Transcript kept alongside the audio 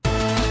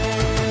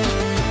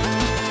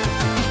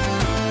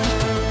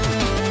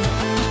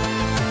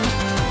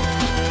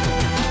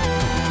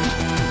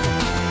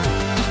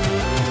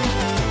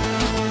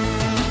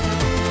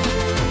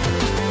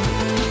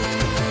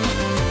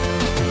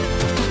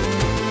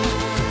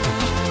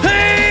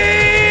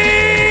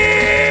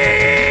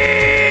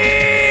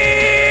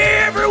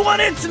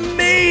everyone, it's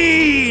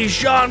me,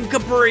 Sean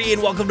Capri,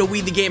 and welcome to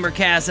We the Gamer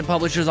Cast that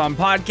publishes on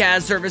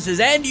podcast services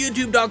and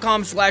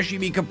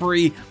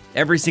youtube.com/UBCapri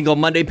every single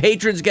Monday.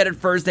 Patrons get it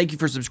first. Thank you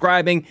for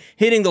subscribing,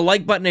 hitting the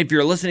like button if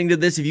you're listening to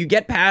this. If you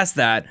get past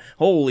that,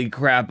 holy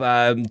crap,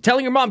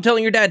 telling your mom,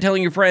 telling your dad,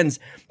 telling your friends,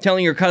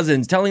 telling your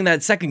cousins, telling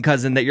that second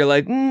cousin that you're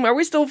like, are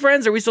we still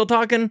friends? Are we still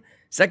talking?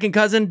 Second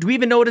cousin? Do we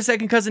even know what a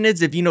second cousin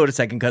is? If you know what a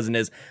second cousin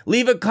is,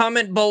 leave a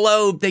comment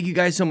below. Thank you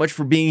guys so much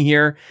for being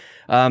here.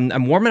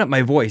 I'm warming up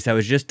my voice. I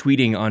was just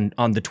tweeting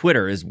on the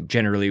Twitter is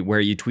generally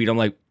where you tweet. I'm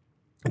like,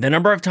 the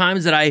number of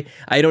times that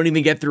I don't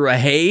even get through a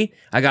hey,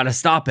 I gotta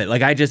stop it.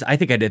 Like I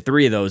think I did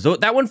 3 of those.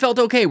 That one felt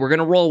okay. We're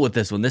gonna roll with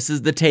this one. This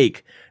is the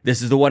take.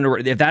 This is the one where,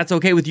 if that's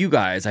okay with you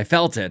guys, I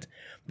felt it.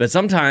 But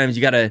sometimes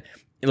you gotta,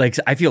 like,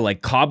 I feel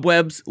like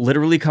cobwebs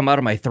literally come out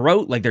of my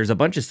throat. Like there's a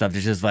bunch of stuff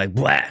that's just like,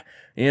 blah,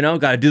 you know,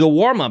 gotta do the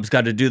warm-ups,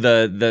 gotta do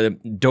the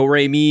do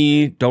re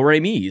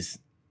mi's.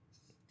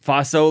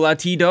 Fa, sol, la,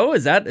 ti, do?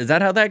 Is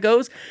that how that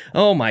goes?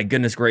 Oh my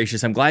goodness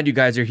gracious. I'm glad you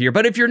guys are here.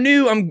 But if you're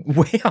new, I'm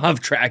way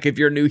off track. If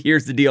you're new,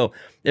 here's the deal.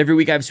 Every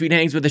week I have sweet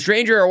hangs with a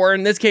stranger, or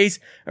in this case,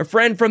 a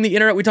friend from the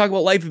internet. We talk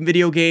about life and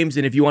video games.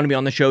 And if you want to be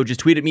on the show, just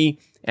tweet at me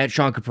at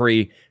Sean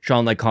Capri,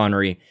 Sean like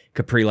Connery,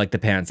 Capri like the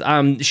pants.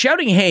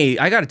 Shouting hey,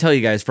 I gotta tell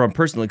you guys from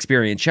personal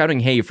experience,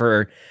 shouting hey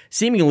for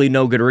seemingly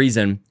no good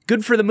reason,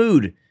 good for the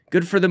mood.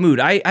 Good for the mood.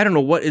 I don't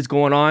know what is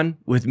going on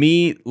with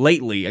me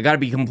lately. I got to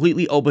be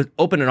completely open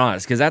and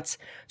honest, because that's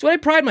what I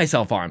pride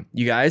myself on,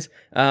 you guys.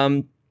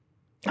 I've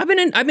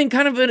been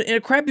kind of in a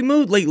crappy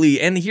mood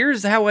lately, and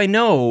here's how I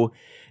know.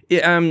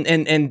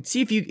 And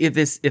see if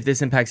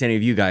this impacts any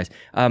of you guys.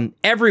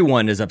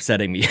 Everyone is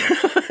upsetting me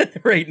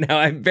right now.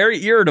 I'm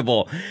very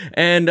irritable,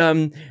 and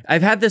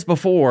I've had this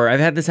before. I've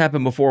had this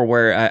happen before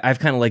where I've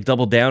kind of like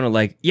doubled down and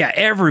like, yeah,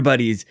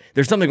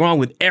 there's something wrong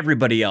with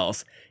everybody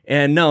else.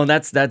 And no,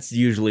 that's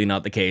usually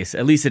not the case.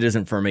 At least it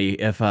isn't for me.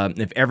 If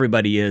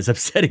everybody is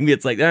upsetting me,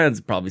 it's like, there's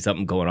probably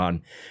something going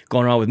on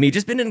with me.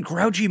 Just been in a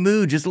grouchy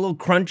mood, just a little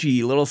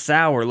crunchy, a little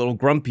sour, a little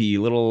grumpy,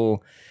 a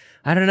little,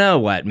 I don't know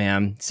what,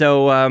 man.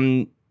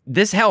 So,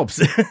 this helps.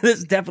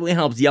 This definitely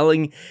helps.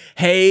 Yelling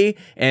hey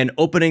and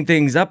opening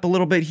things up a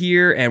little bit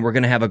here. And we're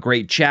going to have a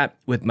great chat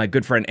with my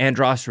good friend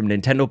Andros from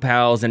Nintendo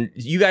Pals. And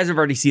you guys have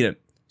already seen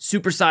it.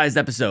 Supersized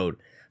episode.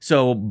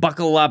 So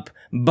buckle up,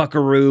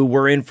 buckaroo.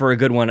 We're in for a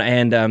good one.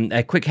 And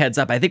a quick heads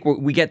up, I think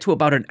we get to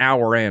about an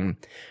hour in,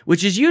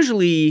 which is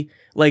usually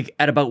like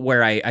at about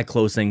where I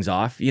close things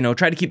off. You know,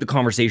 try to keep the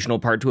conversational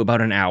part to about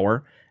an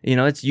hour. You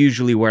know, it's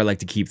usually where I like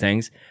to keep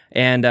things.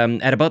 And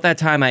at about that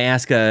time, I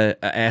ask a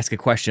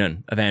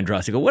question of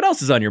Andros. I go, "What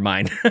else is on your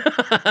mind?"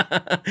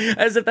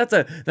 As if that's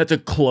a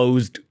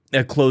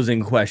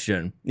closing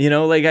question. You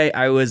know, like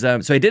I was.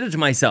 So I did it to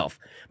myself.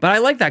 But I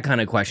like that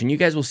kind of question. You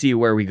guys will see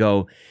where we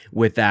go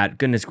with that.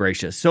 Goodness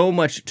gracious. So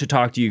much to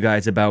talk to you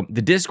guys about.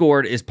 The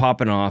Discord is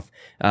popping off.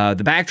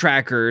 The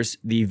Backtrackers,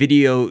 the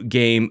video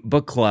game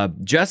book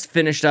club, just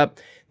finished up.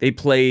 They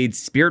played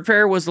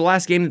Spiritfarer was the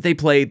last game that they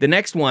played. The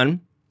next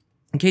one,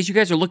 in case you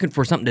guys are looking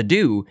for something to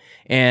do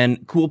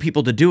and cool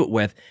people to do it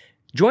with,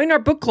 join our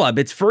book club.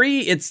 It's free.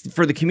 It's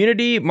for the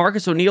community.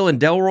 Marcus O'Neill and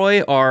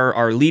Delroy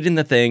are leading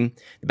the thing.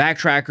 The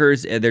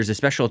Backtrackers, there's a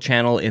special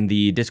channel in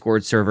the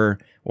Discord server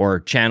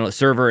or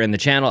server in the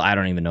channel. I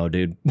don't even know,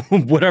 dude.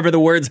 Whatever the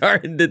words are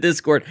in the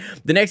Discord.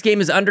 The next game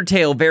is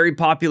Undertale, very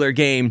popular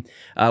game.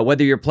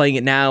 Whether you're playing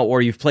it now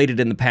or you've played it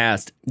in the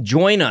past,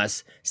 join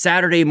us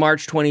Saturday,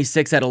 March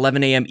 26th at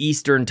 11 a.m.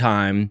 Eastern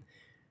time.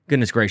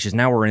 Goodness gracious.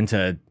 Now we're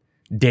into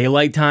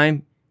daylight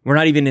time. We're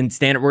not even in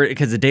standard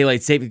because the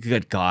daylight saving.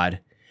 Good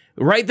God.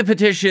 Write the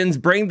petitions,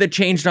 bring the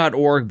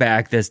change.org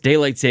back. This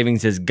daylight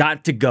savings has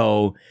got to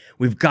go.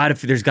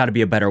 There's got to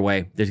be a better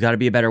way. There's got to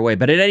be a better way.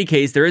 But in any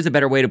case, there is a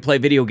better way to play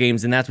video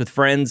games, and that's with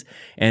friends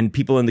and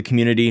people in the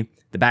community,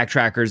 the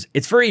Backtrackers.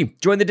 It's free.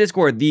 Join the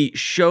Discord. The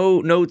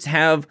show notes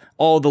have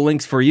all the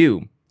links for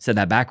you. Said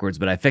that backwards,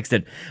 but I fixed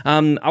it.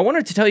 I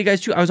wanted to tell you guys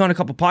too, I was on a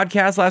couple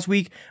podcasts last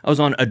week. I was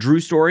on A Drew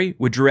Story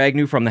with Drew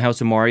Agnew from the House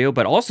of Mario,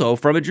 but also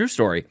from A Drew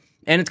Story.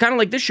 And it's kind of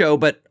like this show,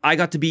 but I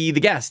got to be the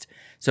guest.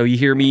 So you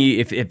hear me,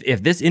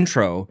 if this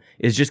intro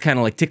is just kind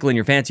of like tickling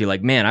your fancy,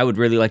 like, man, I would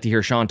really like to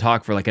hear Sean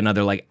talk for like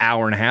another like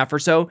hour and a half or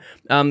so,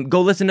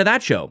 go listen to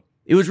that show.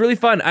 It was really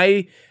fun.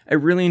 I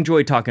really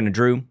enjoyed talking to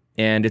Drew,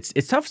 and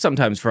it's tough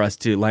sometimes for us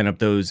to line up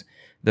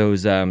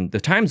the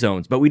time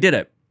zones, but we did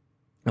it.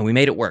 And we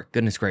made it work.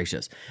 Goodness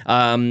gracious.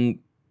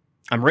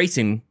 I'm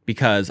racing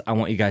because I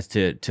want you guys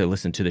to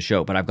listen to the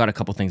show, but I've got a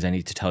couple things I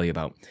need to tell you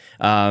about.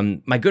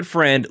 My good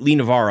friend, Lee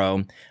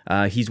Navarro,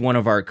 he's one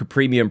of our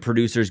Premium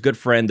producers, good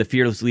friend, the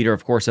fearless leader,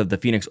 of course, of the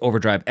Phoenix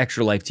Overdrive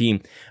Extra Life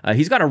team.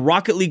 He's got a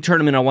Rocket League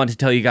tournament I want to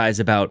tell you guys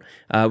about.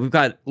 We've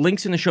got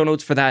links in the show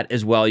notes for that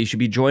as well. You should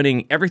be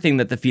joining everything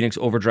that the Phoenix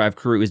Overdrive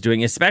crew is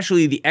doing,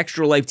 especially the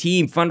Extra Life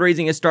team.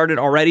 Fundraising has started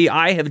already.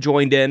 I have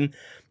joined in.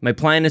 My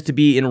plan is to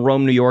be in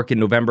Rome, New York in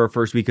November,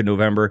 first week of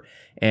November.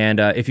 And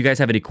if you guys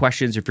have any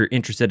questions, if you're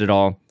interested at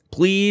all,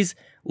 please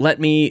let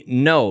me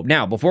know.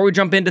 Now, before we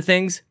jump into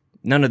things,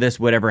 none of this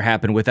would ever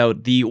happen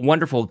without the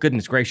wonderful,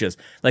 goodness gracious,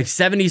 like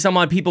 70 some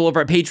odd people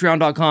over at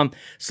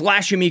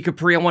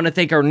patreon.com/YumiCapri. I want to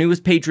thank our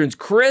newest patrons,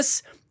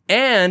 Chris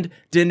and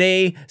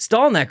Danae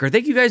Stallnecker.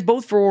 Thank you guys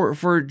both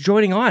for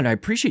joining on. I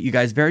appreciate you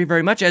guys very,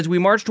 very much as we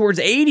march towards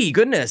 80.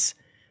 Goodness.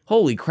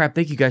 Holy crap,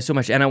 thank you guys so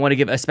much. And I want to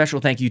give a special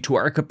thank you to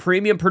our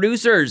Capremium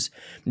producers,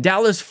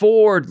 Dallas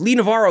Ford, Lee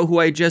Navarro, who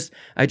I just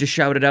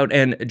shouted out,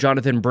 and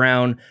Jonathan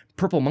Brown,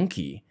 Purple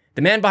Monkey.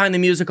 The man behind the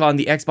music on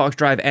the Xbox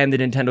Drive and the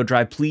Nintendo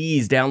Drive.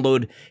 Please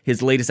download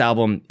his latest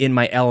album, In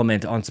My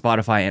Element, on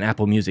Spotify and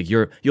Apple Music.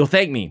 You'll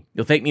thank me.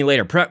 You'll thank me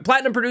later.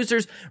 Platinum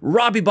producers,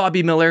 Robbie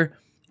Bobby Miller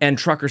and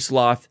Trucker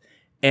Sloth.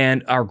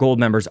 And our gold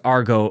members,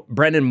 Argo,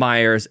 Brendan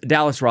Myers,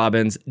 Dallas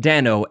Robbins,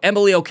 Dano,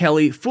 Emily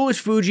O'Kelly, Foolish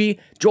Fuji,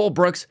 Joel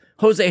Brooks,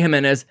 Jose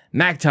Jimenez,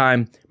 Mac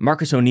Time,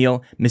 Marcus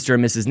O'Neill, Mr.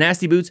 and Mrs.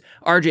 Nasty Boots,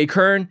 RJ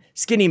Kern,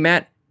 Skinny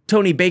Matt,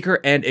 Tony Baker,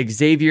 and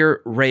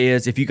Xavier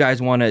Reyes. If you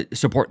guys want to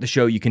support the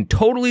show, you can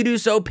totally do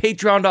so.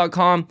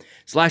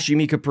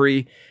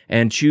 Patreon.com/YumiCapri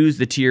and choose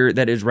the tier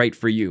that is right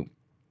for you.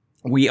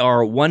 We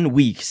are 1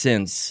 week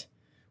since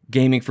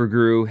Gaming for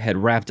Guru had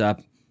wrapped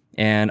up.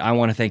 And I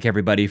want to thank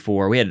everybody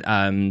we had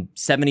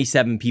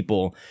 77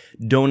 people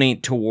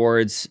donate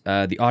towards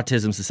the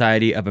Autism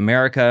Society of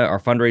America, our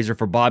fundraiser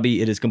for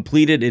Bobby. It is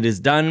completed. It is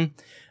done.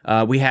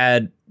 We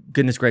had,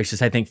 goodness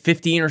gracious, I think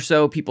 15 or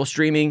so people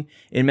streaming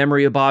in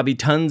memory of Bobby.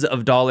 Tons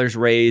of dollars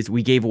raised.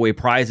 We gave away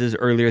prizes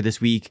earlier this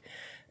week.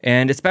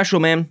 And it's special,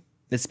 man.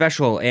 It's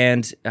special.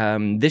 And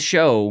this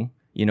show,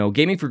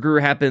 Gaming for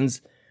Guru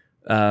happens.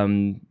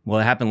 It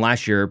happened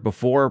last year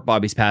before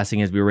Bobby's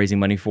passing, as we were raising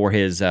money for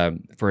his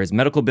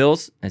medical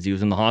bills, as he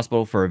was in the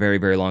hospital for a very,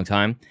 very long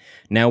time.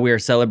 Now we are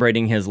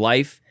celebrating his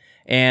life,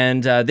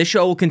 and this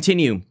show will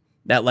continue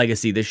that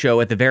legacy. This show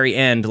at the very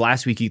end,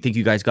 last week, you think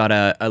you guys got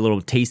a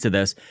little taste of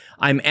this.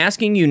 I'm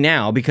asking you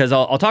now, because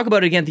I'll talk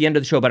about it again at the end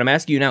of the show, but I'm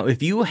asking you now,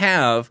 if you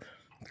have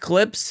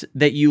clips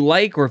that you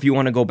like, or if you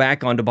want to go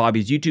back onto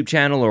Bobby's YouTube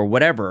channel or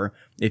whatever,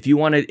 if you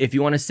want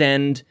to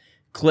send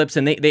clips,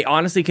 and they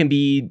honestly can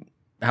be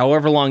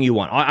however long you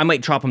want. I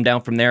might chop them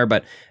down from there,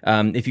 but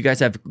if you guys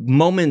have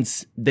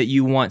moments that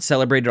you want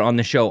celebrated on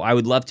the show, I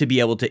would love to be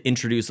able to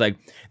introduce, like,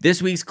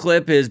 this week's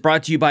clip is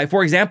brought to you by,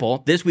 for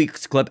example, this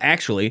week's clip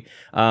actually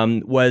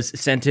was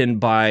sent in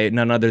by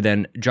none other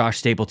than Josh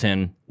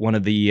Stapleton, one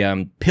of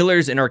the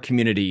pillars in our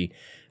community.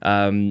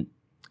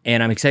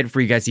 And I'm excited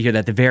for you guys to hear that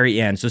at the very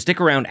end. So stick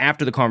around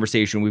after the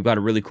conversation. We've got a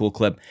really cool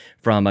clip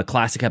from a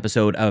classic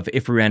episode of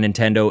If We Ran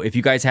Nintendo. If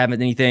you guys have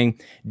anything,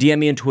 DM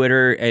me on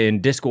Twitter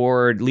and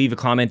Discord. Leave a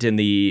comment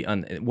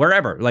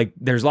wherever. Like,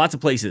 there's lots of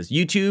places.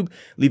 YouTube,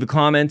 leave a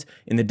comment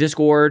in the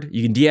Discord.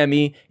 You can DM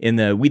me in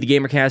the We the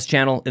Gamercast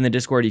channel in the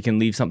Discord. You can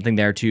leave something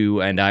there too,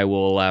 and I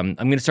will. I'm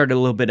going to start a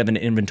little bit of an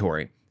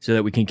inventory so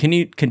that we can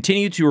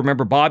continue to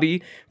remember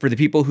Bobby for the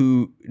people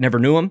who never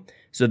knew him,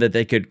 so that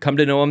they could come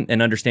to know him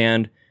and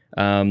understand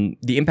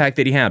the impact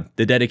that he had,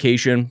 the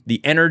dedication, the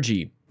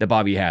energy that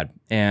Bobby had.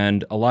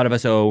 And a lot of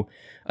us owe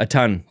a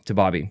ton to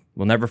Bobby.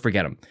 We'll never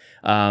forget him.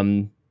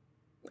 And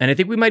I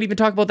think we might even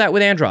talk about that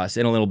with Andros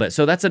in a little bit.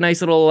 So that's a nice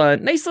little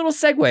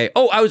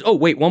segue.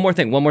 Wait, one more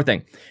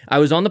thing. I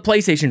was on the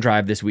PlayStation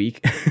Drive this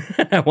week.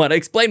 I want to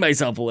explain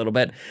myself a little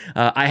bit.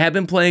 I have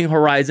been playing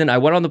Horizon. I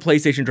went on the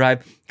PlayStation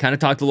Drive, kind of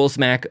talked a little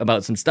smack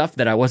about some stuff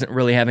that I wasn't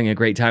really having a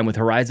great time with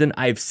Horizon.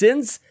 I've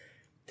since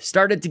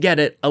started to get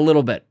it a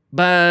little bit,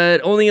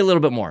 but only a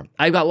little bit more.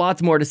 I've got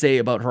lots more to say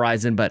about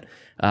Horizon, but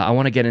I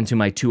want to get into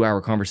my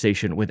 2-hour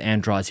conversation with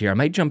Andros here. I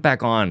might jump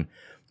back on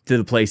to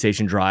the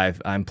PlayStation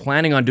Drive. I'm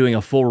planning on doing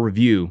a full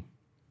review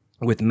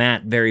with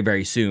Matt very,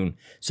 very soon.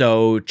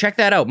 So check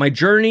that out. My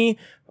journey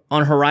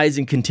on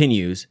Horizon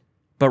continues,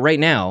 but right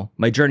now,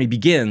 my journey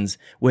begins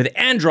with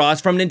Andros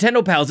from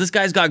Nintendo Pals. This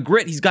guy's got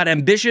grit. He's got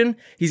ambition.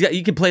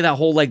 You can play that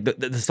whole, like,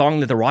 the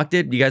song that The Rock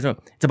did. You guys know?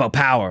 It's about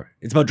power.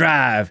 It's about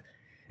drive.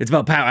 It's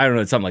about power. I don't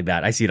know, it's something like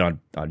that. I see it on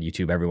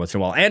YouTube every once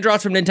in a while.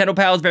 Andros from Nintendo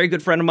Pals, very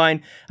good friend of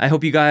mine. I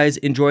hope you guys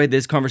enjoyed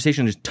this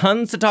conversation. There's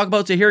tons to talk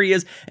about, so here he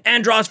is,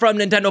 Andros from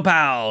Nintendo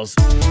Pals.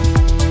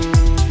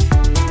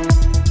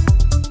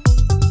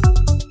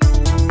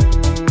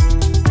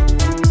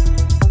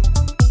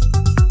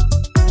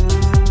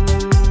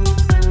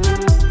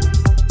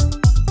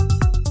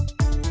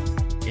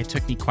 It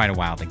took me quite a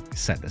while to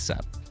set this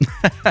up.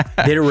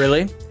 Did it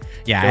really?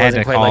 Yeah, I had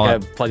to call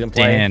like a plug and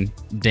play.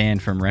 Dan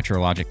from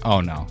RetroLogic.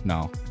 Oh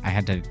no, I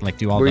had to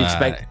do all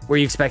were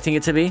you expecting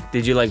it to be?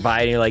 Did you buy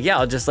it and you're like, yeah,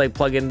 I'll just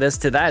plug in this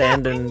to that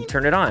end and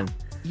turn it on?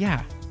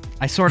 Yeah,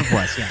 I sort of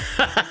was.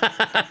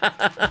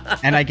 Yeah.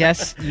 And I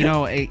guess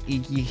you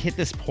hit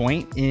this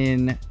point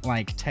in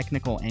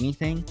technical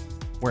anything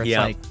where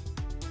it's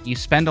you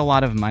spend a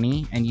lot of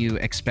money and you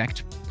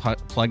expect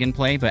plug and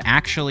play, but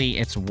actually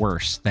it's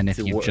worse than if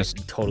you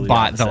just totally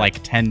bought the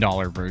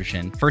 $10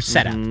 version for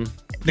setup. Mm-hmm.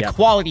 The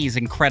quality is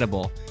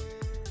incredible.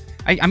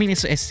 I mean,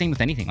 it's the same with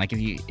anything.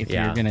 If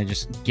you're gonna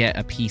just get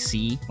a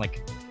PC,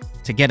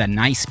 to get a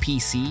nice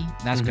PC,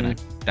 that's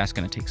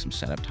gonna take some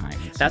setup time.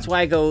 That's why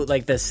I go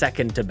the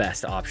second to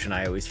best option.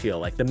 I always feel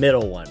the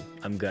middle one.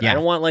 I'm good. Yeah. I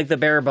don't want the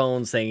bare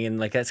bones thing,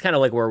 and that's kind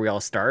of where we all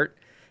start.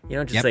 You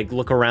know, just like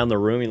look around the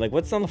room. You're like,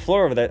 what's on the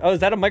floor over there? Oh, is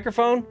that a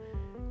microphone?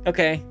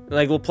 Okay,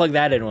 like we'll plug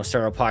that in and we'll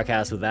start a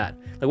podcast with that.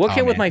 Like, what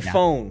came with my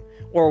phone?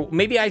 Or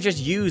maybe I just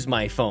use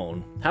my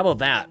phone. How about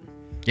that?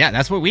 Yeah,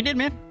 that's what we did,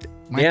 man.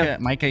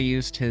 Micah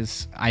used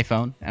his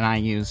iPhone, and I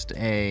used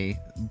a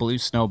blue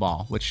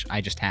snowball, which I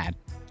just had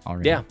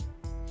already. Yeah.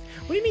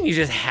 What do you mean you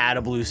just had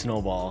a blue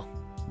snowball?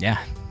 Yeah.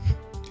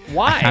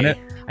 Why?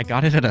 I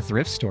got it at a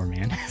thrift store,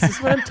 man. This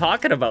is what I'm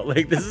talking about.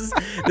 Like, this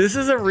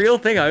is a real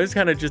thing. I was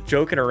kind of just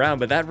joking around,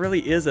 but that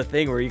really is a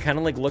thing where you kind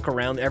of like look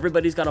around.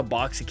 Everybody's got a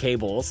box of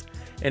cables,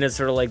 and it's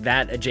sort of like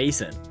that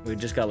adjacent. We've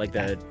just got like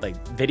the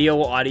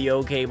video,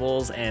 audio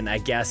cables, and I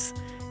guess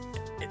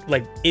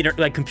like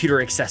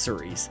computer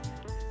accessories.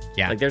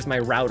 Yeah. Like there's my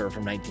router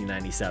from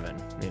 1997.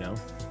 You know,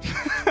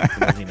 it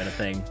wasn't even a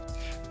thing.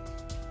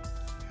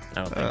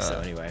 I don't think so.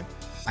 Anyway.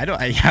 I'm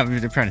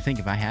trying to think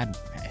if I had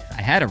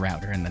a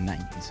router in the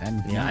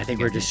 90s. I think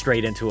we're just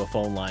straight into a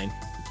phone line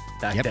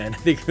back then. I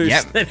think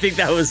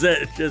that was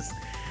it. Just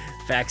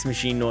fax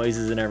machine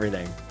noises and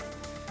everything.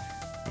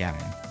 Yeah,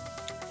 man.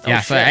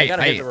 Oh, so I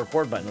gotta hit the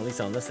record button at least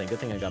on this thing. Good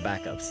thing I got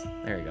backups.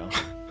 There you go.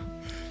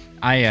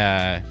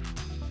 I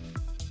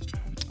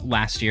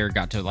last year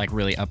got to like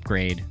really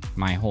upgrade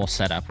my whole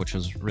setup, which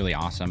was really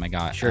awesome. I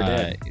got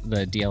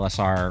the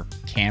DLSR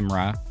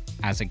camera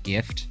as a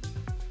gift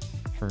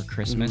for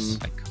Christmas.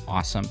 Like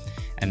awesome.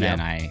 And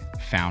then I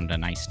found a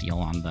nice deal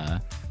on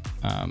the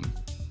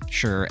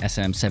Shure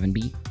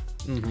SM7B,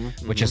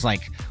 which is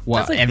like what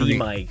that's like every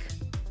mic.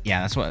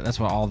 Yeah, that's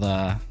what all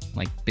the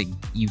like big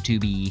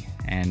YouTubey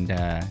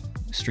and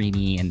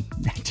streamy and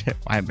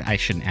I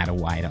shouldn't add a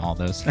Y to all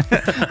those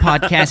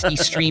podcasty,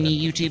 streamy,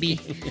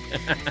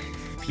 YouTubey.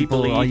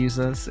 People all use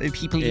those.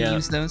 People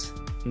use those.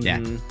 Yeah.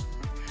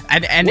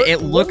 And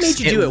it looks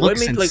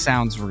and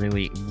sounds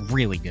really,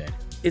 really good.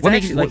 It's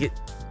actually like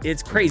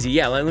it's crazy.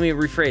 Yeah, let me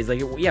rephrase.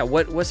 Like, yeah,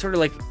 what sort of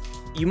like,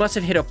 you must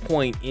have hit a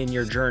point in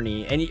your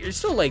journey, and you're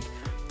still like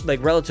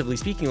relatively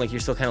speaking, like you're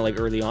still kind of like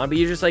early on, but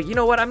you're just like, you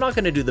know what? I'm not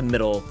going to do the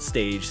middle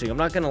stage thing. I'm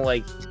not going to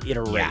like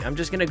iterate. Yeah. I'm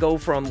just going to go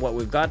from what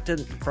we've got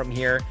from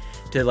here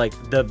to like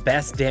the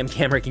best damn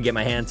camera I can get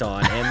my hands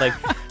on, and like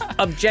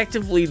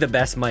objectively the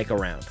best mic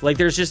around. Like,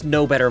 there's just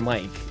no better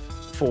mic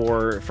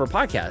for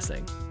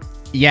podcasting.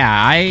 Yeah,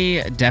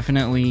 I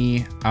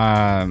definitely.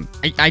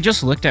 I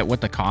just looked at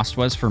what the cost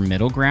was for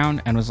middle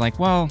ground and was like,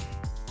 well,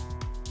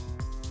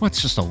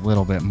 what's just a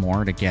little bit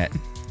more to get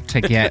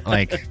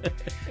like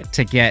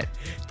to get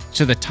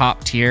to the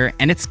top tier,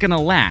 and it's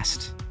gonna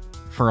last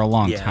for a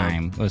long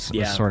time. Was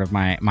sort of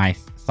my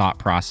thought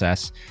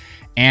process,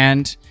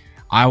 and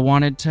I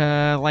wanted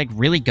to like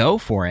really go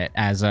for it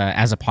as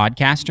a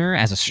podcaster,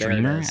 as a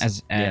streamer,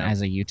 as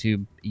a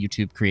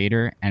YouTube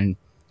creator, and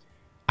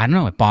I don't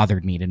know, it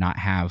bothered me to not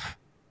have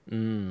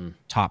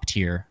top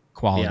tier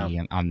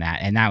quality on that,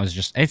 and that was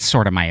just, it's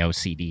sort of my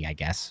OCD, I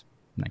guess.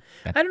 Like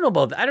I don't know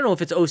about that. I don't know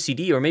if it's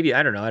OCD or maybe,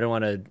 I don't know. I don't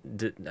want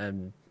to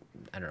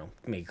I don't know,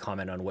 make a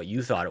comment on what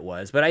you thought it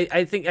was, but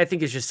I think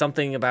it's just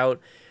something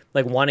about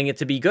like wanting it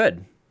to be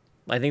good.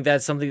 I think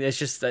that's something that's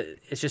just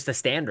it's just a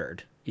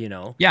standard, you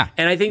know? Yeah.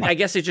 And I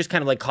guess it just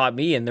kind of like caught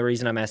me, and the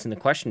reason I'm asking the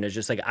question is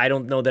just like, I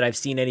don't know that I've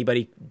seen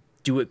anybody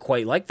do it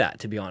quite like that,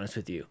 to be honest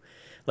with you.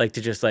 Like,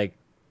 to just like,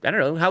 I don't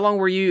know, how long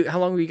were you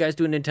guys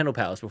doing Nintendo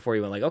Pals before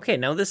you went like, okay,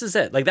 now this is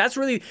it? Like, that's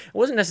really, it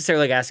wasn't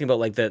necessarily like asking about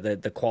like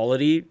the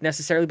quality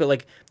necessarily, but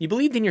like you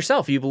believed in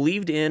yourself. You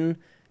believed in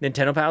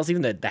Nintendo Pals.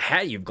 Even the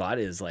hat you've got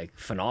is like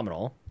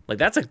phenomenal. Like,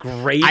 that's a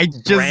great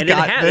branded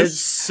hat. It's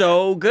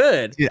so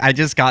good. Dude, I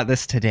just got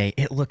this today.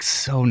 It looks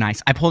so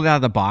nice. I pulled it out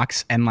of the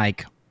box and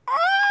like,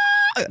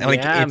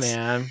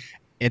 man.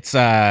 It's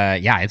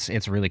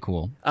it's really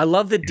cool. I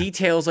love the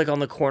details like on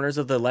the corners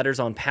of the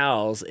letters on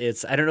Pals.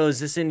 It's, I don't know, is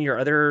this in your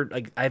other,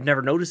 like, I've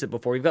never noticed it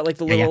before. You've got like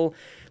the little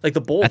like the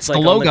bolts. That's like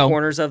the logo on the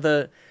corners of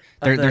the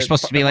they're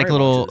supposed to be like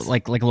little boxes.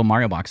 like little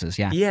Mario boxes.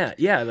 Yeah,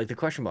 like the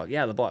question box.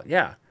 Yeah, the block.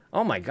 Yeah.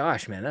 Oh my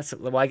gosh, man. That's,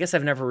 well, I guess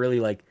I've never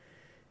really like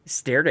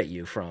stared at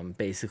you from,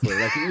 basically.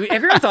 Like, have you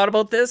ever thought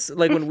about this?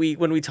 Like, when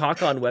we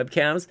talk on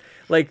webcams,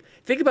 like,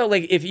 think about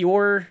like if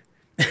you're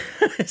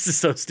this is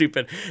so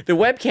stupid. The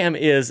webcam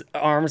is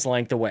arm's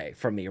length away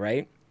from me,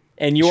 right?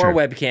 And your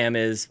webcam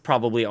is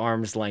probably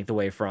arm's length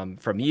away from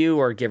you,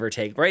 or give or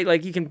take, right?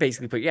 Like, you can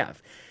basically put,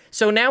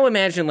 So now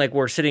imagine like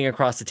we're sitting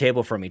across the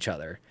table from each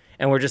other,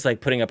 and we're just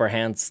like putting up our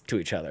hands to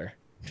each other,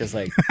 just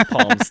like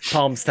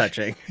palms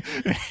touching.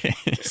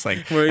 It's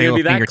like we're gonna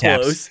be that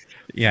close. Taps.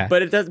 Yeah.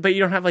 But it does. But you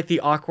don't have like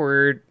the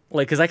awkward,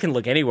 like, because I can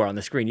look anywhere on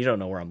the screen. You don't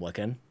know where I'm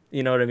looking.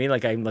 You know what I mean?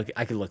 Like,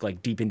 I could look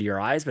like deep into your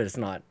eyes, but it's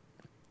not.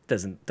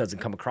 Doesn't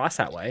come across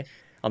that way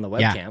on the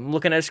webcam. Yeah. I'm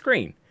looking at a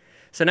screen.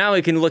 So now I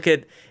can look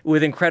at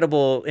with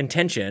incredible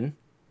intention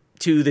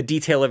to the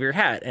detail of your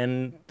hat,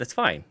 and that's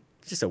fine.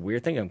 It's just a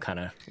weird thing I'm kind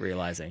of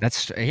realizing.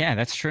 That's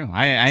true.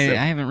 I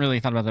haven't really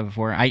thought about that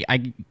before.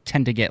 I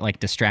tend to get like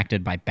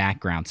distracted by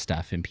background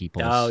stuff in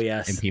people's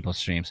in people's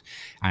streams.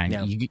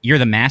 You're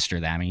the master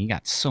of that. I mean, you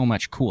got so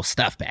much cool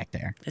stuff back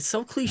there. It's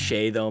so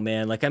cliche though,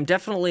 man. Like, I'm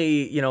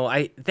definitely,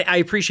 I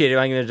appreciate it.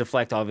 I'm going to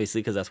deflect,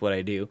 obviously, because that's what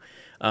I do.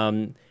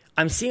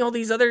 I'm seeing all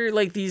these other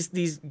like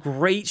these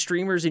great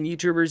streamers and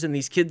YouTubers and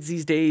these kids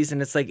these days,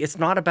 and it's like it's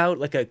not about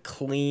like a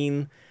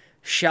clean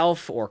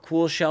shelf or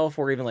cool shelf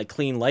or even like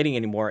clean lighting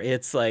anymore.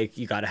 It's like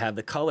you got to have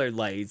the colored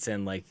lights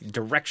and like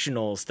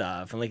directional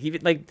stuff, and like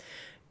even like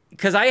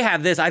because I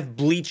have this, I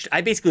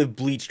basically have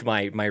bleached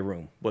my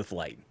room with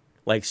light,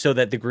 like so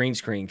that the green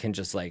screen can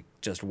just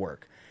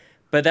work.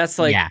 But that's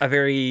like a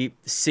very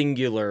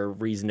singular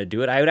reason to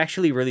do it. I would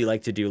actually really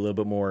like to do a little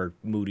bit more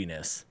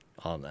moodiness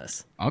on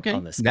this. Okay.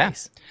 On this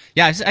space.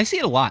 Yeah, I see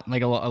it a lot,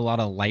 like a lot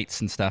of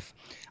lights and stuff.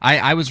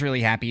 I was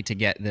really happy to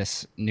get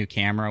this new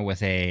camera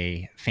with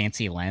a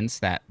fancy lens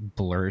that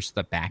blurs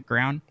the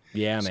background.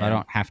 Yeah, so man. I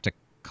don't have to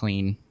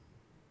clean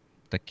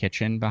the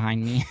kitchen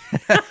behind me.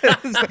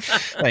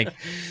 Like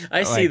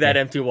I see that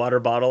empty water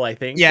bottle, I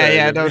think.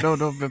 Yeah,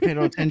 don't pay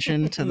no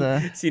attention to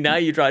the See, now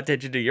you draw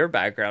attention to your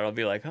background. I'll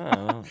be like,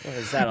 what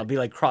is that? I'll be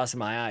like crossing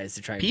my eyes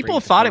to try and people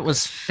thought it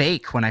was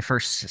fake when I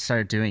first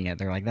started doing it.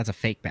 They're like, that's a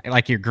fake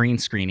like you're green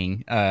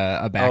screening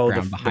a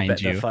background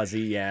behind you. The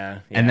fuzzy,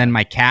 yeah. And then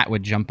my cat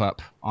would jump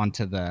up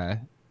onto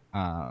the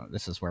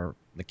this is where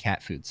the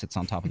cat food sits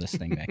on top of this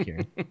thing back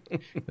here.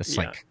 This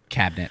like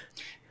cabinet.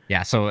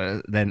 Yeah,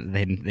 so then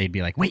they'd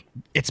be like, "Wait,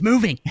 it's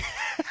moving."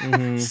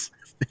 Mm-hmm.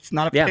 It's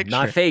not a picture.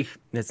 Not fake.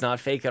 It's not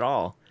fake at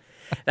all.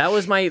 That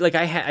was my like.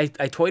 I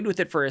toyed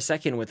with it for a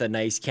second with a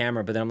nice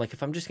camera, but then I'm like,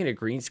 if I'm just gonna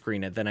green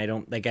screen it, then I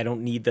don't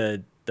need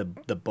the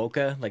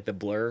bokeh, like the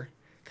blur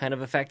kind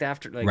of effect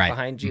after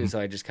behind you. Mm-hmm. So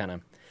I just kind of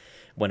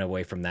went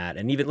away from that.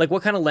 And even like,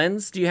 what kind of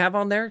lens do you have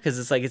on there? Because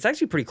it's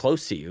actually pretty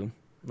close to you.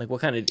 Like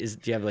what kind of do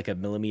you have like a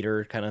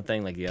millimeter kind of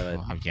thing? Like you have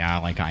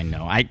like I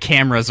know.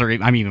 cameras are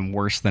I'm even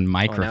worse than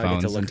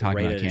microphones and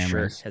talking about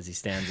cameras. As he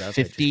stands up.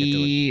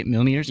 50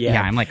 millimeters? Yeah,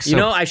 I'm like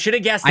so, I should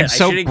have guessed it. I'm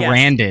so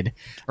branded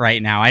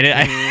right now.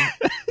 I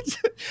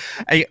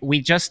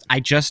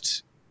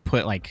just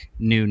put like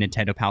new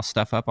Nintendo Pal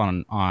stuff up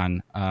on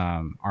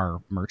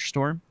our merch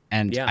store.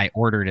 And I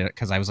ordered it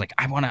because I was like,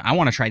 I want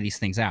to try these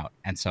things out.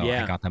 And so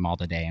I got them all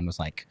today and was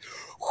like,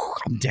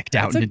 I'm decked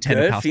out in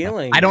Nintendo Pal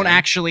feeling, stuff. I don't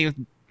actually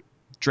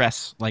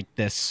dress like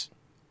this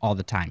all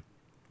the time.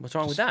 What's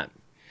wrong with that?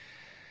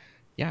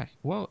 Yeah,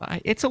 well,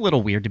 it's a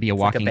little weird to be a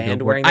walking like a band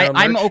billboard. wearing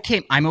I'm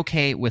okay. I'm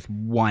okay with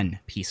one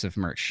piece of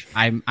merch.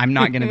 I'm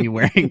not going to be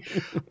wearing.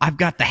 I've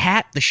got the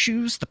hat, the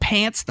shoes, the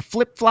pants, the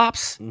flip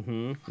flops.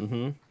 No,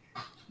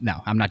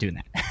 I'm not doing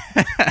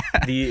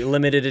that. The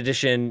limited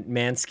edition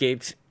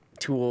Manscaped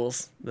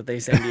tools that they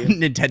send you.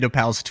 Nintendo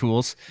Pals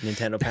tools.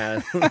 Nintendo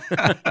Pals.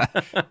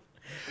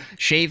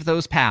 Shave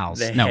those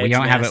pals. No, we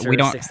don't have it. We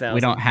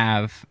don't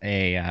have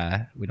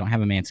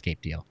a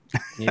Manscaped deal.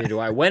 Neither do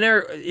I.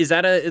 Is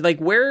that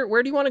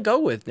where do you want to go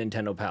with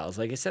Nintendo Pals?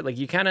 Like I said, like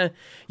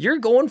you're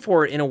going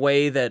for it in a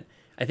way that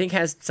I think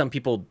has some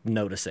people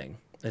noticing.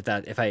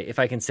 That if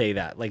I can say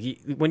that, like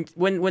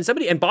when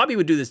somebody, and Bobby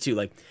would do this too,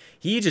 like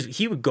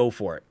he would go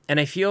for it, and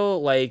I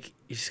feel like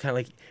he's just kind of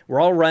like we're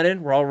all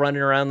running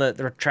around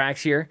the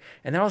tracks here,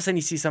 and then all of a sudden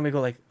you see somebody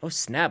go like, oh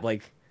snap,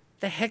 like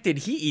the heck did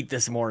he eat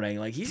this morning?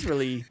 Like he's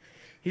really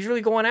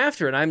going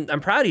after it.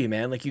 I'm proud of you,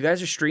 man. Like you guys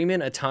are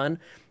streaming a ton.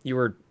 You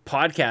were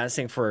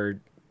podcasting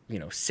for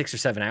 6 or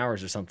 7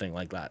 hours or something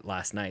like that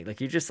last night. Like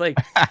you're just like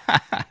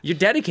you're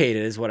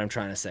dedicated is what I'm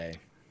trying to say.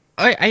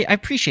 I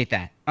appreciate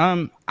that.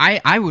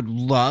 I would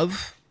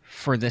love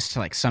for this to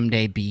like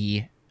someday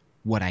be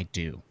what I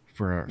do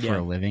for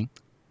a living,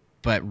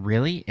 but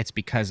really it's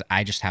because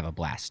I just have a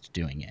blast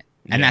doing it,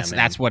 and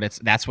that's what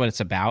it's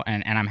about.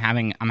 And I'm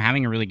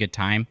having a really good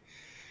time.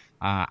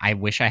 I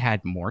wish I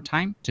had more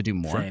time to do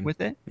more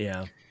with it.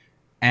 Yeah,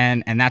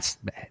 and that's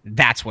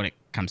what it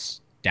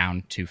comes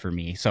down to for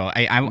me. So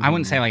I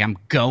wouldn't say like I'm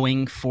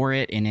going for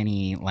it in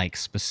any like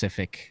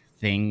specific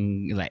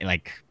thing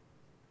like.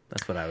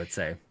 That's what I would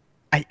say.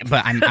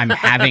 But I'm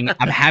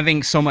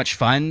having so much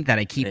fun that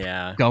I keep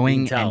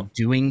going and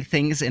doing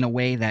things in a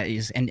way that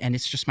is and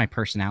it's just my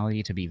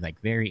personality to be like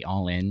very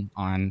all in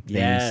on things.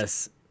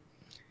 Yes.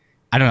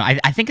 I don't know.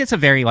 I think it's a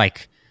very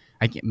like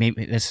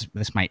maybe this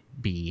might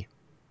be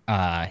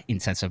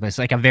insensitive, but it's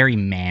like a very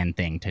man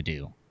thing to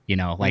do.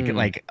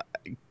 Like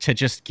to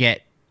just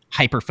get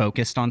hyper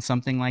focused on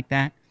something like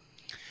that.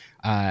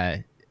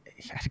 I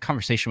had a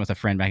conversation with a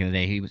friend back in the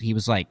day. He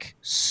was like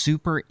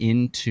super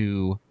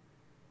into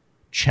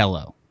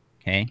cello,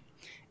 okay,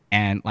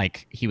 and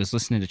like he was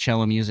listening to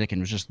cello music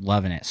and was just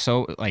loving it.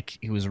 So like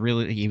he was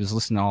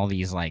listening to all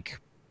these like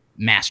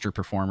master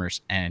performers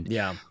and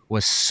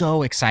was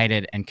so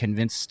excited and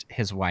convinced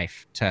his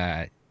wife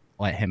to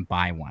let him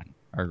buy one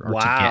or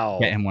to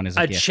get him one as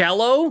a gift.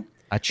 Cello,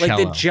 like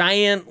the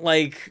giant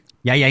like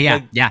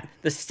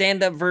the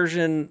stand-up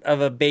version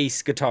of a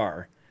bass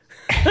guitar.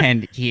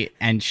 and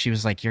she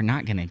was like, you're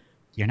not gonna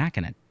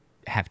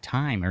have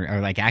time or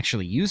like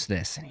actually use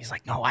this, and he's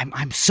like, no,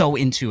 I'm so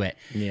into it.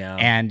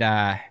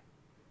 And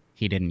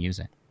he didn't use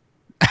it.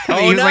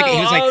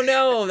 Oh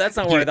no, that's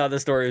not where I thought the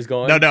story was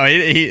going. No,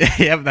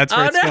 that's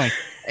where it's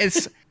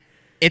going.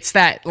 It's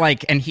that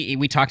like, and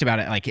we talked about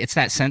it, like it's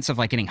that sense of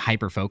like getting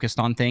hyper focused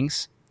on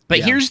things. But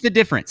here's the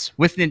difference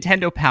with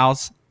Nintendo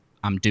Pals.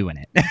 I'm doing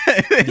it.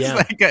 It's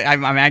like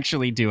I'm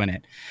actually doing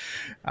it.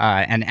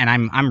 And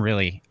I'm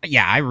really,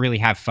 I really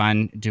have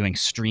fun doing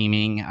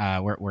streaming.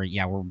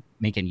 We're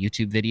making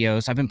YouTube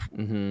videos.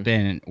 I've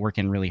been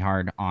working really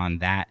hard on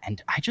that,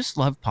 and I just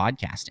love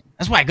podcasting.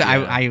 That's why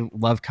I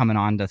love coming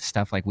on to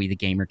stuff like We the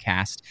Gamer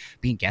Cast,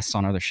 being guests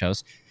on other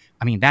shows.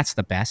 I mean, that's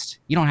the best.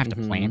 You don't have to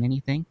plan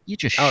anything. You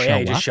just show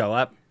up. Just show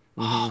up.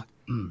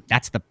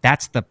 That's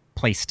the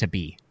place to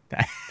be.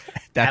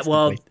 That's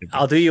well, the place to be.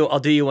 I'll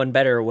do you one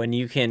better when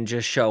you can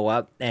just show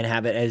up and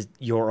have it as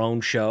your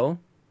own show,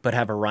 but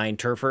have a Ryan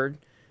Turford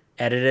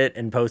edit it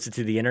and post it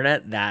to the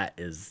internet. That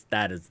is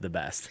the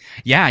best.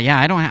 Yeah.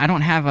 I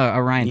don't have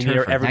a Ryan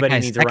Turford. Everybody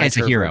needs a Ryan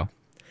Turford. A hero.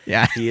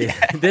 Yeah.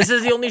 This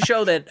is the only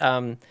show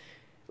that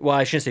well,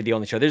 I shouldn't say the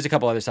only show. There's a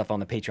couple other stuff on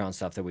the Patreon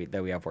stuff that we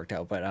have worked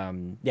out. But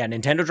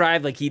Nintendo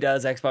Drive, like he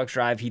does, Xbox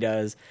Drive, he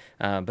does.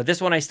 But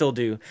this one I still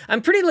do.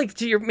 I'm pretty like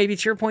to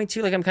your point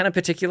too. Like I'm kind of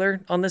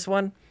particular on this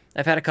one.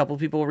 I've had a couple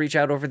people reach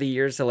out over the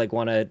years to like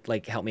want to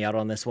like help me out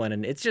on this one,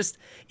 and it's just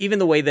even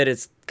the way that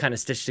it's kind of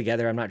stitched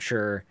together. I'm not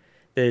sure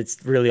that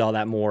it's really all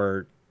that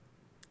more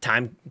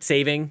time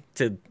saving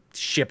to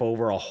ship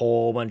over a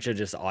whole bunch of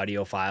just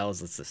audio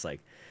files. It's just like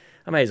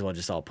I might as well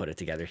just all put it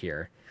together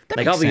here.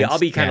 Like I'll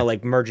be kind of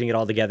like merging it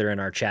all together in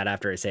our chat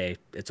after I say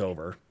it's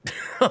over.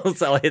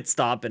 So I'll hit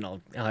stop and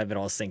I'll have it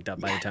all synced up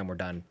by the time we're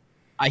done.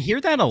 I hear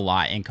that a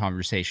lot in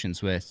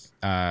conversations with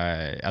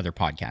other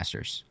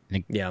podcasters. I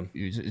think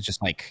it's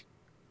just like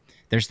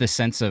there's this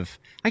sense of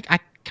like I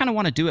kind of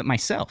want to do it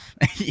myself,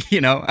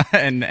 you know.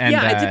 And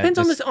it depends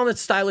on the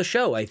style of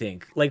show. I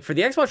think like for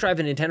the Xbox Drive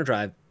and Nintendo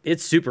Drive,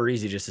 it's super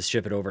easy just to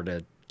ship it over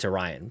to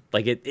Ryan.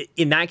 Like it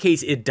in that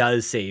case, it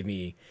does save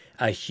me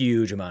a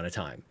huge amount of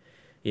time.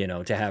 You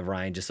know, to have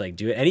Ryan just like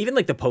do it, and even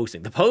like the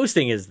posting. The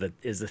posting is the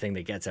thing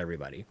that gets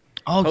everybody.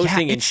 Oh,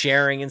 posting and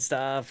sharing and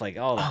stuff like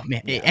all that. Oh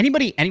man,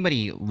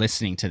 anybody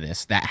listening to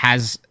this that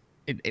has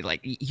like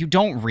you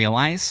don't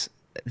realize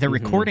the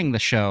recording the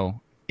show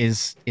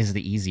is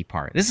the easy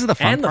part. This is the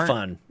fun part.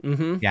 And the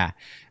fun. Yeah,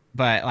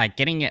 but like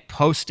getting it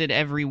posted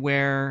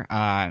everywhere,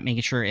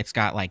 making sure it's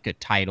got like good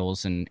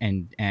titles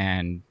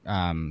and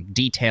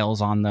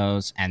details on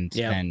those, and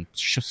then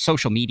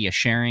social media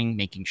sharing,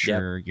 making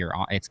sure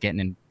it's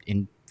getting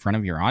in front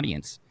of your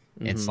audience.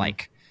 It's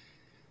like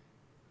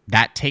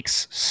that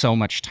takes so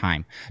much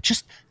time.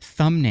 Just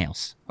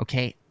thumbnails,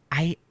 okay?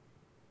 I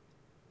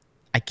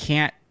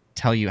can't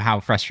tell you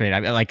how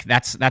frustrated like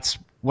that's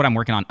what I'm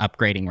working on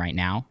upgrading right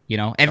now. You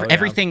know,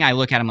 everything I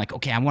look at, I'm like,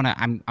 okay, I want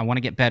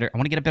to get better. I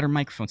want to get a better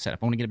microphone setup.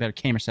 I want to get a better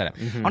camera setup.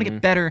 I want to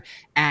get better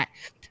at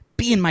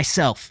being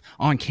myself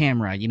on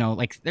camera. You know,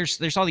 like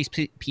there's all these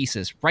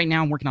pieces. Right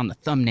now I'm working on the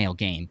thumbnail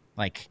game.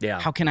 Like,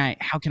 how can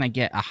I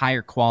get a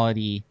higher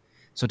quality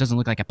so it doesn't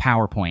look like a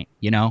PowerPoint,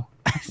 you know?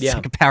 It's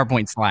like a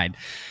PowerPoint slide.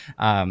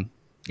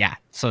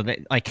 So that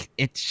like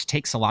it just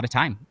takes a lot of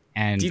time.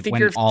 And do you think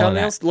your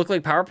thumbnails look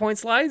like PowerPoint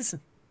slides?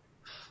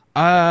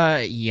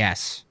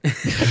 Yes.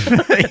 Yes. I'm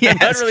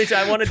not really sure.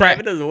 I want to dive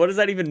into this. What does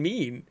that even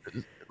mean?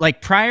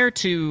 Like prior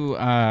to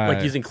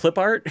like using clip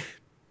art?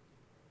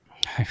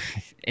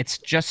 It's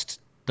just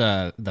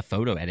the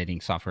photo editing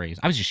software I use.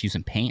 I was just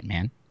using Paint,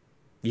 man.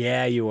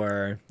 Yeah, you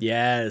were.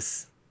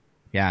 Yes.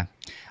 Yeah.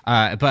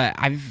 But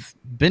I've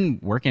been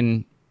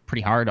working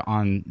pretty hard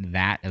on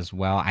that as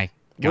well. What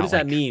does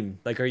that mean?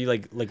 Like, are you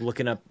like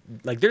looking up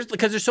like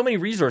because there's so many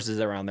resources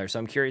around there. So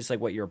I'm curious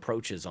like what your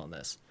approach is on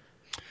this.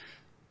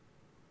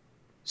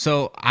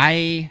 So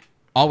I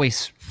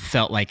always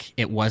felt like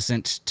it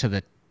wasn't to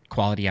the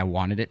quality I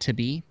wanted it to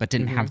be, but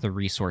didn't have the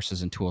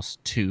resources and tools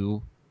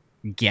to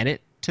get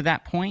it to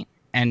that point.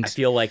 And I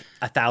feel like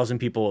 1,000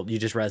 people, you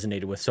just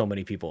resonated with so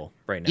many people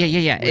right now.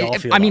 Yeah. We all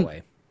feel that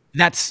way.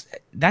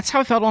 That's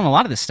how I felt on a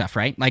lot of this stuff,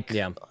 right? Like,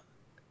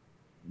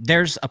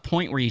 there's a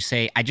point where you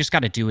say, I just got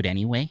to do it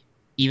anyway,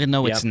 even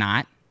though it's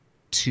not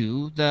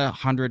to the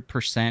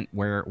 100%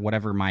 where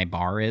whatever my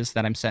bar is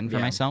that I'm setting for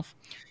myself.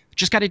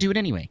 Just got to do it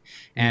anyway.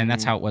 And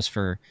that's how it was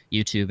for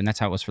YouTube, and that's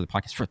how it was for the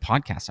podcast. For the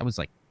podcast, I was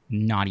like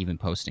not even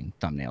posting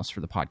thumbnails for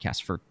the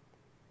podcast for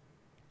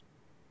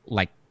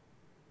like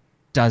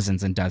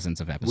dozens and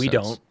dozens of episodes. We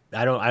don't.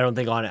 I don't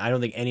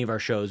think any of our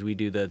shows we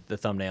do the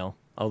thumbnail.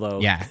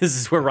 Although this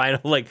is where Ryan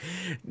will like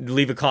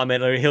leave a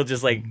comment, or he'll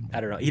just like,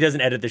 I don't know, he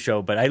doesn't edit the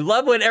show, but I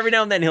love when every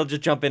now and then he'll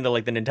just jump into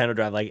like the Nintendo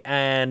Drive, like,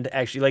 and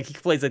actually like he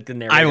plays like the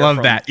narrator. I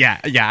love that. Yeah,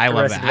 I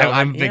love that.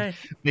 I'm a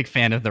big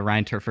fan of the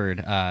Ryan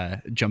Turford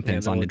jump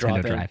ins on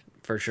Nintendo Drive.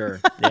 For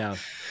sure. Yeah.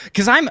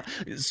 Because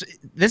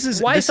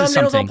why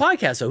thumbnails on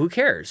podcasts? So who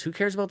cares? Who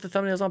cares about the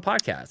thumbnails on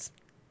podcasts?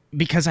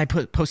 Because I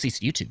post these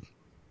to YouTube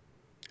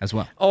as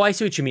well. Oh, I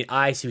see what you mean.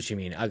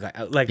 Okay,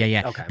 like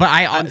Okay, but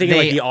I'm thinking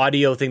like the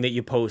audio thing that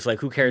you post. Like,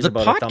 who cares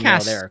about a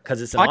thumbnail there?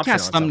 Because it's an option.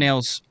 Podcast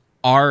thumbnails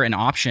are an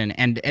option,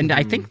 and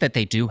I think that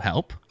they do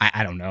help.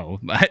 I don't know,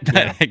 but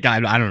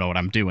I don't know what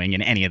I'm doing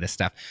in any of this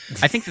stuff.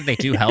 I think that they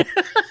do help,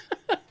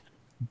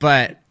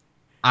 but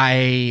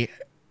I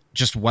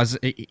just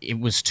it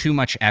was too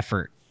much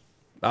effort.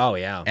 Oh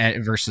yeah.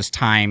 Versus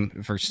time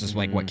versus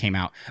like what came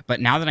out. But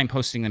now that I'm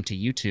posting them to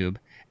YouTube,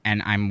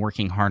 and I'm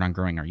working hard on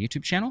growing our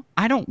YouTube channel.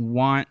 I don't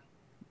want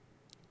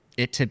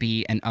it to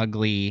be an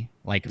ugly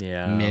like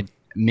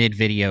mid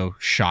video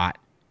shot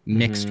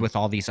mixed with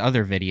all these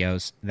other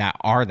videos that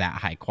are that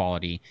high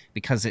quality,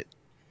 because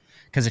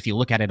if you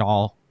look at it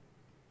all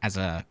as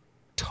a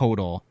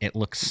total, it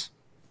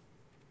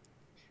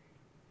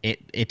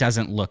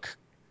doesn't look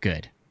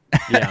good.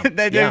 Yeah.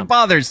 It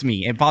bothers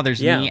me. It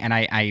bothers me, and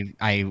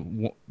I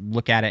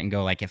look at it and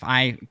go like, if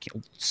I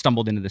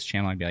stumbled into this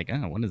channel, I'd be like,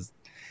 oh,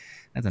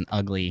 that's an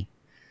ugly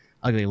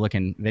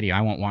looking video.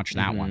 I won't watch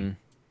that one.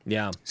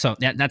 Yeah. So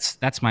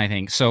that's my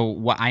thing. So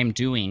what I'm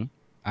doing,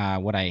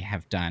 what I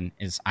have done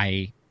is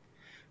I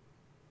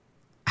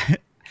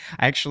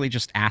actually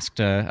just asked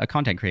a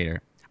content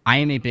creator. I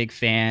am a big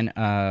fan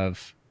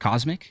of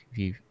Cosmic.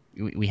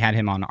 We had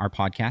him on our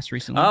podcast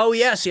recently. Oh,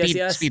 yes.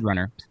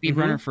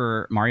 Speedrunner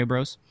for Mario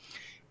Bros.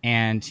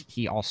 And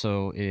he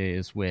also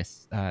is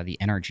with the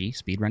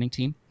NRG speedrunning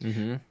team.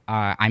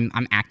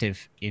 I'm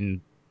active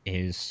in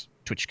his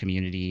Twitch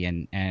community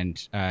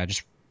and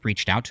just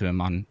reached out to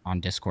him on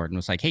Discord and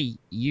was like, hey,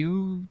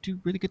 you do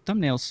really good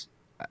thumbnails.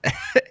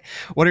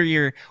 What are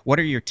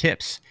your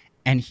tips?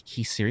 And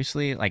he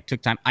seriously like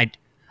took time.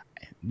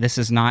 This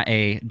is not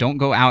don't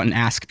go out and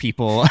ask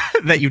people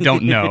that you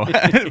don't know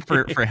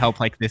for help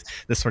like this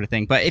sort of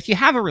thing. But if you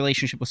have a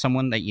relationship with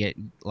someone that you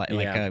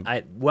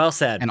well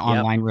said, an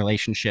online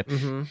relationship,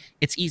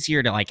 it's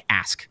easier to like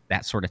ask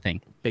that sort of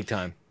thing. Big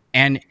time.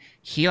 And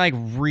he like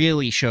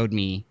really showed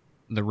me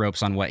the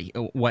ropes on what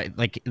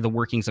like the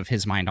workings of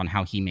his mind on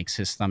how he makes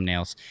his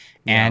thumbnails,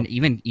 and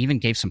even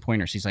gave some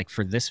pointers. He's like,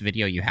 for this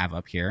video you have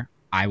up here,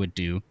 I would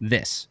do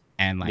this,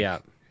 and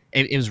like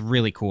it was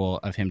really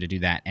cool of him to do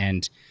that.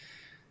 And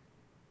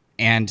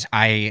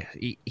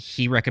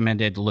he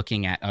recommended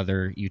looking at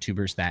other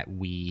YouTubers that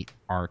we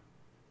are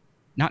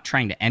not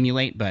trying to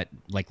emulate, but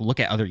like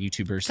look at other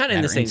YouTubers kind that of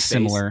in the are same in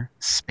similar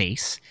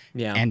space,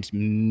 and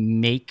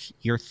make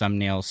your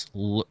thumbnails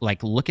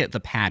look at the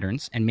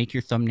patterns and make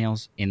your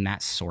thumbnails in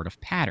that sort of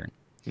pattern.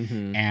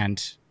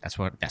 And that's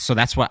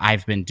what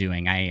I've been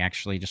doing. I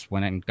actually just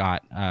went and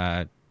got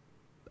a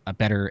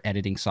better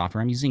editing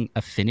software. I'm using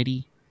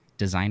Affinity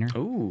Designer.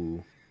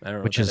 Ooh, I don't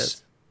know which what that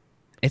is.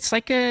 It's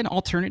like an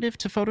alternative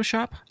to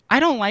Photoshop.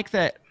 I don't like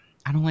that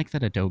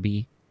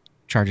Adobe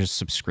charges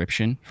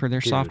subscription for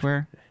their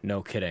software.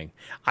 No kidding.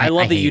 I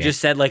love that you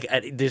just said like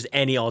there's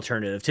any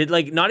alternative to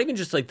like not even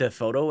just like the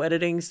photo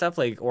editing stuff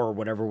like or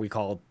whatever we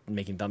call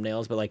making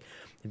thumbnails, but like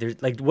there's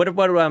like what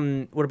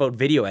about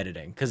video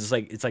editing? Because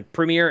it's like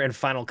Premiere and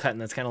Final Cut, and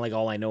that's kind of like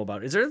all I know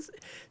about. Is there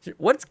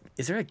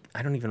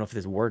I don't even know if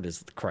this word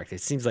is correct.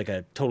 It seems like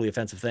a totally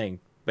offensive thing,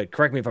 but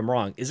correct me if I'm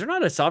wrong. Is there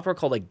not a software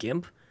called like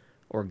GIMP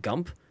or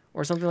Gump?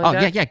 Or something like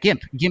that. Yeah,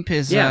 GIMP. GIMP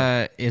is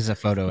a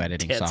photo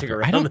editing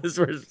software. I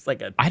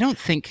don't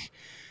think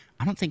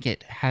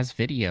it has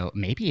video.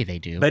 Maybe they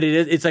do. But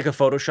it's like a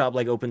Photoshop,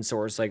 like open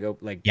source, like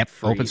free.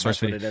 Open source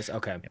video. What it is.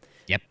 Okay.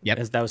 Yep.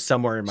 That was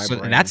somewhere in my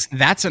brain.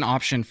 That's an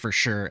option for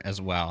sure as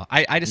well.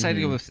 I decided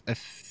to go with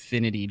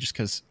Affinity just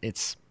because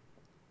it's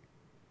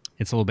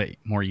a little bit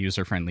more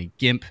user friendly.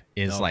 GIMP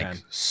is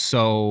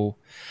so.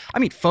 I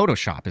mean,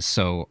 Photoshop is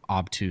so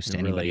obtuse to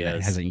anybody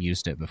that hasn't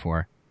used it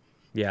before.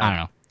 Yeah, I don't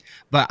know.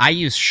 But I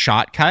use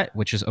Shotcut,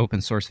 which is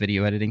open source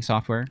video editing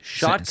software.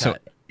 Shotcut. So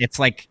it's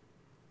like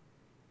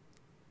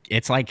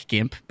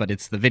GIMP, but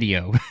it's the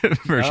video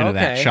version of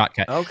that.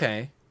 Shotcut.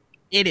 Okay.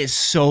 It is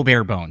so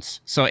bare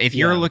bones. So if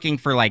you're looking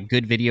for like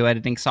good video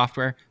editing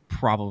software,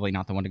 probably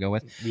not the one to go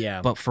with.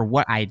 Yeah. But for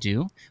what I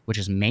do, which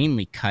is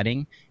mainly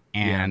cutting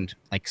and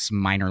like some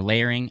minor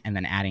layering and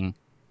then adding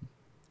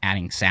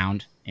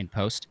sound in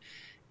post,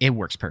 it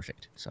works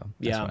perfect. So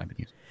that's what I've been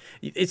using.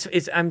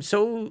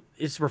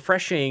 It's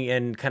refreshing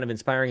and kind of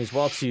inspiring as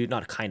well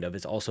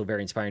it's also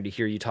very inspiring to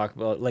hear you talk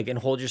about like and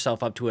hold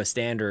yourself up to a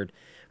standard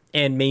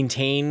and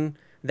maintain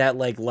that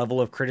like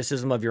level of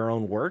criticism of your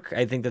own work.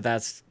 I think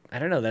that's I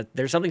don't know, that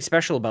there's something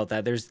special about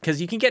that. Because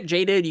you can get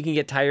jaded, you can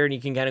get tired, and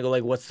you can kind of go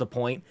like, what's the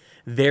point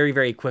very,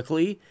 very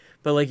quickly.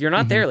 But like you're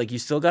not there. Like you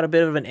still got a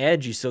bit of an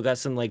edge. You still got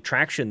some like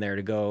traction there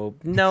to go.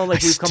 No,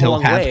 like we've come a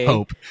long way.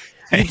 Hope.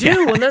 You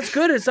do, and that's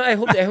good. I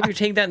hope you're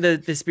taking that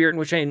in the spirit in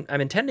which I'm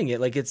intending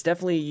it. Like it's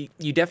definitely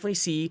you definitely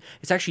see.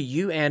 It's actually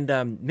you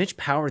and Mitch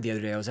Power the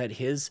other day. I was at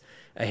his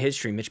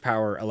stream, Mitch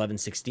Power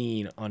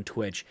 1116 on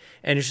Twitch,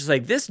 and it's just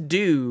like this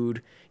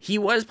dude. He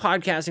was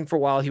podcasting for a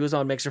while. He was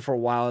on Mixer for a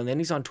while, and then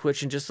he's on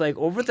Twitch. And just like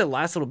over the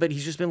last little bit,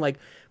 he's just been like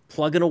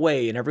plugging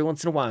away. And every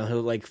once in a while,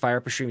 he'll like fire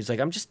up a stream. He's like,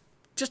 I'm just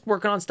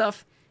working on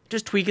stuff.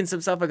 Just tweaking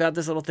some stuff. I got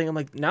this little thing. I'm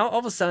like, now all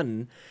of a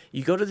sudden,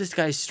 you go to this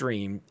guy's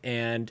stream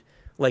and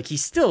like he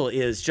still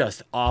is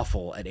just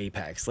awful at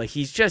Apex. Like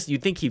he's just,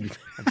 you'd think he'd.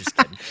 I'm just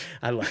kidding.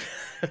 I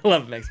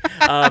love Mix.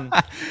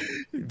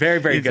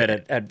 Very very good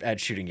at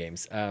shooting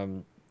games.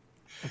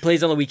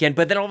 Plays on the weekend,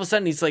 but then all of a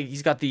sudden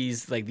he's got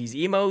these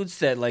emotes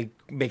that like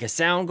make a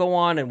sound go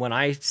on, and when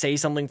I say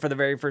something for the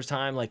very first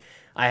time, like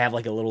I have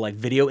like a little like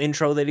video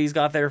intro that he's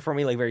got there for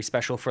me, like very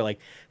special for like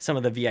some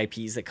of the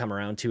VIPs that come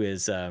around to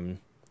his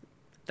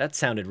that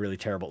sounded really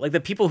terrible. Like the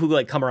people who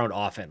like come around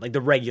often, like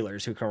the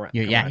regulars who come around.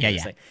 Yeah.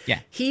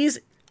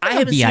 I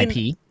haven't VIP.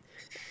 seen.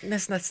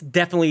 That's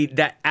definitely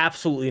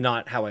absolutely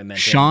not how I meant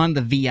it. Sean,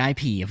 the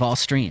VIP of all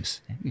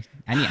streams.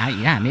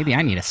 Maybe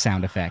I need a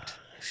sound effect.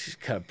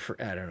 I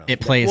don't know.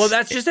 It plays. Well,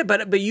 that's just it.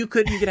 But you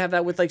could have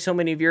that with like so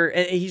many of your.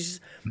 And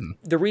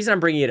the reason I'm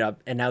bringing it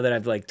up, and now that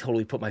I've like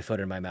totally put my foot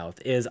in my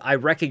mouth, is I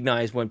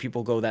recognize when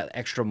people go that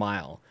extra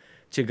mile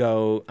to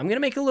go. I'm gonna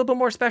make it a little bit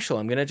more special.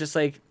 I'm gonna just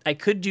like I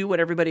could do what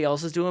everybody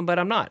else is doing, but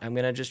I'm not. I'm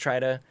gonna just try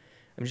to.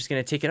 I'm just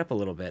gonna take it up a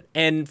little bit.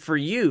 And for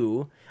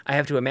you, I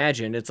have to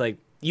imagine it's like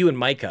you and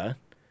Micah.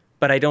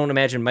 But I don't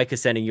imagine Micah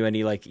sending you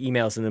any like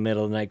emails in the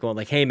middle of the night going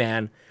like, "Hey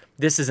man,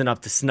 this isn't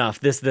up to snuff.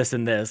 This,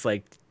 and this.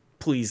 Like,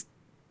 please."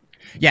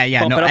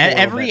 Yeah. No,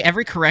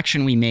 every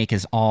correction we make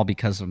is all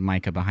because of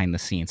Micah behind the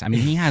scenes. I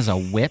mean, he has a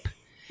whip,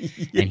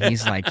 and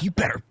he's like, "You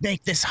better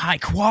make this high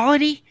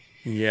quality."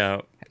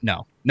 Yeah.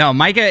 No.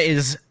 Micah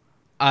is.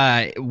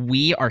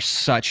 We are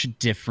such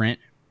different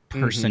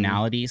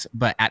personalities,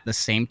 but at the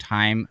same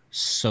time,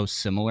 so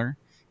similar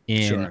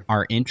in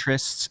our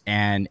interests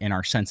and in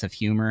our sense of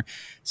humor.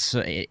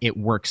 So it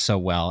works so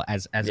well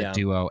as a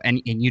duo.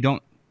 And you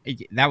don't,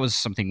 that was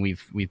something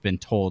we've been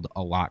told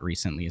a lot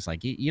recently, is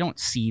like, you don't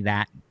see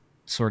that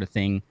sort of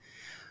thing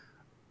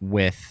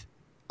with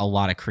a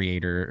lot of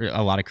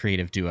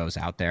creative duos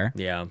out there.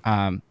 Yeah.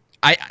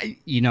 I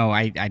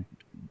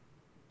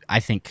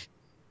think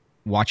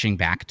watching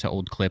back to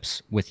old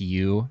clips with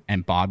you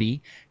and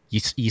Bobby,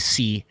 you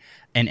see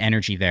an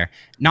energy there.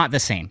 Not the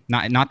same,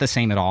 not the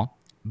same at all,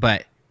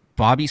 but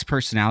Bobby's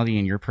personality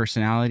and your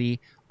personality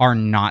are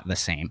not the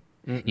same.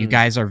 Mm-mm. You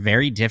guys are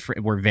very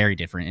different. We're very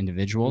different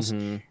individuals,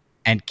 and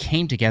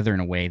came together in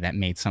a way that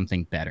made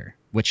something better,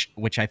 which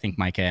I think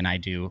Micah and I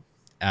do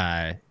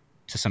to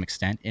some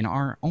extent in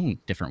our own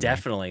different way.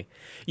 Definitely.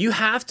 You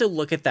have to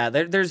look at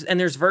that.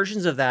 There's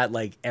versions of that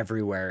like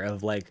everywhere,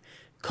 of like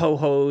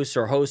co-hosts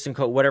or host and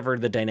whatever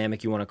the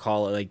dynamic you want to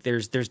call it. Like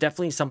there's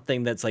definitely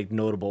something that's like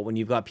notable when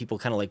you've got people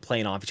kind of like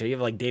playing off each other. You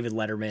have like David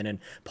Letterman and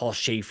Paul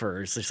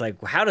Schaefer. It's just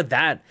like, how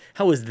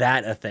is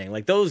that a thing?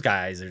 Like those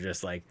guys are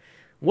just like,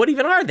 what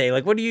even are they?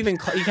 Like, what do you even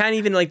call, you can't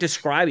even like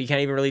describe it. You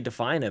can't even really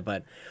define it.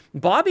 But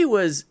Bobby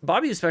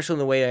especially in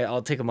the way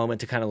I'll take a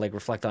moment to kind of like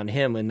reflect on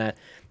him, and that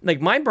like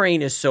my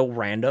brain is so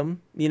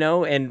random,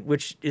 and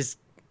which is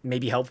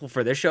maybe helpful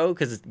for this show,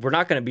 because we're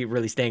not going to be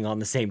really staying on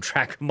the same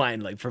track of mine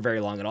like for very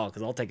long at all,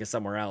 because I'll take it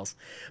somewhere else.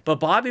 But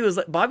Bobby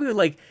would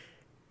like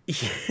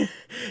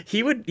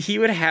he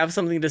would have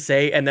something to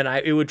say, and then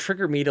it would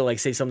trigger me to like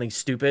say something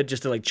stupid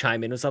just to like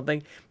chime in with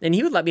something, and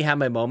he would let me have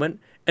my moment,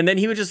 and then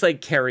he would just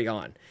like carry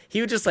on. He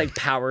would just like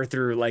power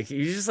through, like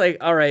he's just like,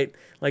 all right,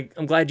 like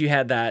I'm glad you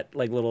had that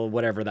like little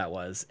whatever that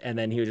was, and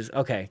then he would just,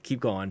 okay, keep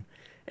going.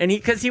 And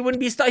because he wouldn't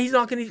be he's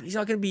not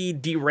gonna be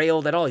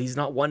derailed at all. He's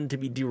not one to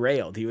be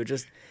derailed. He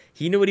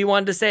knew what he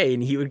wanted to say,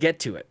 and he would get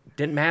to it.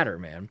 Didn't matter,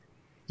 man.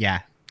 Yeah,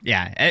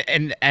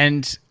 and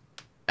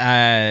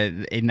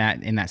in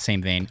that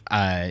same vein,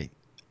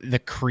 the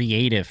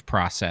creative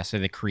process, or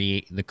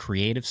the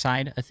creative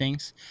side of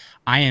things,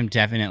 I am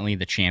definitely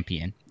the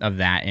champion of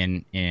that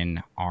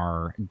in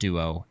our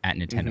duo at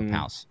Nintendo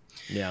Pals.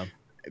 Yeah,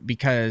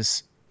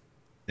 because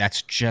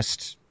that's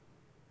just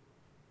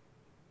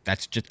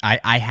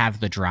I have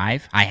the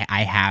drive.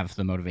 I have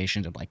the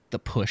motivation to like the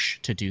push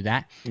to do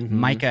that.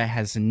 Micah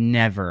has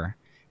never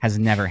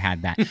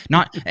had that.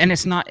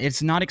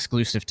 It's not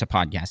exclusive to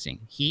podcasting.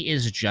 He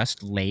is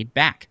just laid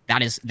back.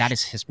 That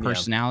is his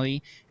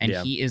personality, and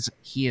he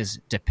is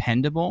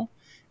dependable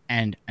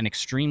and an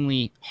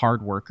extremely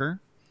hard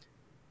worker.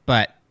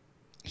 But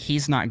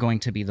he's not going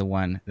to be the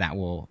one that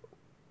will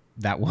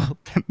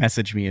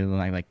message me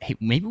like, hey,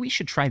 maybe we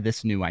should try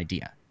this new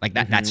idea. Like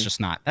that. That's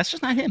just not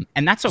him,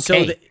 and that's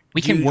okay. So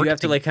we can work. You have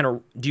to like kind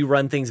of. Do you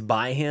run things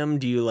by him?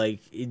 Do you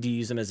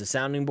use them as a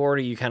sounding board?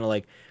 Or you kind of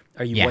like,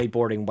 are you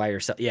whiteboarding by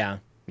yourself? Yeah.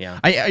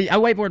 I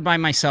whiteboard by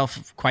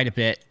myself quite a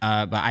bit,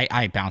 but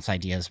I bounce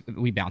ideas.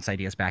 We bounce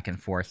ideas back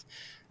and forth.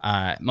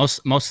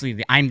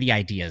 Mostly I'm the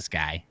ideas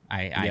guy.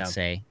 I'd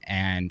say,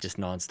 and just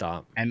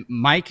nonstop. And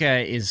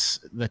Micah is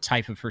the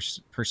type of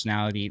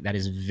personality that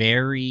is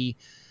very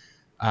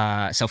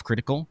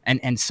self-critical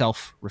and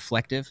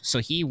self-reflective. So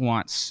he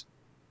runs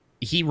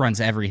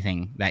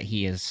everything that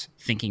he is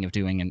thinking of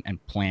doing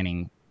and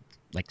planning,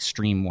 like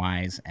stream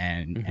wise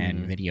and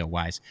video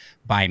wise,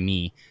 by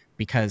me,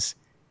 because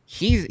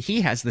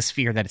he has this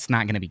fear that it's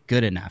not going to be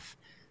good enough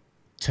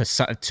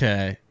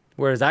to.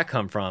 Where does that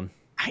come from?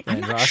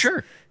 I'm not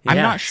sure. Yeah, I'm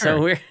not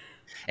sure. So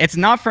it's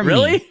not from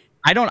really? Me.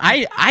 I don't.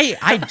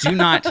 I do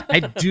not. I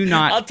do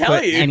not I'll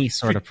tell you. Any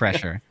sort of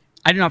pressure.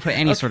 I do not put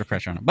any sort of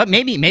pressure on him. But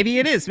maybe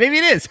it is. Maybe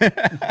it is.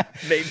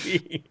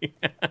 Maybe.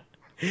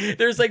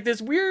 There's like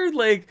this weird,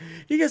 like,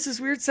 he gets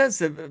this weird sense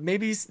that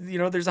maybe,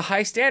 there's a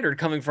high standard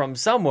coming from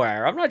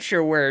somewhere. I'm not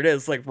sure where it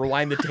is. Like,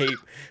 rewind the tape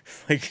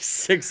like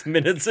 6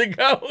 minutes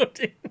ago.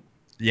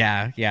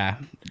 Yeah.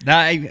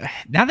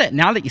 Now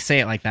that you say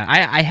it like that,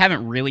 I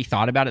haven't really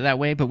thought about it that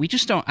way, but we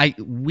just don't.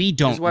 We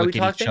don't look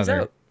at each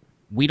other.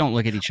 we don't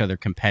look at each other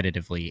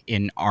competitively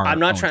in our. I'm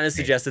not own trying to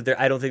space. suggest that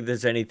I don't think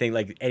there's anything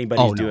like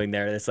anybody's Oh, no. doing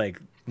there that's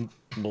like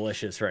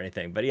malicious or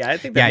anything. But yeah, I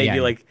think that maybe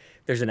like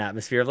there's an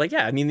atmosphere of like,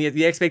 yeah, I mean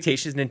the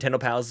expectations Nintendo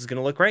Pals is going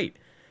to look great,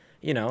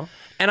 you know.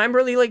 And I'm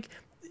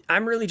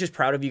really just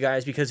proud of you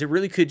guys because it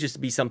really could just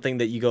be something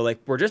that you go like,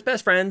 we're just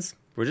best friends,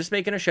 we're just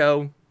making a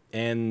show,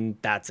 and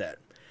that's it.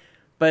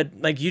 But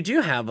like you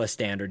do have a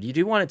standard. You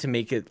do want it to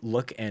make it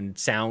look and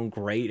sound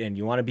great, and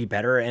you want to be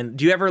better. And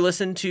do you ever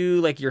listen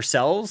to like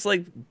yourselves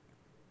like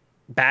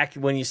back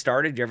when you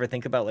started? Do you ever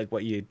think about like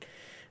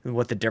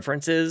what the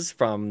difference is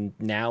from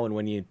now and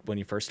when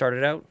you first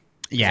started out?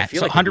 Yeah,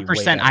 so like it'd be way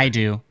 100% better. I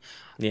do.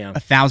 Yeah.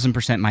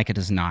 1,000% Micah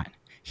does not.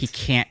 He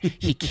can't.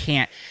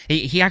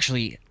 He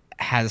actually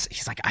has.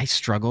 He's like, I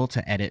struggle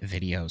to edit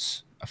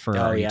videos for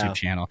our YouTube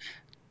channel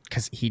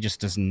because he just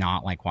does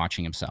not like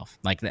watching himself.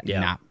 Like that.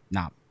 Yeah.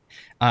 Not.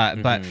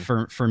 But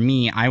for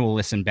me, I will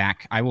listen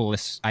back. I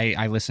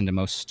listen to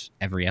most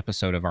every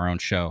episode of our own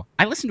show.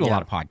 I listen to a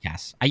lot of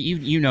podcasts.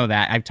 You know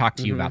that. I've talked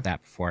to you about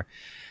that before.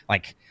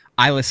 Like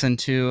I listen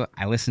to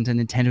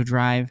Nintendo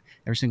Drive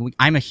every single week.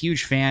 I'm a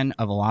huge fan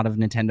of a lot of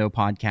Nintendo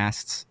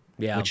podcasts.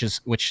 Yeah.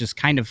 Which is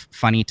kind of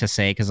funny to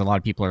say because a lot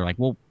of people are like,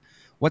 well,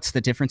 what's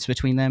the difference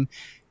between them?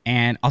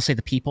 And I'll say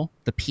the people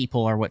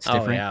are what's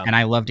different. Yeah. And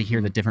I love to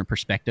hear the different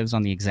perspectives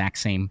on the exact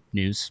same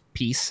news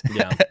piece.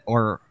 Yeah.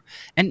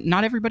 And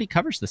not everybody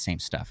covers the same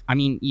stuff. I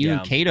mean, you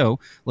and Kato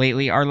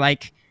lately are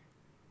like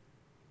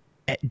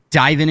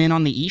diving in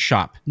on the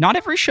eShop. Not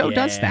every show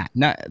does that.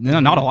 Not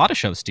a lot of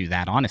shows do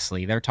that,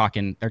 honestly. They're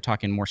talking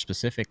more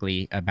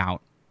specifically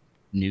about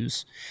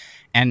news.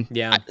 And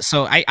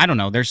so I don't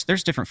know. There's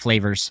different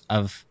flavors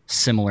of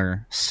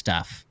similar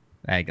stuff.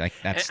 Like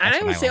that's and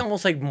I would say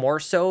almost like more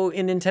so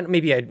in Nintendo.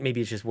 Maybe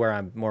it's just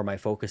where my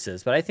focus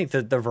is. But I think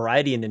the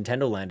variety in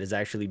Nintendo Land is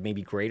actually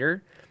maybe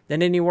greater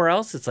than anywhere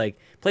else. It's like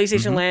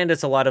PlayStation Land.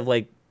 It's a lot of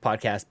like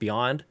Podcast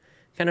Beyond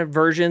kind of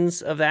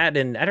versions of that.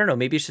 And I don't know.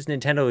 Maybe it's just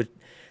Nintendo.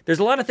 There's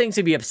a lot of things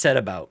to be upset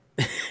about.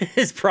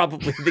 Is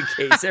probably the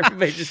case.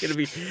 Everybody's just gonna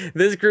be.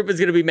 This group is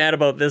gonna be mad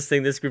about this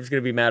thing. This group's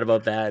gonna be mad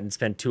about that, and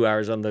spend 2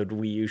 hours on the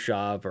Wii U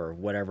shop or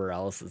whatever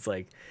else. It's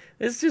like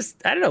it's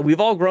just I don't know. We've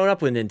all grown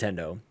up with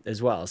Nintendo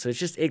as well, so it's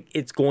just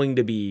it's going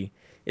to be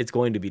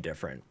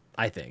different.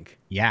 I think.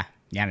 Yeah,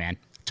 man.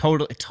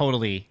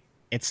 Totally.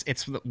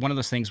 It's one of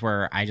those things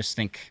where I just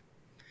think.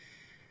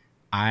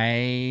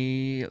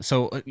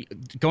 So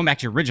going back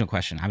to your original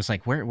question, I was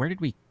like,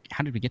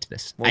 how did we get to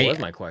this? What was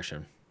my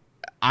question?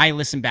 I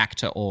listen back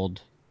to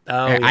old.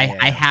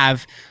 I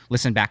have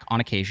listened back on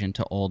occasion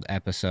to old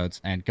episodes,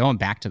 and going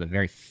back to the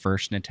very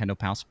first Nintendo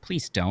Pals.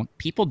 Please don't.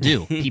 People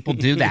do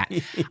that.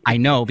 I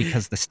know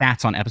because the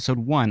stats on episode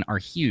 1 are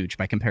huge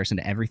by comparison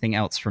to everything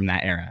else from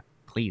that era.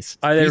 Please.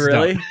 Are they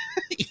really?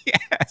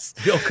 Yes.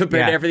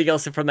 Compared to everything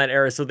else from that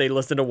era, so they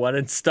listened to 1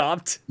 and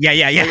stopped?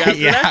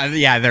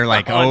 Yeah. They're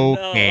like,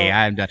 okay, no.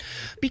 I'm done.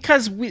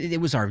 Because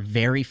it was our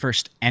very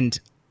first, and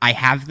I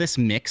have this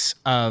mix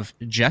of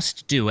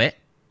just do it.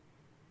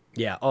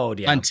 Yeah. Oh,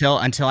 yeah.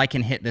 Until I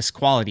can hit this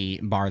quality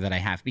bar that I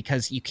have,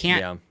 because you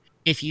can't.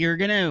 If you're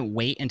gonna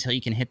wait until you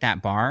can hit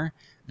that bar,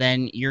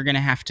 then you're gonna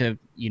have to,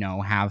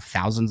 have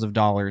thousands of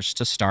dollars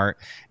to start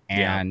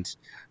and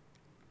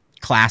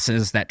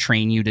classes that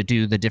train you to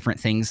do the different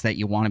things that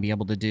you want to be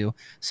able to do.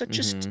 So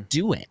just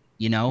do it.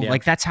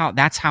 Like that's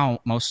how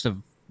most of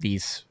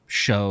these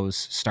shows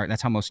start.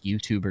 That's how most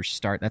YouTubers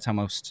start. That's how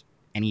most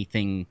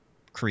anything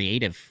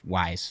creative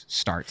wise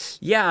starts.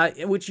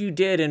 Yeah, which you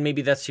did, and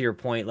maybe that's to your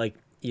point. Like.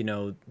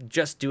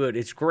 Just do it.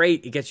 It's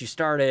great. It gets you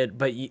started,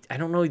 but I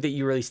don't know that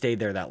you really stayed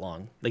there that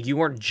long. Like you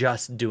weren't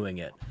just doing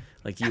it.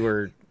 Like you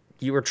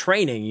were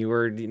training. You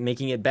were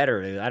making it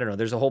better. I don't know.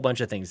 There's a whole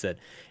bunch of things that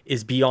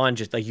is beyond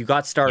just like you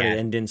got started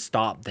and didn't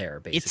stop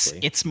there. Basically,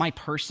 it's my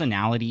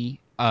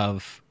personality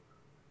of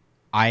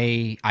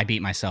I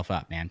beat myself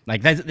up, man.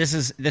 Like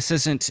this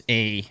isn't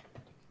a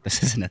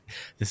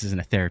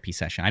therapy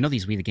session. I know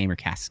these We the Gamer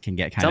casts can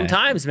get kind of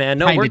sometimes, man.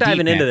 No, we're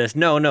diving into this.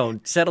 No,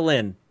 settle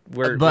in.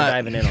 We're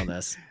diving in on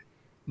this.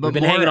 We've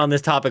been hanging on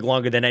this topic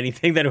longer than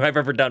anything that I've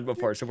ever done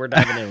before, so we're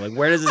diving in. Like,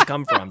 where does this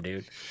come from,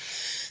 dude?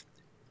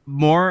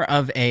 More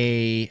of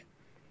a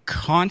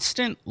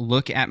constant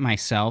look at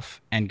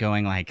myself and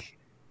going like,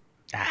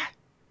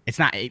 it's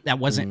not. That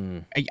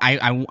wasn't.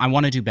 I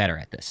want to do better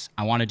at this.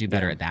 I want to do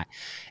better at that.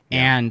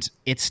 Yeah. And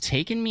it's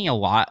taken me a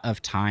lot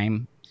of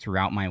time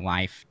throughout my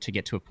life to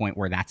get to a point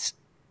where that's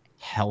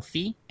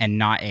healthy and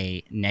not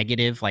a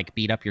negative, like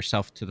beat up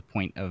yourself to the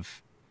point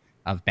of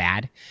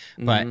bad,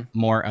 but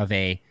more of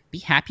a be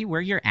happy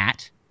where you're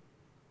at,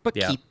 but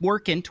keep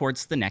working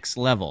towards the next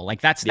level. Like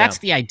that's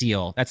the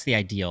ideal. That's the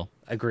ideal.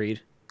 Agreed.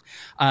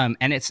 And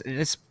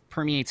this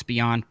permeates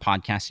beyond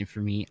podcasting for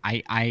me.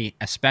 I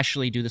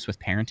especially do this with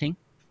parenting.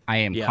 I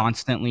am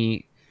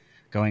constantly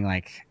going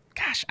like,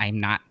 gosh, I'm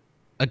not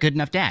a good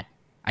enough dad.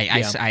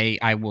 I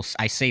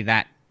say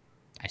that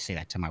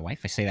to my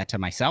wife. I say that to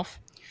myself,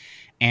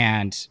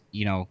 and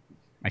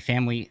my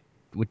family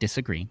would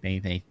disagree.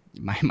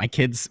 My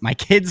kids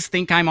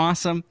think I'm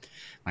awesome.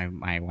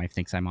 My wife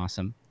thinks I'm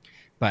awesome,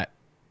 but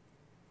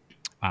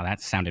Wow,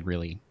 that sounded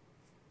really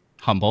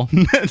humble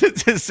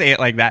to say it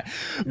like that.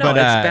 No, but,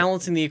 it's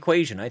balancing the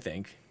equation, I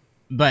think.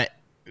 But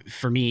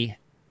for me,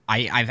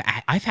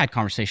 I've had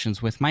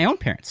conversations with my own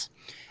parents,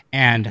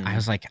 and I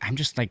was like, I'm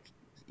just like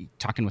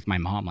talking with my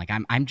mom, like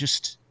I'm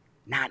just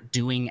not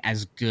doing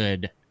as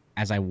good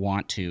as I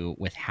want to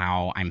with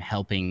how I'm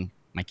helping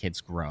my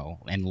kids grow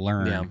and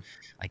learn. Yeah.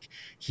 Like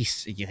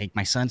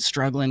my son's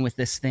struggling with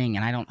this thing,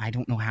 and I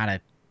don't know how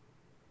to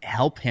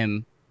help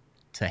him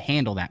to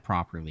handle that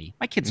properly.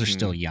 My kids are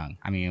still young.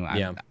 I mean,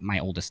 my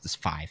oldest is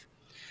 5.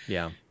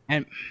 Yeah.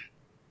 And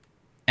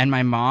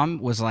my mom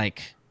was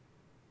like,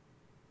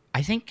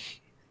 I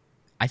think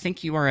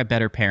you are a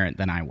better parent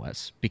than I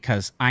was,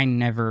 because I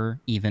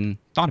never even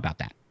thought about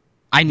that.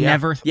 I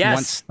never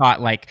once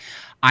thought, like,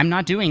 I'm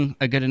not doing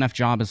a good enough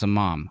job as a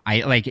mom.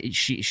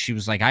 She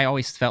was like, I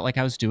always felt like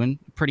I was doing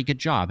a pretty good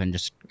job, and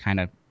just kind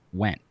of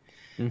went.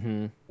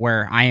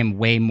 Where I am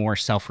way more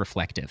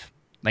self-reflective.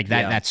 Like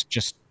that. That's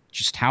just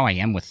how I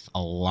am with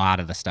a lot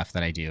of the stuff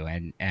that I do,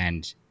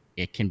 and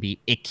it can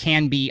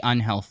be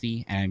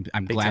unhealthy. And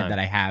I'm glad that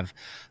I have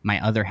my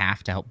other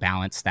half to help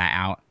balance that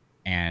out,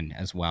 and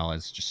as well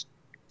as just,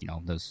 you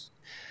know, those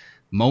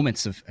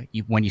moments of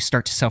when you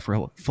start to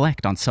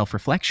self-reflect on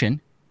self-reflection,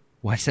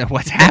 what's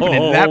happening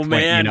at that point,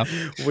 man. You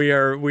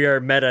know? We are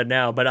meta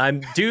now, but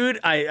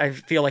I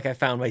feel like I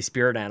found my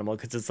spirit animal,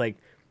 because it's like,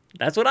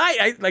 that's what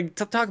I like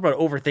to talk about,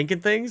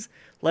 overthinking things.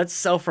 Let's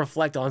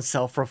self-reflect on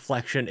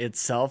self-reflection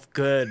itself.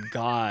 Good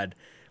God.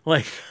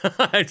 Like,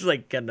 I just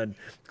like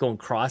going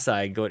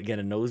cross-eyed, getting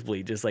a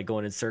nosebleed, just like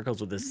going in circles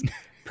with this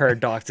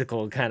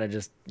paradoxical kind of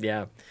just,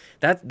 yeah.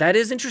 That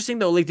is interesting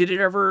though. Like, did it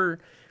ever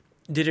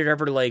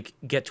like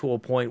get to a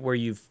point where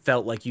you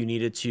felt like you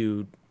needed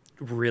to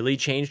really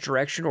change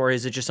direction, or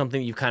is it just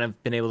something you've kind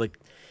of been able to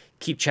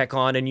keep check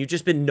on, and you've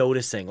just been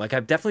noticing? Like,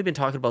 I've definitely been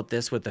talking about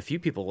this with a few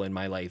people in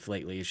my life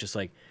lately. It's just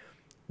like,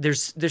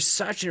 there's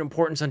such an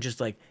importance on just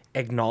like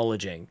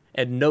acknowledging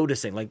and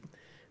noticing, like,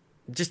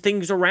 just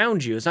things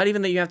around you. It's not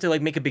even that you have to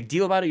like make a big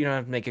deal about it. You don't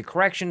have to make a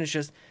correction. It's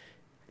just,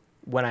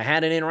 when I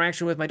had an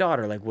interaction with my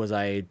daughter, like,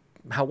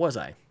 how was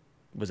I?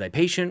 Was I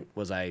patient?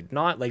 Was I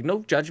not? Like, no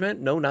judgment,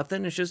 no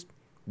nothing. It's just,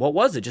 what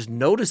was it? Just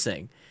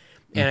noticing.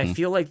 And I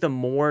feel like the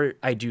more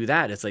I do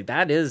that, it's like,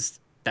 that's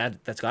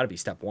got to be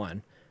step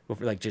one.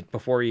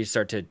 Before you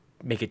start to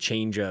make a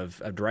change of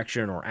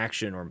direction or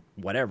action or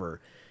whatever,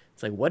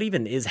 it's like, what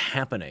even is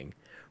happening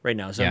right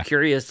now? So I'm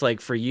curious, like,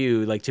 for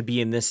you, like, to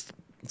be in this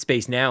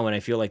space now, and I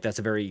feel like that's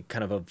a very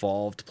kind of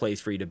evolved place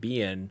for you to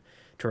be in,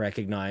 to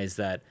recognize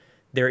that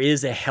there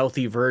is a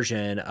healthy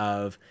version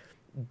of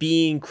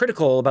being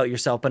critical about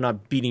yourself, but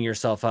not beating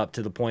yourself up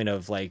to the point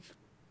of like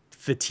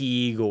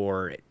fatigue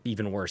or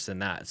even worse than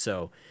that.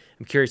 So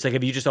I'm curious, like,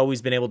 have you just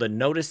always been able to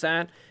notice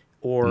that,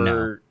 or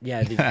no.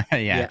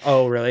 Yeah.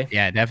 Oh, really?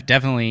 Yeah,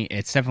 definitely.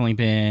 It's definitely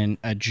been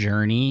a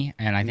journey,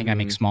 and I think I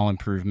make small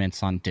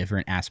improvements on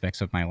different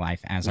aspects of my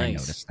life as I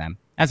notice them.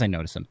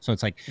 So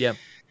it's like,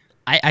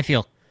 I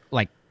feel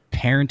like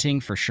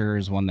parenting for sure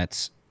is one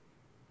that's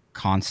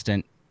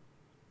constant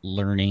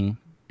learning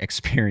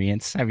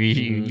experience. I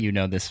mean, you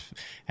know this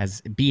as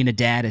being a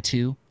dad of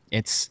 2.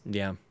 It's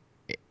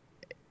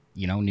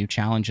you know, new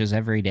challenges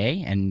every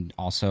day, and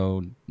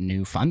also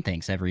new fun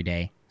things every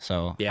day.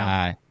 So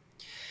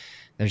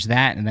there's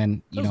that, and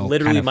then you know,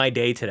 literally kind of my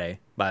day today.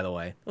 By the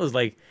way, it was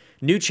like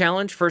new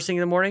challenge first thing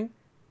in the morning.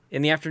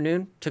 In the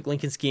afternoon, took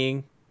Lincoln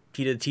skiing.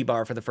 He did a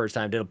T-bar for the first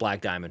time. Did a black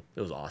diamond.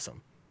 It was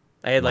awesome.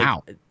 I had like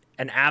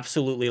an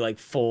absolutely like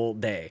full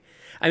day.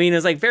 I mean, it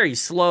was like very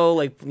slow,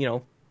 like, you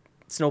know,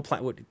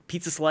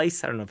 pizza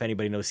slice. I don't know if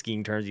anybody knows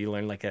skiing terms. You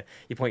learn like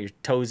you point your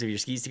toes of your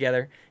skis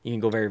together. You can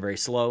go very, very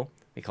slow.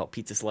 We call it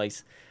pizza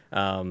slice.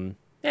 But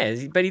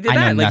he did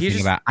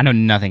that. I know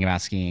nothing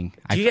about skiing.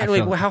 Do you get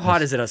like, how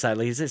hot is it outside?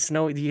 Like, is it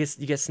snow? Do you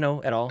get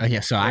snow at all? Yeah.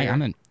 So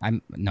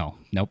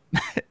nope.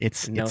 It's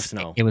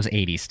snow. It was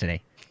 80s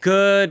today.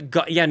 Good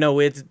God. Yeah, no,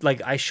 it's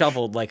like I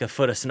shoveled like a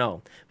foot of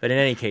snow. But in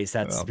any case,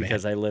 that's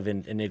because I live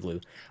in an igloo.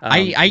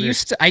 I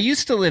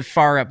used to live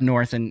far up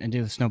north and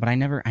do the snow, but I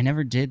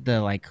never did the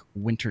like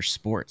winter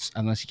sports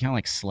unless you count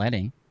like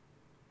sledding.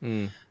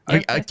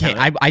 Okay,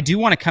 I do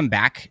want to come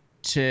back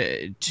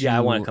to I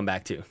want to come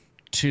back to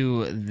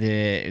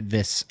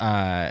this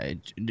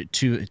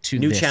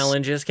new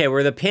challenges. Okay,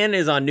 where the pin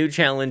is on new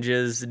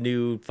challenges,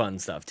 new fun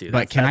stuff too.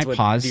 But can I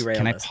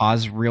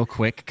pause real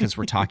quick, because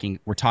we're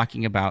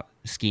talking about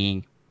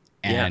skiing,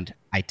 and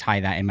I tie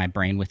that in my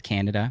brain with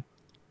Canada.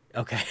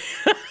 Okay.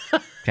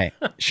 Okay,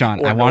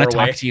 Sean, I want to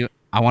talk to you.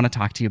 I want to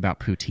talk to you about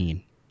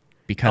poutine,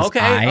 because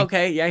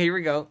okay, yeah, here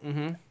we go.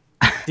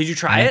 Did you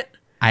try it?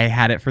 I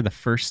had it for the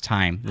first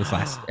time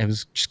it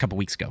was just a couple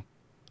weeks ago.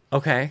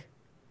 Okay.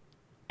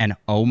 And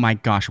oh my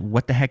gosh,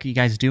 what the heck are you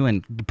guys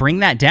doing? Bring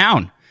that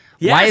down.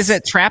 Yes. Why is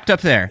it trapped up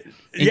there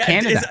in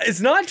Canada?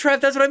 It's not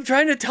trapped. That's what I'm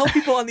trying to tell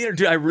people on the internet.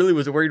 Dude, I really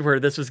was worried where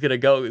this was going to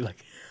go.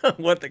 Like,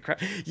 What the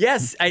crap?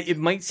 Yes, it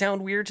might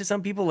sound weird to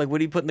some people. Like,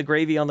 what are you putting the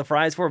gravy on the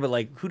fries for? But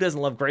like, who doesn't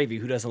love gravy?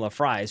 Who doesn't love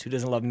fries? Who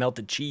doesn't love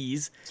melted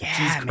cheese, cheese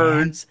Man.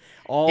 curds,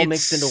 all It's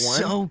mixed into one?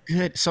 so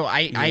good. So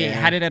I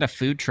had it at a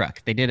food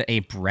truck. They did a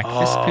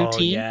breakfast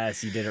poutine.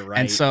 Yes, you did it right.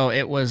 And so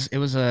it was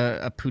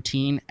a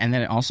poutine, and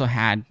then it also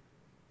had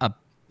a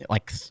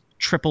like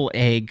triple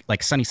egg,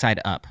 like sunny side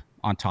up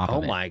on top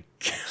of it. My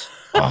god.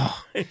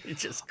 Oh,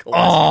 It's just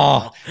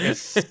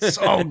it's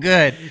so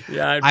good.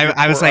 Yeah,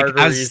 I was like,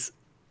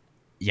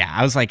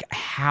 I was like,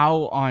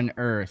 how on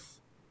earth?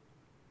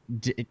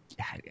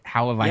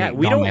 How have I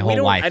gone my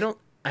whole life?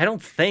 I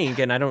don't think,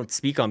 and I don't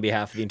speak on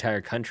behalf of the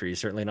entire country.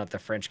 Certainly not the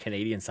French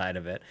Canadian side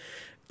of it.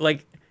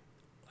 Like,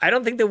 I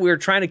don't think that we're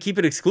trying to keep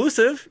it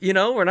exclusive. You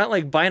know, we're not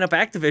like buying up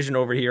Activision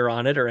over here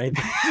on it or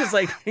anything. Just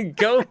like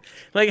go,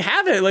 like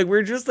have it. Like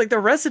we're just like the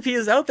recipe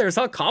is out there. It's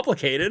not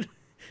complicated.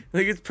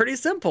 Like it's pretty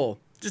simple.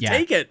 Just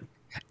take it.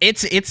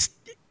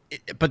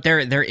 But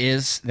there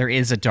is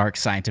a dark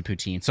side to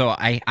poutine. So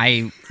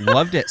I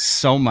loved it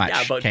so much.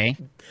 Yeah, but okay,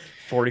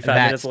 45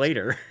 minutes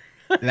later,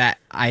 that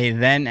I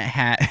then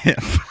had.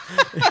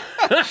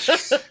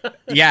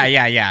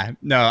 yeah.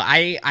 No,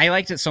 I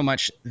liked it so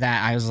much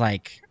that I was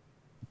like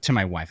to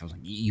my wife, I was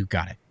like, "You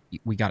got it.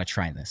 We got to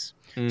try this."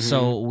 Mm-hmm.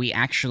 So we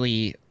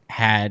actually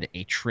had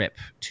a trip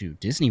to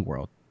Disney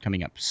World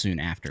coming up soon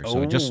after.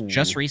 So we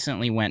just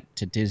recently went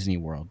to Disney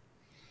World.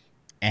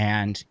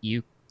 And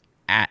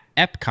at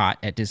Epcot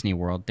at Disney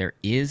World, there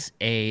is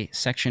a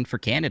section for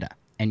Canada,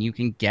 and you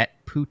can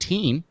get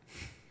poutine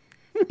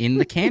in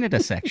the Canada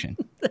section.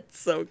 That's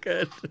so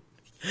good.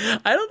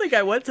 I don't think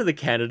I went to the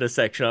Canada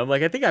section. I'm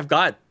like, I think I've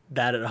got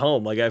that at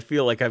home. Like, I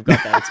feel like I've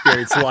got that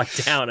experience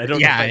locked down. I don't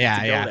know if I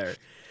need to go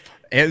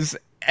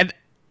there.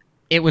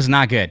 It was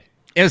not good.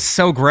 It was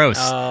so gross.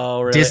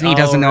 Oh, really? Disney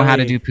doesn't know how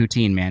to do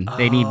poutine, man.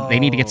 They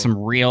need to get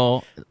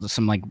Oh.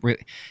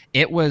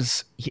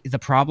 The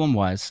problem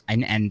was,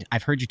 and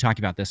I've heard you talk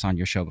about this on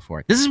your show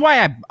before. This is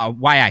why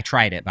I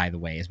tried it, by the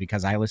way, is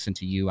because I listened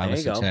to you. I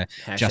listened to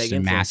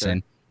Justin influencer.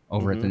 Masson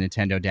over at the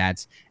Nintendo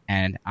Dads,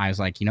 and I was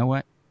like, you know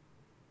what?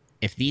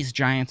 If these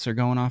giants are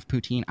going off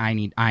poutine, I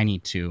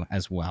need to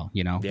as well.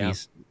 You know,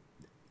 these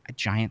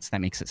giants.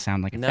 That makes it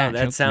sound like a fat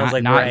joke. Sounds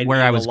like not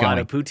where I was a lot going.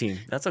 of poutine.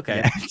 That's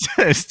okay.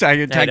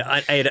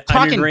 Yeah. I had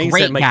talking onion rings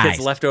great and my guys.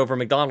 kids left over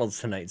McDonald's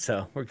tonight,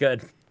 so we're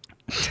good.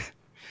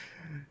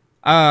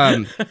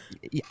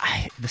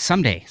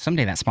 Someday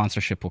that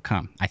sponsorship will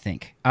come, I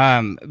think.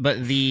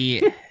 But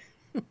they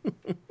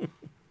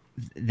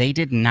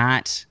did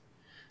not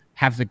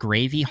have the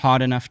gravy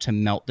hot enough to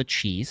melt the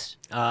cheese.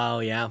 Oh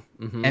yeah.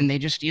 Mm-hmm. And they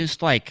just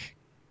used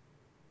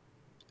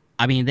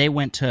they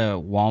went to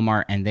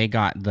Walmart and they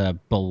got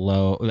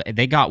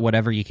they got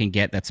whatever you can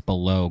get that's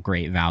below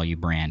Great Value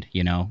brand,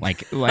 you know?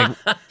 Like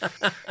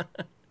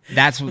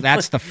that's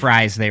the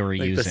fries they were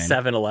like using. The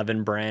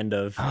 7-Eleven brand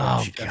of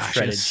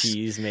shredded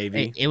cheese,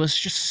 maybe. It was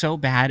just so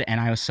bad,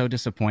 and I was so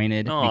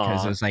disappointed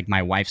because it was like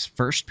my wife's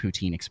first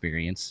poutine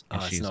experience,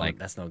 and she's like,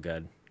 "That's no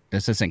good.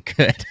 This isn't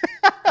good."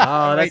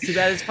 Oh, that's too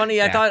bad. It's funny.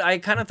 Yeah. I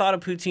kind of thought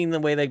of poutine the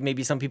way like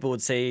maybe some people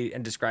would say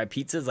and describe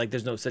pizzas. Like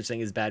there's no such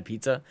thing as bad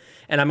pizza,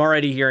 and I'm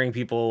already hearing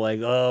people like,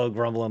 "Oh,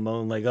 grumble and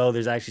moan," like, "Oh,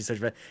 there's actually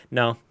such bad."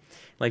 No,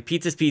 like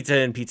pizza's pizza,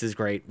 and pizza's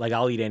great. Like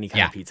I'll eat any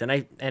kind of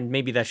pizza, and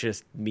maybe that's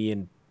just me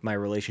and my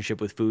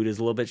relationship with food is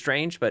a little bit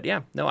strange, but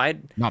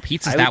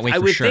pizza's that way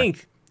for sure. You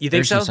think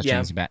There's so? No such thing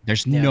as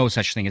there's no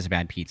such thing as a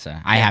bad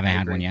pizza. I haven't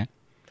had one yet.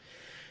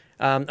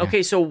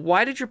 Okay, so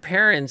why did your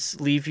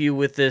parents leave you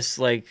with this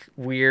like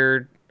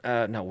weird,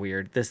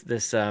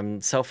 this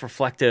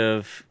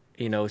self-reflective,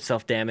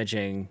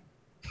 self-damaging,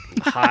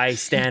 high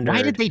standard?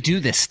 Why did they do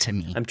this to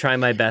me? I'm trying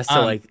my best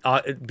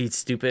to be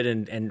stupid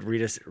and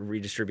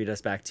redistribute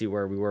us back to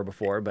where we were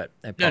before, but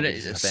I probably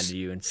just offended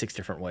you in 6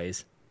 different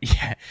ways.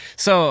 Yeah.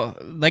 So,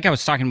 like I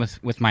was talking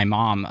with my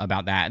mom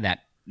about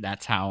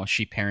that's how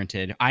she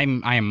parented. I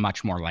am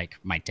much more like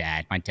my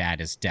dad. My dad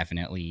is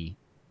definitely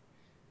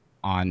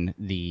on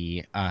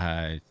the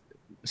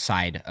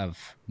side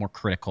of more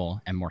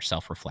critical and more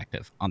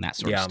self-reflective on that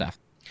sort of stuff.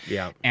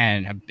 Yeah.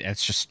 And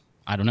it's just,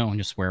 I don't know,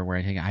 just where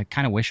I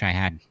kind of wish I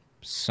had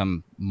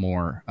some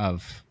more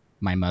of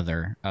my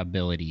mother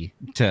ability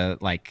to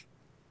like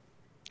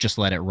just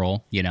let it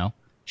roll, you know?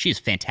 She's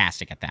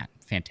fantastic at that.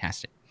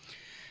 Fantastic.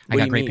 I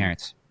got great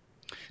parents.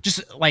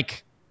 Just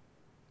like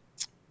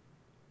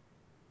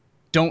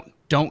don't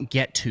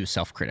get too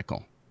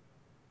self-critical.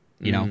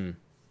 You know?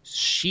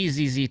 She's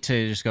easy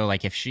to just go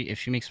like if she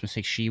makes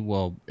mistakes,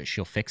 she'll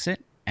fix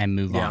it and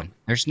move on.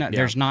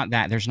 There's not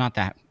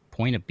that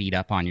point of beat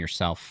up on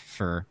yourself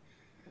for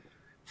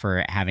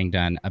having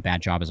done a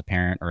bad job as a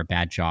parent or a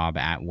bad job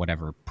at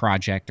whatever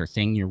project or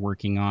thing you're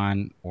working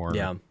on, or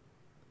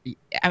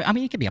I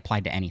mean it can be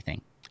applied to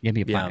anything. It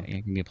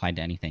can be applied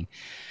to anything.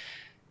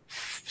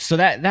 So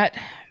that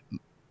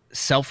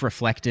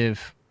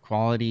self-reflective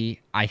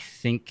quality, I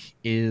think,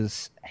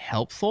 is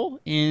helpful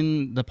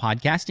in the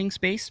podcasting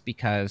space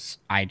because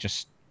I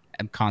just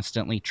am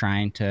constantly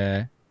trying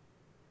to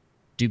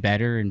do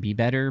better and be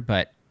better,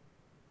 but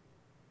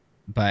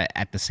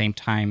at the same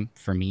time,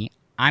 for me,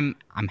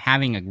 I'm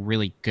having a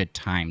really good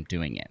time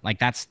doing it. Like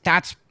that's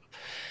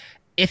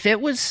if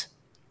it was,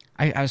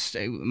 I was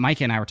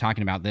Mike and I were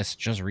talking about this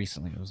just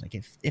recently. It was like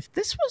if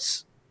this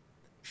was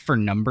for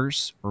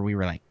numbers, where we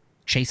were like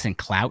chasing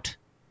clout,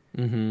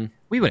 we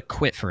would have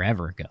quit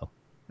forever ago.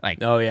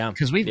 Like, oh yeah,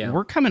 because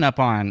we're coming up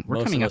on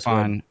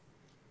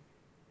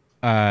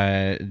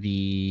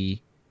the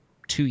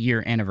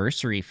 2-year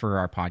anniversary for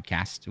our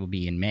podcast. Will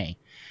be in May,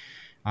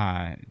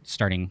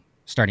 starting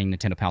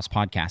Nintendo Pals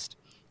podcast.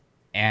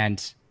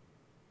 And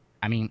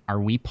I mean,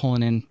 are we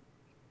pulling in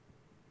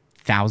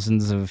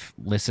thousands of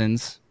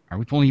listens? Are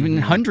we pulling even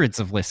hundreds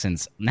of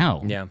listens?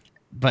 No. Yeah.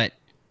 But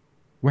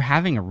we're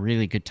having a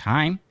really good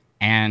time,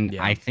 and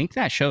I think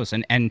that shows.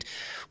 And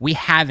we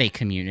have a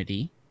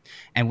community,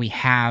 and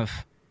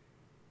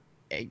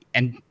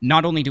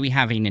not only do we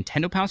have a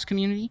Nintendo Pals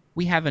community,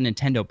 we have a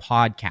Nintendo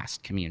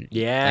podcast community.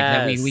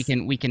 Yeah, like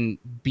we can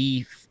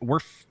be.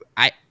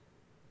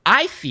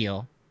 I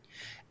feel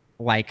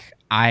like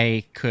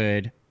I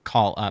could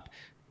call up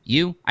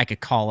you. I could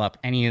call up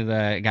any of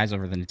the guys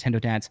over the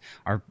Nintendo Dads,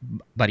 our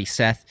buddy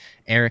Seth,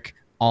 Eric,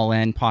 All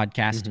In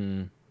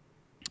podcast.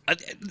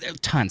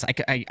 Tons.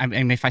 I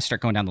mean, if I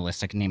start going down the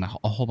list, I can name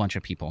a whole bunch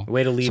of people.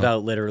 Way to leave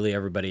out literally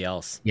everybody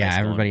else. Yeah,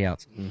 everybody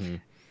else.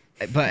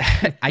 But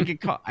I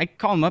could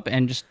call them up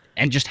and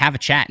just have a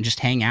chat and just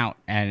hang out,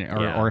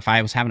 or if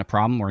I was having a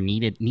problem or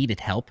needed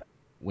help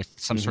with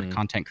some sort of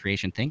content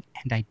creation thing,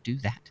 and I do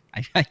that.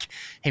 I like,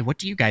 hey, what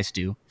do you guys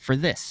do for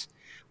this?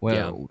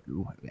 Well,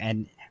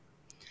 and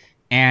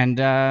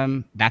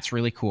that's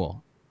really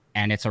cool,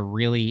 and it's a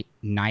really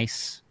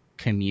nice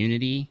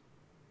community,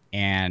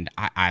 and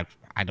I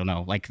don't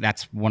know, like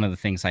that's one of the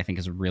things I think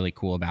is really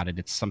cool about it.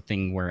 It's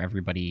something where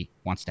everybody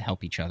wants to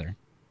help each other.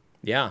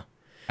 Yeah,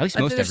 at least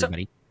most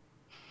everybody.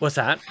 What's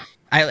that?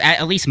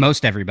 At least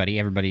most everybody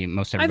I've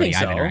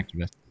interacted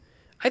with.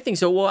 I think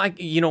so. Well,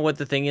 you know what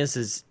the thing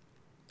is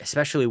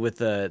especially with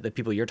the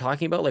people you're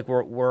talking about, like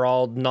we're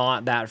all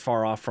not that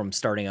far off from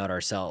starting out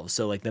ourselves.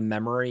 So like the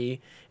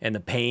memory and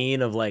the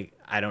pain of like,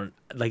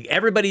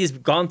 everybody's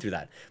gone through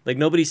that. Like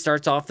nobody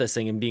starts off this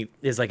thing and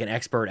is like an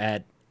expert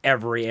at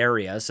every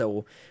area.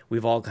 So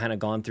we've all kind of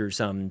gone through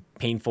some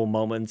painful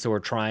moments or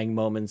trying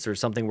moments or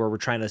something where we're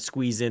trying to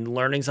squeeze in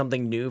learning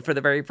something new for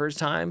the very first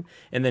time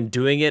and then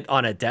doing it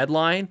on a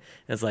deadline.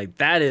 It's like,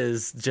 that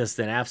is just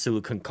an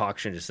absolute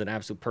concoction, just an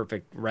absolute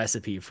perfect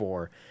recipe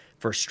for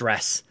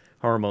stress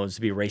hormones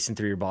to be racing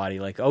through your body.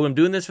 Like, oh, I'm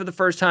doing this for the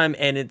first time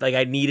and it like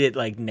I need it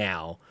like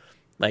now.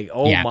 Like,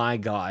 oh my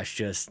gosh,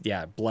 just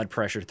blood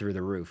pressure through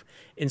the roof.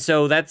 And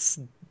so that's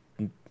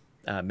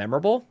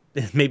memorable,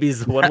 maybe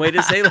is the one way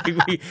to say. Like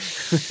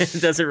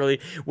it doesn't really,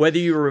 whether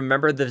you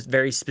remember the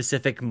very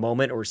specific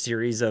moment or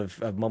series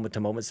of moment to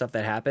moment stuff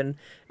that happened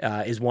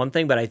is one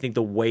thing, but I think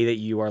the way that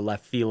you are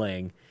left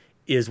feeling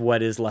is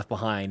what is left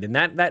behind, and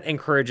that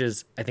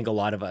encourages, I think, a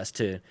lot of us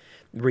to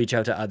reach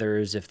out to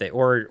others if they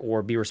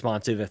or be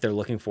responsive if they're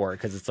looking for it,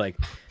 because it's like,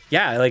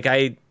 like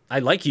I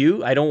like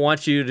you, I don't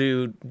want you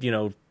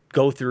to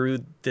go through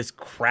this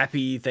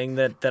crappy thing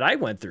that I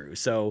went through.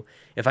 So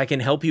if I can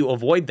help you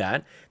avoid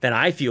that, then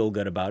I feel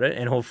good about it,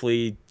 and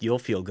hopefully you'll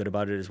feel good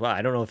about it as well.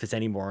 I don't know if it's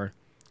any more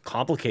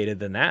complicated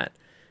than that,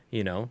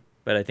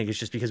 but I think it's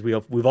just because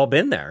we've all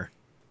been there.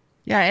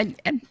 Yeah,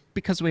 and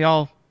because we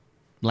all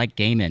like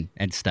gaming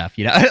and stuff,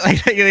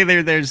 like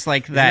there's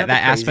like that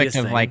aspect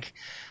of thing? Like,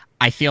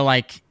 I feel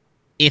like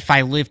if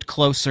I lived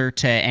closer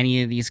to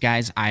any of these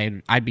guys,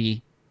 I'd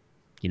be,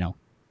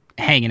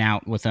 hanging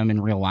out with them in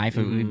real life.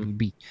 We'd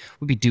be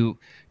doing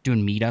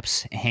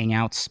meetups,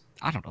 hangouts.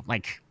 I don't know,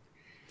 like.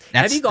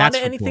 Have you gone to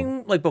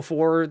anything cool. Like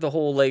before the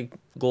whole like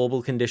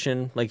global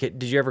condition? Like,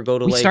 did you ever go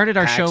to? We like, started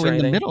our show in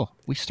the middle.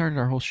 We started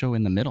our whole show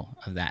in the middle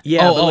of that.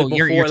 Yeah. Oh, like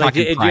you're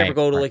talking. Did you ever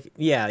go to like?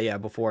 Yeah,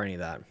 before any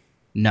of that.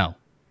 No.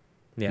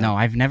 Yeah. No,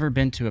 I've never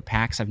been to a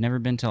PAX. I've never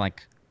been to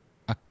like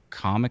a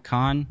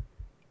Comic-Con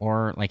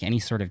or like any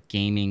sort of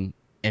gaming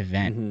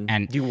event.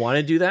 And do you want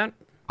to do that?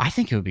 I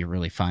think it would be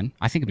really fun.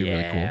 I think it'd be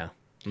really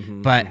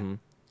cool. But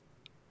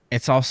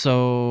it's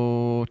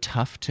also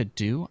tough to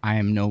do. I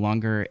am no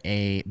longer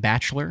a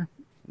bachelor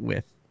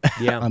with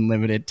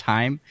unlimited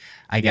time.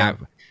 I got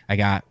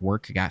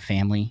work, I got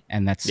family,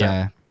 and that's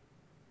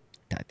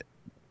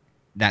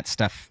that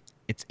stuff.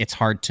 It's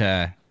hard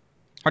to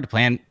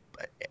plan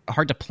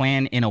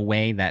in a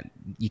way that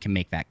you can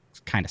make that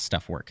kind of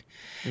stuff work.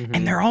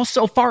 And they're all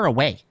so far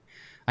away.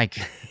 Like,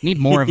 need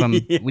more of them.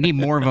 We need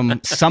more of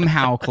them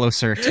somehow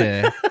closer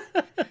to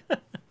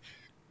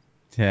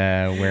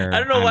where. I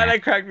don't know why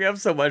that cracked me up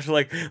so much.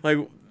 Like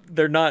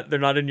they're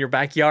not in your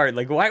backyard.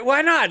 Like,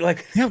 why not?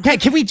 Like, okay,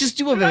 can we just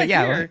do a bit?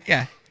 Yeah.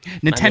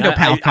 Nintendo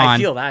PalCon. I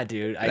feel that,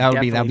 dude. That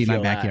would be my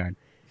backyard.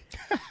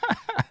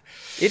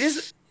 It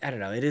is. I don't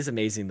know. It is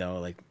amazing though.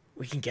 Like,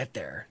 we can get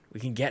there.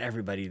 We can get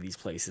everybody to these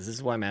places. This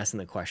is why I'm asking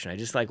the question. I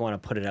just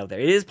want to put it out there.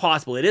 It is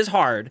possible. It is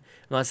hard.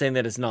 I'm not saying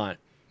that it's not.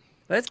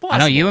 That's possible. I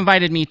know you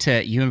invited me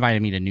to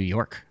New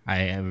York.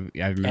 I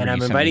remember. And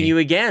I'm inviting you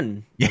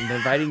again. I'm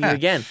inviting you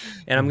again.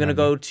 And I'm gonna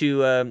go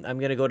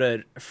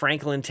to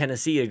Franklin,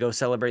 Tennessee to go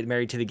celebrate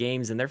Married to the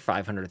Games and their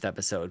 500th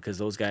episode, because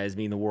those guys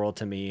mean the world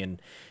to me.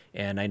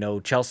 And I know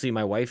Chelsea,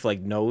 my wife,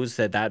 like knows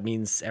that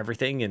means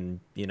everything, and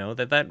you know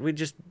that we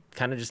just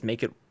kind of just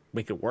make it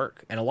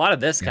work. And a lot of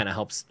this kind of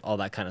helps all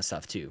that kind of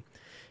stuff too.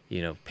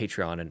 You know,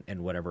 Patreon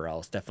and whatever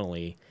else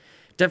definitely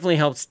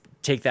helps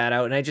take that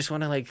out. And I just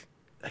want to like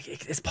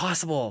it's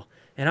possible.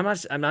 And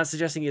I'm not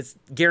suggesting it's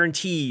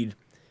guaranteed,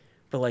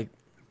 but like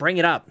bring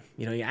it up.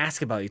 You know, you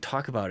ask about it, you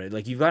talk about it.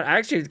 Like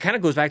actually it kind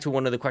of goes back to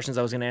one of the questions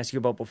I was going to ask you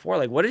about before.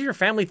 Like, what does your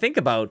family think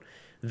about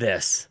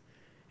this?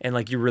 And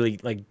like, you're really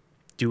like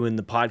doing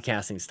the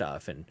podcasting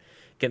stuff and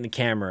getting the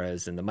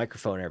cameras and the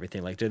microphone and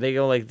everything. Like, do they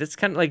go like, that's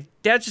kind of like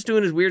Dad's just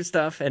doing his weird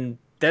stuff, and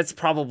that's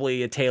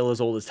probably a tale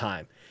as old as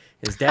time.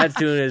 His dad's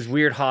doing his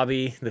weird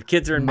hobby. The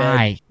kids are in bed.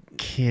 My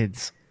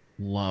kids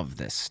love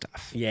this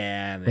stuff.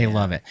 Yeah, man. They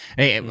love it.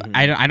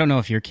 I don't know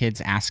if your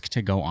kids ask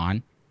to go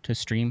on to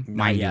stream.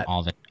 Mine do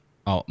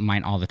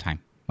mine all the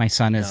time. My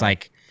son is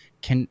like,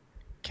 can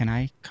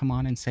I come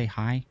on and say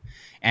hi?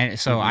 And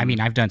so I mean,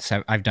 I've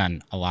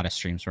done a lot of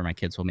streams where my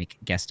kids will make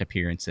guest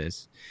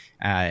appearances,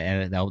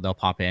 and they'll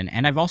pop in.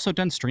 And I've also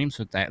done streams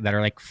with that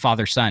are like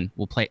father son.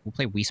 We'll play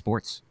Wii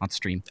Sports on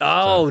stream.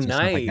 Oh, so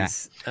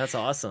nice! Like that's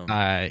awesome.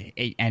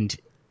 And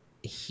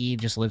he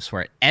just lives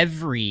for it.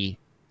 Every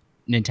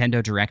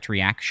Nintendo Direct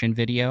reaction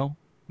video,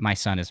 my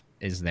son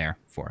is there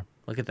for.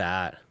 Look at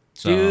that.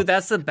 So, dude,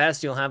 that's the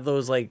best. You'll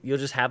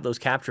just have those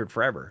captured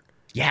forever.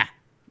 Yeah.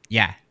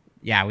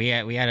 We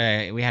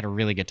had a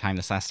really good time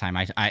this last time.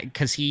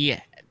 Because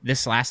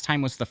this last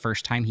time was the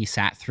first time he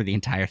sat through the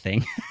entire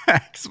thing.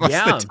 Most of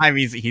the time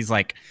he's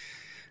like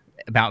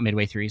about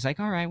midway through, he's like,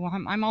 all right, well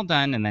I'm all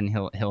done, and then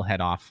he'll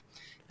head off.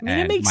 I mean,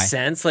 it makes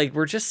sense. Like,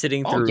 we're just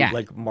sitting through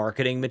like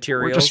marketing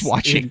materials. We're just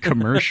watching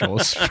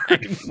commercials for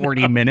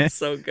 40 minutes.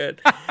 So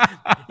good.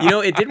 You know,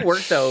 it did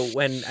work though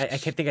when I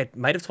think I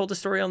might have told a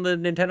story on the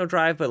Nintendo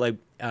Drive, but like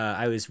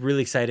I was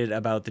really excited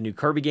about the new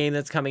Kirby game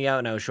that's coming out,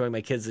 and I was showing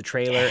my kids the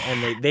trailer,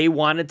 and they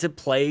wanted to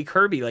play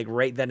Kirby like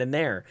right then and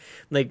there.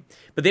 Like,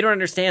 but they don't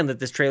understand that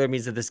this trailer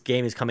means that this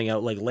game is coming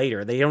out like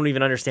later. They don't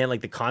even understand like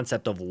the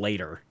concept of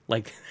later.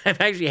 Like, I've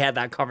actually had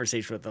that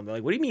conversation with them. They're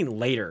like, what do you mean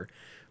later?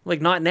 I'm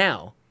like, not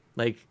now.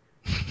 Like,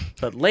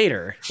 but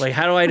later. Like,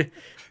 what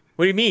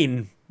do you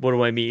mean? What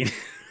do I mean?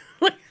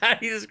 Like, how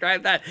do you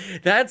describe that?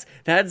 That's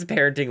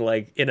parenting,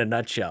 like, in a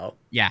nutshell.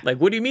 Yeah. Like,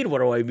 what do you mean? What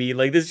do I mean?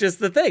 Like, this is just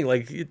the thing.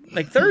 Like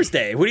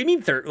Thursday. What do you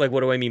mean? Like, what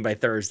do I mean by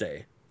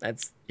Thursday?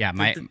 That's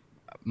my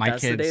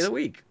that's kids. the day of the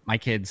week. My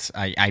kids.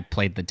 I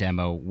played the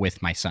demo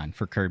with my son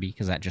for Kirby,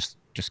 because that just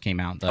came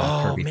out. The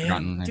Kirby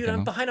man, dude, demo.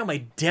 I'm behind on my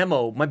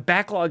demo. My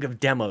backlog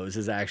of demos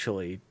is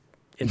actually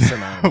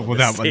insurmountable.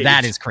 Well,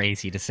 that is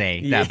crazy to say.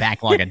 Yeah. That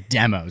backlog of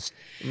demos.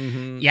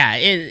 Mm-hmm.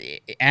 Yeah,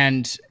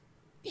 and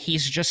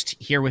he's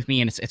just here with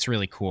me, and it's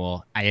really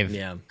cool. I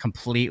have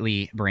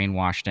completely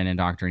brainwashed and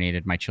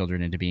indoctrinated my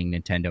children into being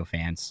Nintendo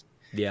fans.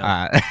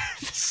 Yeah.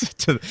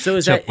 So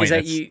is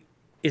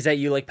that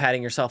you like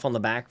patting yourself on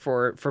the back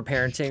for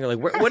parenting, or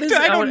like what is?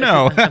 I don't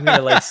know. I'm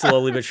gonna like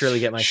slowly but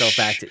surely get myself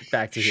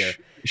back to here.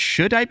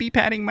 Should I be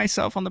patting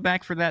myself on the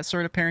back for that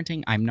sort of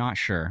parenting? I'm not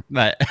sure,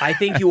 but I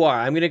think you are.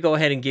 I'm gonna go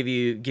ahead and give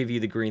you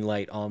the green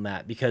light on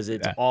that, because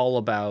it's all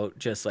about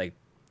just like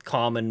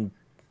common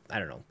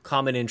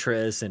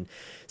interests and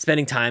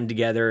spending time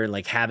together, and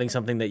like having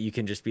something that you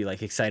can just be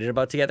like excited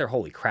about together.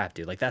 Holy crap,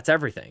 dude! Like, that's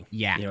everything.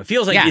 Yeah. You know, it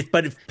feels like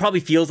but it probably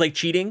feels like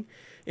cheating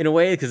in a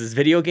way, because it's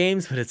video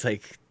games, but it's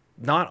like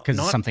not because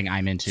it's something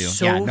I'm into.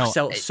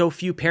 So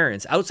few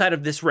parents outside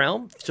of this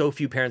realm, so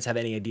few parents have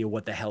any idea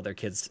what the hell their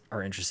kids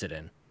are interested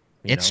in.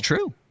 It's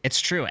true. It's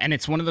true. And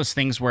it's one of those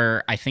things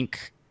where I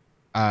think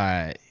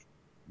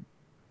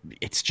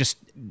it's just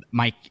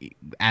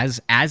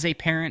as a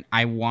parent,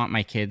 I want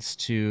my kids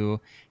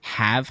to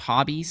have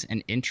hobbies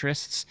and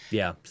interests.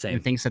 Yeah, same.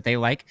 And things that they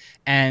like.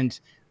 And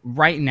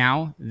right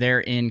now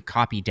they're in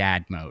copy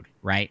dad mode,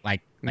 right?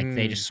 Like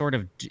they just sort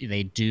of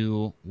they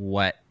do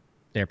what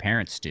their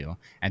parents do.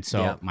 And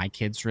so my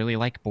kids really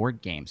like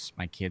board games.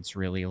 My kids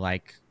really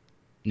like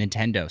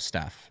Nintendo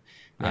stuff.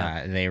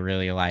 They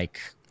really like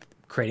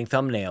creating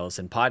thumbnails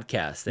and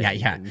podcasts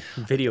and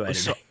video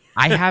editing. So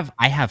I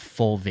have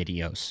full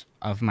videos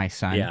of my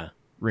son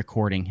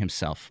recording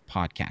himself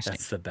podcasting.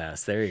 That's the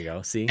best. There you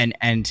go. See?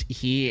 And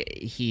he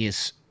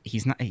says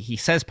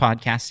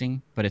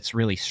podcasting, but it's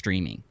really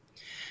streaming.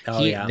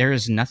 There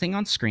is nothing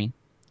on screen,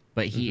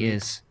 but he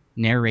is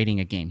narrating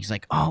a game. He's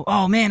like,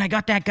 oh man, I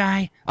got that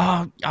guy.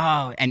 Oh,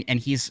 and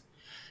he's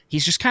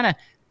just kind of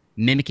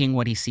mimicking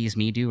what he sees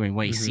me do and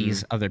what he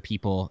sees other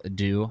people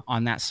do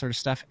on that sort of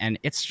stuff, and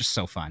it's just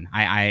so fun.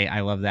 I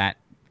love that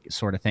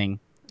sort of thing.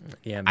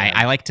 Yeah,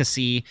 I like to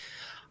see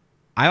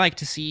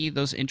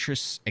those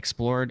interests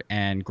explored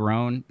and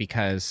grown,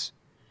 because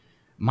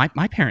my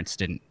parents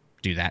didn't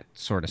do that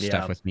sort of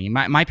stuff with me.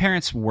 My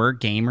parents were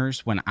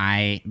gamers when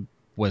I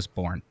was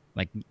born.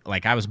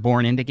 Like I was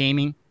born into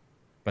gaming,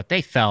 but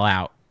they fell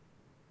out.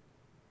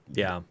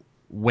 Yeah.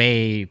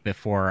 way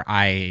before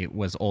I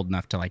was old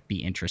enough to like be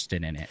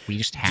interested in it. We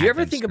just had. Do you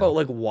ever think about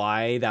like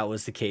why that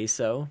was the case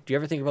though? Do you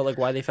ever think about like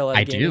why they fell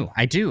out of gaming?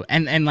 I do.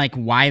 And like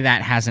why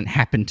that hasn't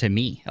happened to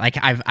me. Like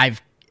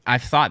I've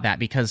thought that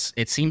because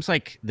it seems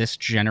like this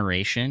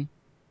generation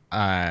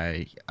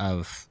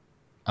of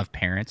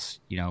parents,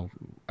 you know,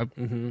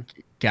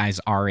 guys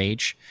our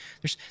age,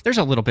 there's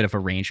a little bit of a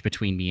range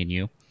between me and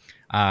you.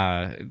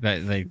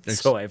 But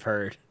so I've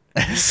heard.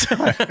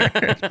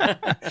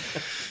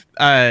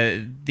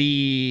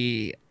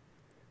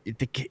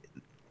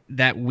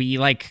 That we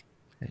like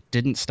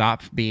didn't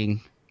stop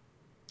being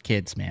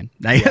kids, man.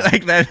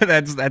 Like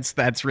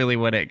that's really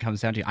what it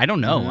comes down to. I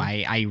don't know.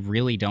 I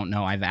really don't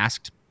know. I've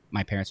asked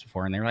my parents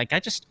before, and they're like,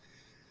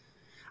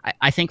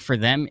 I think for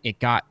them it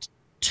got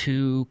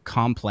too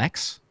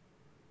complex.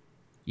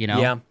 You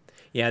know?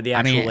 Yeah, the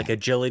actual like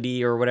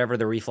agility or whatever,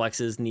 the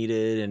reflexes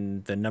needed,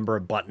 and the number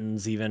of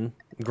buttons even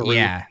grew.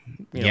 Yeah,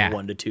 you know,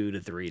 1 to 2 to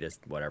 3 to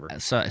whatever.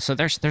 So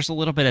there's a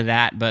little bit of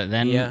that, but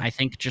then I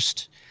think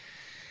just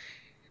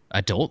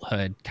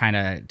adulthood kind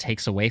of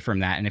takes away from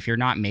that. And if you're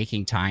not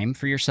making time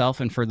for yourself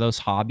and for those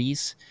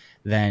hobbies,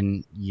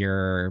 then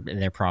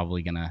they're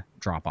probably gonna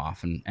drop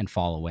off and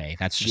fall away.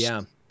 That's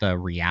just the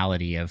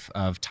reality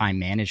of time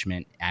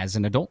management as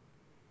an adult.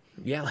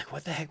 Yeah, like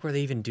what the heck were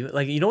they even doing?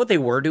 Like, you know what they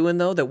were doing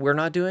though that we're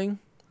not doing?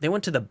 They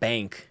went to the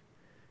bank,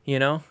 you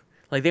know?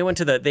 Like they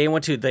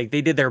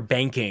did their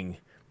banking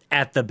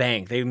at the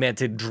bank. They meant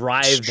to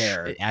drive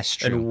there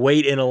and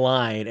wait in a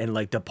line and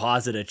like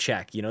deposit a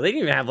check. You know, they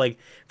didn't even have like,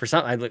 for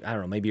some, I don't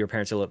know, maybe your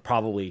parents are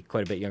probably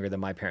quite a bit younger than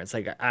my parents.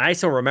 Like I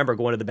still remember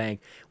going to the bank,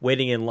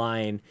 waiting in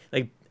line.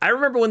 Like I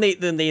remember when they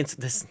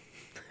this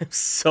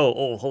so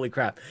old, holy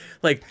crap.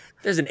 Like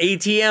there's an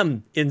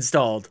ATM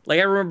installed. Like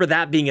I remember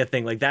that being a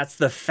thing. Like that's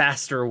the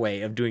faster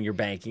way of doing your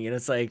banking. And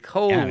it's like,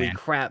 holy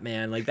crap,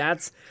 man. Like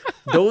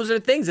those are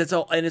things. It's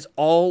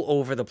all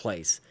over the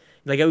place.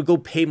 Like I would go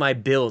pay my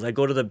bills. I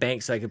go to the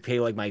bank so I could pay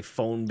like my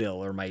phone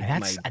bill or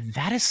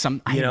that is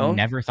some. I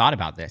never thought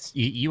about this.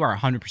 You are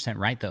 100%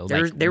 right though.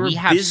 They were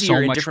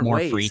busier in different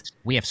ways.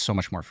 We have so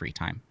much more free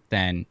time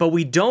than. But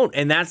we don't,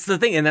 and that's the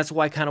thing, and that's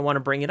why I kind of want to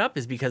bring it up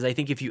is because I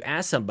think if you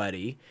ask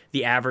somebody,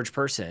 the average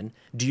person,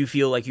 do you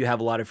feel like you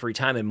have a lot of free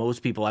time? And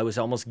most people, I would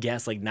almost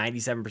guess like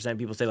 97% of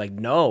people say like,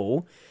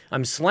 no,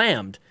 I'm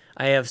slammed.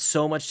 I have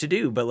so much to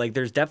do. But like,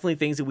 there's definitely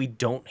things that we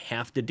don't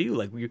have to do.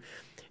 Like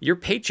your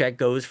paycheck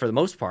goes, for the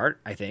most part,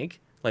 I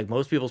think, like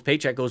most people's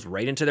paycheck goes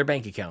right into their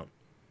bank account.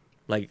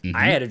 Like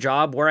I had a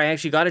job where I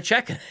actually got a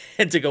check and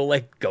had to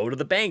go to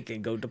the bank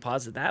and go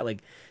deposit that.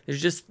 Like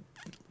there's just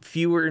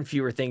fewer and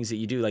fewer things that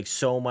you do. Like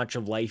so much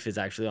of life is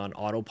actually on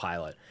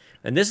autopilot.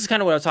 And this is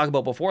kind of what I was talking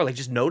about before, like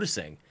just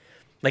noticing.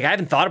 Like I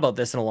haven't thought about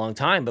this in a long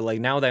time, but like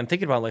now that I'm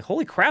thinking about it, like,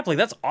 holy crap, like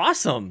that's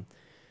awesome.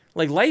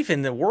 Like life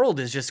in the world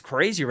is just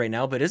crazy right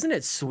now, but isn't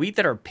it sweet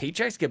that our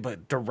paychecks get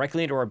put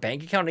directly into our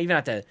bank account and even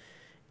have to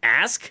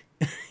ask,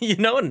 you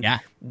know? And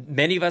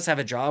many of us have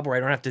a job where I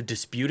don't have to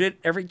dispute it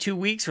every 2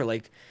 weeks, or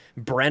like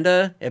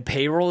Brenda at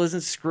payroll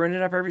isn't screwing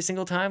it up every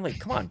single time. Like,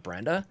 come on,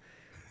 Brenda,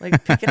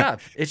 like pick it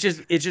up. It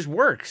just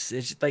works.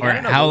 It's just, like, I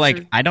don't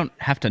know. I don't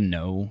have to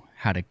know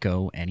how to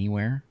go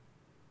anywhere.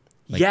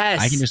 Like,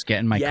 yes. I can just get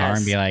in my car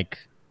and be like,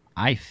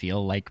 I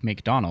feel like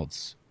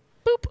McDonald's.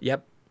 Boop.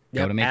 Yep.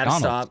 Go to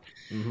McDonald's. Add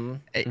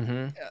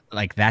a stop.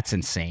 Like that's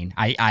insane.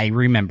 I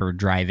remember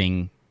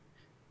driving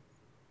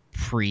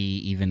pre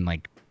even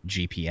like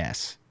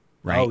GPS,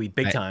 right? Oh,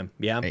 big time.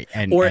 Yeah.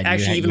 And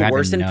actually even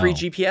worse than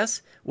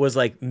pre-GPS was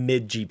like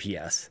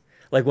mid-GPS.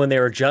 Like when they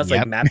were just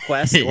like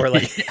MapQuest or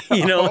like,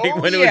 you know, like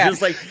when it was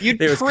just like, it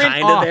was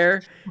kind of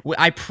there.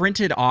 I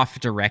printed off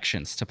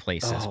directions to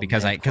places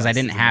because I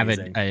didn't have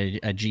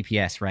a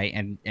GPS, right?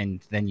 And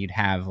then you'd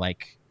have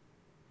like,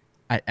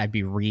 I'd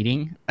be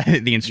reading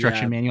the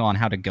instruction manual on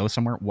how to go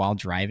somewhere while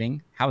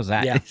driving. How is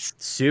that? Yeah,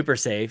 super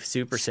safe.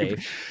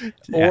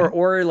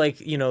 Or like,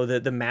 you know,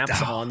 the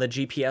maps on the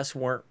GPS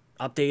weren't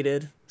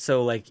updated.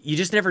 So like you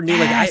just never knew.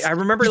 Like I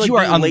remember like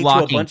being late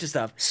to a bunch of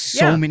stuff.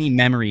 So many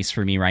memories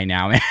for me right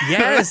now.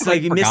 Yes,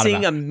 like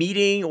missing a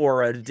meeting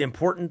or an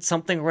important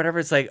something or whatever.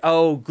 It's like,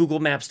 oh, Google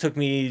Maps took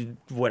me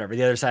whatever,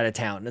 the other side of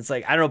town. And it's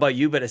like, I don't know about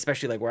you, but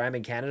especially like where I'm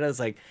in Canada,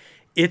 it's like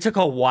it took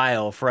a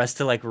while for us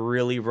to like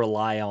really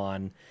rely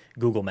on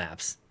Google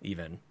Maps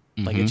even.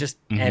 Like it just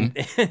and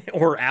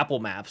or Apple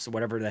Maps,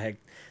 whatever the heck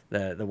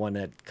the one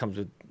that comes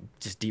with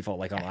just default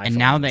like on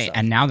iPhone.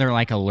 And now they're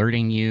like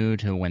alerting you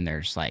to when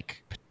there's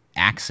like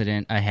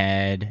accident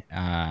ahead,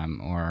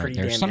 or pretty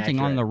there's something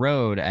accurate on the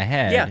road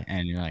ahead,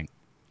 and you're like,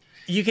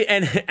 you can.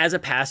 And as a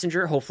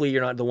passenger, hopefully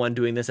you're not the one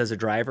doing this as a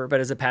driver,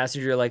 but as a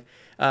passenger, you're like,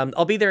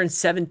 I'll be there in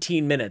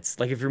 17 minutes.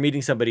 Like if you're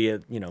meeting somebody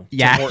at, you know,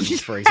 Tim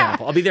Hortons, for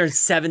example, I'll be there in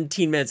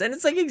 17 minutes, and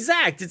it's like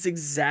it's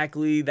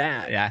exactly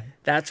that. Yeah,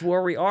 that's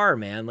where we are,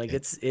 man. Like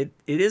it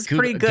is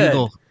pretty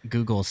good.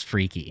 Google's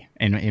freaky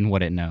in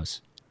what it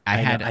knows.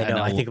 I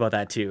know. I think about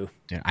that too.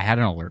 Dude, I had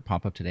an alert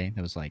pop up today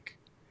that was like,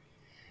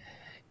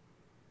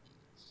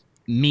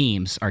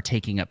 memes are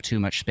taking up too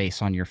much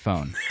space on your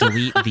phone.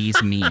 Delete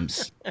these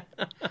memes.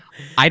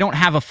 I don't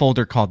have a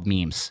folder called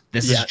memes.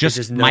 This is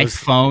just my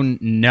phone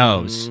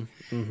knows.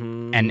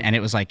 And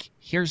it was like,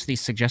 here's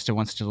these suggested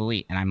ones to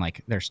delete. And I'm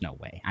like, there's no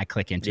way. I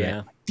click into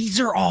it. These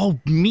are all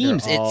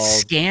memes. It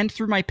scanned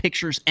through my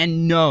pictures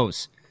and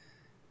knows.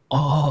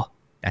 Oh,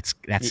 that's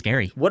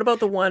scary. What about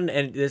the one,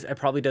 and it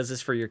probably does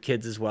this for your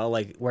kids as well,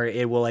 like where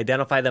it will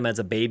identify them as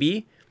a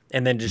baby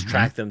and then just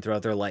track them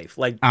throughout their life.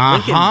 Like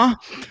Lincoln,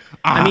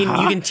 I mean,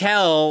 you can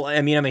tell,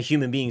 I mean, I'm a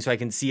human being, so I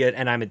can see it,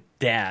 and I'm a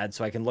dad,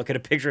 so I can look at a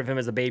picture of him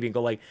as a baby and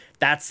go like,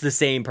 that's the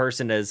same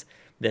person as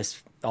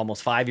this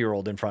almost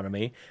 5-year-old in front of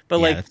me. But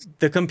like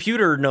the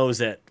computer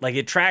knows it. Like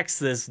it tracks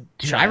this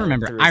child.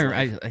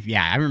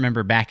 I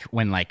remember back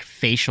when like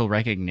facial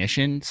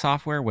recognition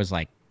software was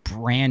like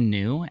brand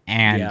new,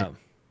 and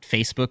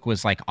Facebook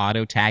was like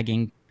auto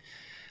tagging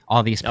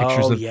all these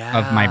pictures of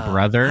my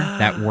brother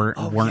that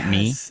weren't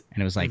me,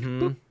 and it was like,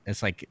 boop.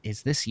 It's like,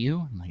 is this you?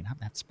 I'm like, no,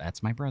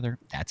 that's my brother.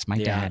 That's my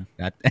dad.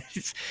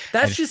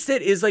 That's just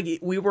it. Is like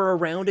we were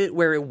around it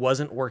where it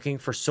wasn't working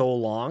for so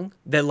long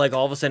that like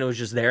all of a sudden it was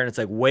just there, and it's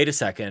like, wait a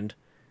second.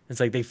 It's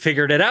like they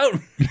figured it out,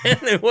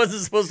 and it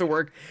wasn't supposed to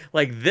work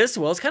like this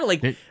well. It's kind of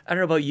like, I don't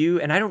know about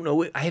you, and I don't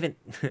know. I haven't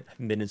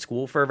been in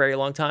school for a very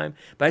long time,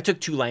 but I took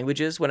 2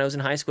 languages when I was in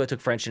high school. I took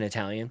French and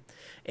Italian,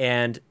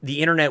 and the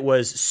internet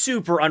was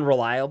super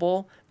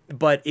unreliable,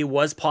 but it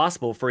was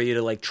possible for you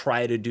to like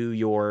try to do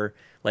your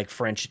like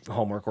French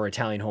homework or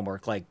Italian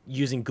homework, like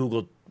using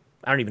Google.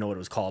 I don't even know what it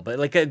was called, but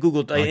like a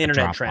Google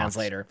internet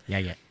translator.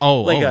 Yeah.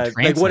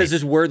 Like what does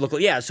this word look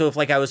like? Yeah. So if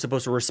like I was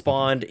supposed to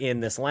respond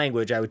in this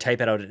language, I would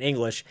type it out in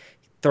English,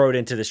 throw it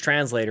into this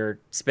translator,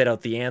 spit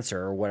out the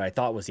answer or what I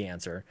thought was the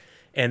answer,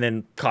 and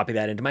then copy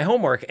that into my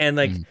homework. And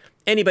like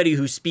anybody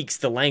who speaks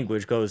the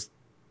language goes,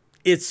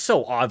 it's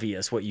so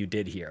obvious what you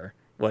did here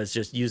was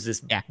just use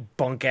this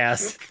bunk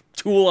ass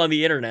tool on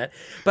the internet.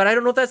 But I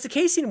don't know if that's the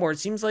case anymore. It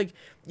seems like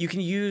you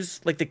can use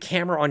like the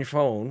camera on your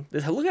phone.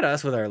 Look at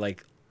us with our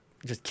like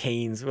just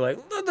canes. We're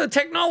like, the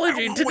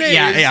technology today.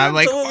 I'm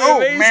like,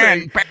 amazing.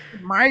 Man, back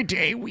in my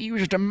day we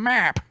used a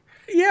map.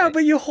 Yeah,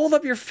 but you hold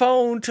up your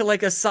phone to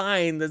like a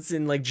sign that's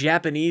in like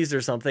Japanese or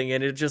something,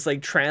 and it just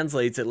like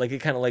translates it. Like it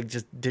kind of like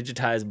just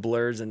digitized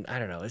blurs, and I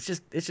don't know. It's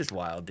just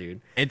wild,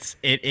 dude.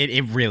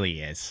 It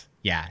really is.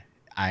 Yeah.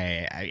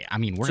 I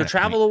mean, we're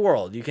travel the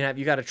world. You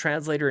got a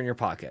translator in your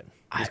pocket.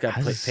 You just got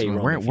to pay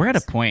roaming we're at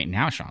a point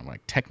now, Sean.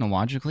 Like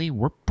technologically,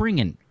 we're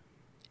bringing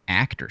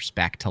actors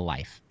back to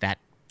life. That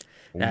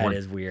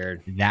is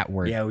weird. That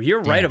word. Yeah,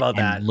 you're right about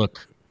that.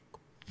 Look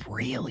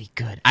really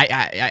good.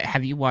 I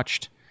have you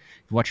watched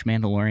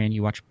Mandalorian?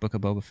 You watched Book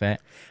of Boba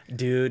Fett?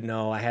 Dude,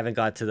 no, I haven't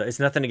got to it's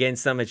nothing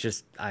against them. It's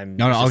just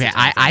okay.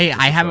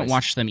 I haven't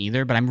watched them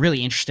either, but I'm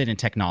really interested in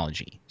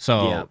technology.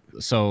 So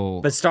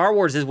But Star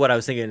Wars is what I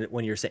was thinking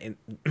when you're saying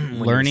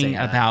learning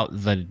about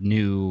the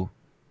new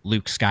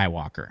Luke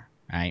Skywalker,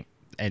 right?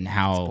 And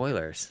how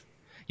spoilers.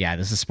 Yeah,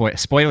 this is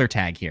spoiler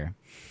tag here.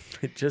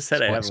 It just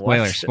said I haven't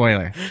watched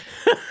spoiler.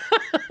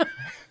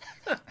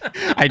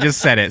 I just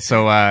said it,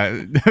 so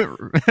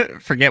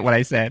forget what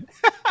I said.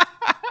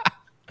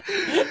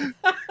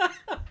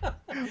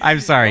 I'm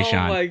sorry,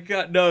 Sean. Oh my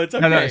god, no, it's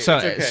okay. No, it's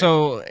okay.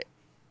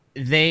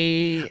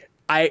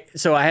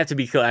 So I have to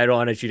be clear. I don't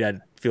want you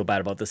to feel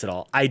bad about this at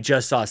all. I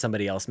just saw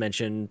somebody else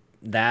mention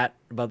that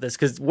about this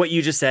because what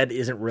you just said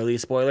isn't really a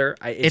spoiler.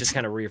 It just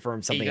kind of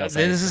reaffirmed something else.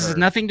 This has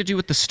nothing to do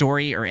with the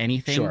story or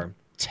anything. Sure.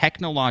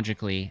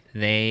 Technologically,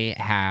 they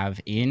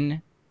have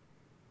in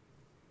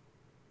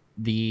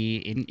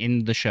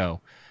the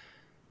show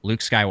Luke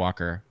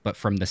Skywalker, but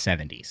from the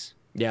 70s.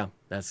 Yeah,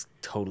 that's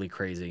totally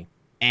crazy.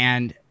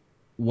 And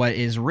what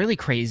is really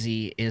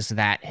crazy is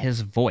that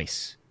his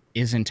voice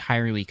is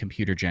entirely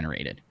computer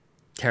generated.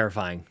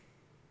 Terrifying.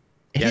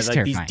 It is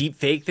terrifying. These deep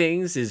fake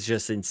things is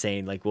just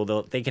insane. Like,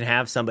 well, they can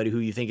have somebody who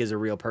you think is a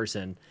real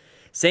person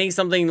saying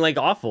something like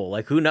awful,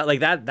 like who not like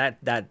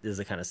that is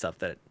the kind of stuff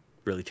that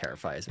really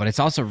terrifies me. But it's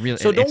also really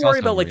so don't worry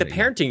about like the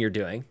parenting you're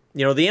doing.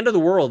 You know, the end of the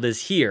world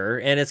is here,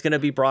 and it's going to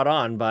be brought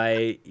on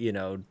by these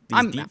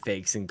deep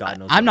fakes and God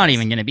knows. I'm not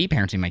even going to be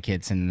parenting my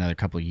kids in another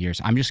couple of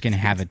years. I'm just going to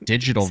have a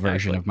digital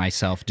version of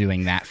myself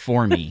doing that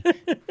for me.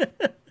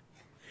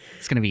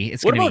 It's gonna be.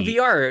 What about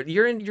VR?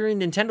 You're in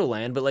Nintendo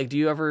land, but like, do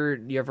you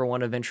ever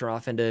want to venture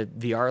off into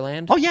VR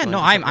land? Oh yeah, no,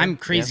 I'm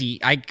crazy.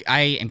 Yeah.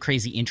 I am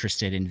crazy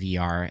interested in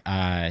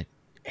VR.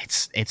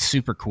 It's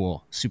super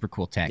cool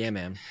tech. Yeah,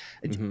 man.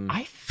 Mm-hmm.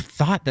 I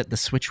thought that the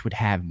Switch would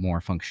have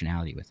more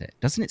functionality with it.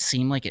 Doesn't it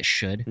seem like it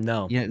should?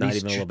 No, not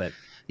even a little bit.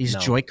 These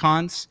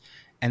Joy-Cons,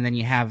 and then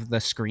you have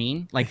the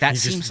screen. Like that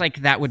seems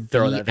like that would be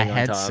a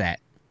headset.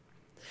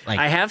 Like,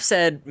 I have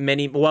said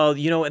many. Well,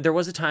 there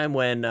was a time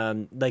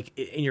when, like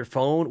in your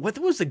phone, what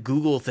was the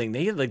Google thing?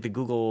 They had like the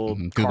Google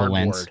Cardboard.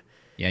 Lens.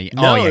 Yeah.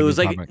 No, it was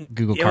like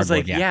Google Cardboard. It was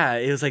like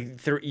it was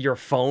like your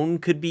phone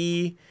could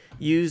be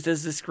used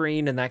as the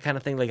screen and that kind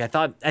of thing. Like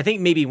I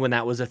think maybe when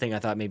that was a thing, I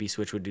thought maybe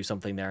Switch would do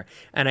something there.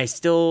 And I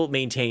still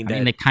maintain that. I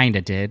mean, they kind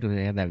of did.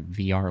 They had that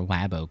VR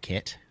Labo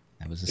kit.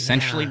 That was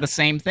essentially the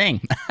same thing.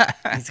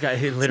 It's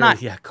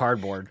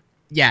cardboard.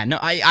 Yeah, no,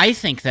 I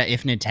think that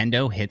if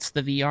Nintendo hits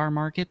the VR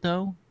market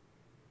though,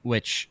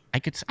 which I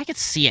could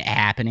see it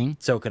happening.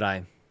 So could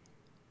I.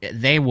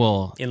 They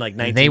will In like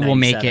they will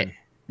make 1997. it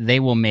they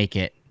will make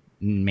it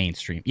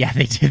mainstream. Yeah,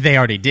 they did. They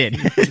already did.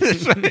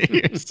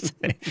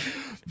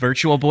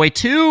 Virtual Boy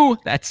 2.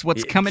 That's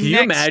what's coming Can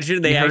next. you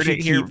imagine they You heard actually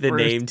it here keep the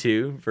first. name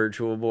too,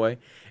 Virtual Boy?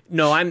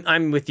 No,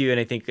 I'm with you, and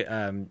I think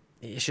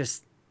it's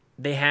just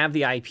they have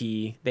the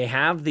IP, they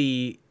have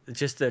the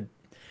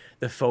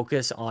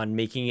focus on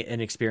making it an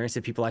experience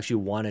that people actually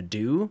want to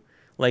do.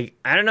 Like,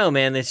 I don't know,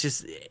 man. It's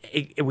just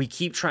we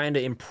keep trying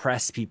to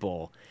impress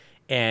people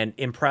and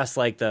impress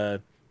like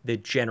the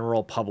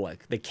general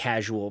public, the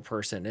casual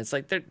person. It's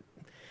like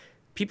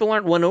people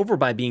aren't won over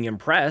by being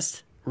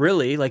impressed.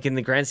 Really, like in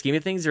the grand scheme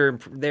of things,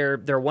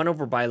 they're won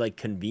over by like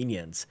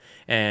convenience.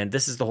 And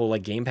this is the whole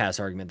like Game Pass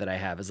argument that I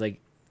have is like,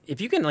 if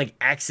you can like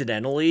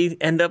accidentally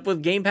end up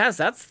with Game Pass,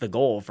 that's the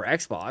goal for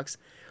Xbox.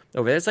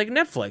 Over there, it's like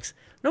Netflix.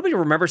 Nobody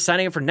remembers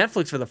signing up for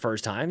Netflix for the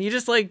first time. You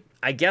just like,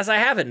 I guess I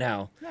have it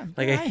now. Yeah,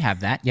 Like I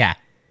have that. Yeah.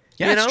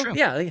 Yeah, you that's know, true.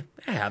 yeah, like,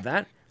 I have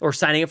that. Or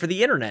signing up for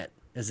the internet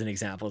as an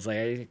example. It's like,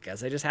 I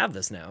guess I just have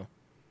this now.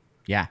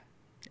 Yeah.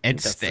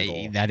 It's that's the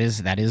goal.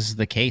 that is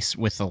the case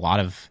with a lot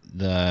of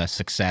the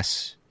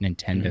success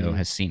Nintendo Mm-hmm.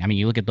 has seen. I mean,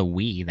 you look at the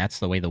Wii. That's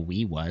the way the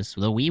Wii was.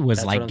 The Wii was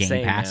That's like what I'm Game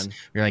saying, Pass. man.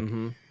 You're like,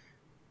 Mhm.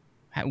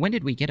 when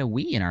did we get a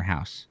Wii in our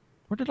house?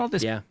 Where did all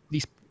this Yeah.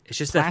 these It's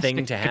just a thing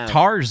plastic to have.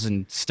 guitars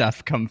and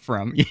stuff come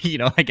from? You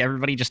know, like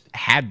everybody just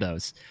had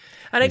those.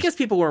 And I guess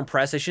people were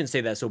impressed. I shouldn't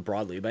say that so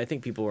broadly, but I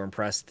think people were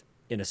impressed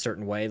in a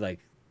certain way, like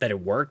that it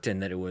worked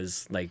and that it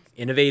was like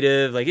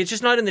innovative. Like, it's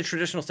just not in the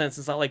traditional sense.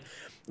 It's not like,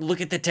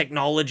 look at the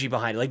technology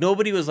behind it. Like,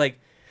 nobody was like,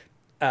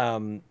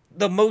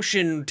 the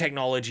motion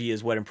technology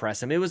is what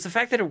impressed them. It was the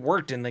fact that it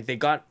worked and like they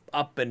got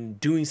up and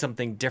doing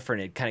something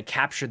different. It kind of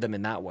captured them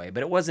in that way.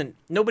 But it wasn't,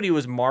 nobody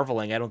was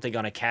marveling, I don't think,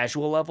 on a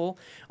casual level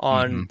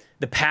on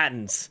the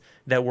patents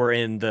that were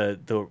in the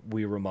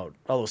Wii remote.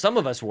 Although some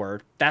of us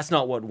were. That's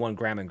not what won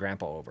Grandma and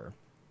Grandpa over.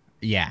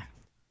 Yeah.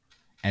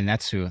 And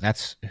that's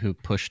who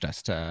pushed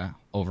us to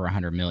over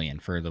 100 million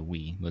for the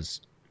Wii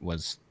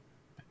was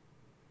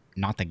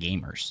not the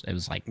gamers. It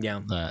was like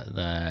Yeah.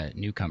 the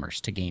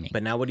newcomers to gaming.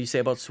 But now what do you say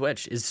about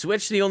Switch? Is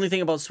Switch the only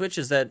thing about Switch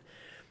is that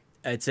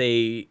it's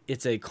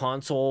a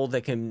console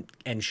that can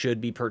and should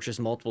be purchased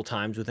multiple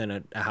times within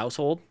a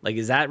household? Like,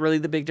 is that really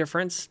the big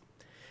difference?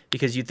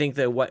 Because you think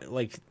that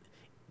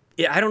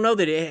I don't know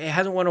that it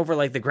hasn't won over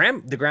like the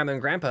Grandma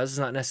and Grandpa's is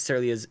not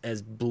necessarily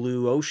as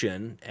blue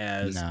ocean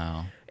as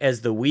No.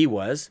 as the Wii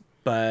was,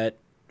 but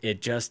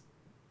it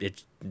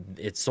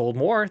sold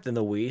more than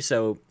the Wii.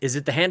 So is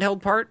it the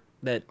handheld part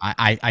that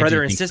I brother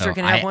do and think sister so.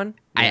 can have one?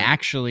 I Yeah.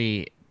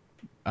 actually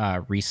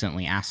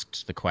recently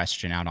asked the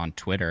question out on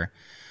Twitter,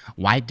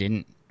 why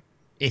didn't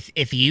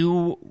if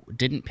you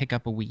didn't pick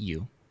up a Wii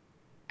U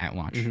at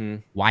launch, Mm-hmm.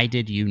 why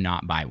did you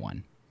not buy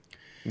one?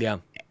 Yeah.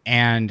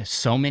 And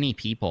so many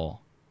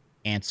people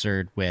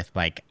answered with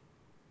like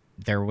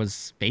there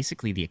was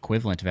basically the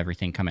equivalent of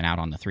everything coming out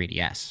on the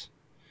 3DS.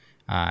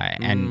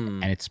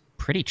 And it's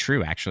pretty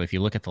true actually. If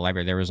you look at the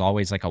library, there was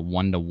always like a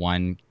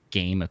 1-to-1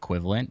 game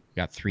equivalent.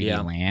 You got 3D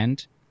Yeah.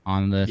 Land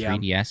on the Yeah.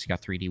 3DS, you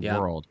got 3D Yeah.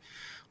 World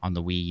on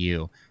the Wii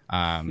U.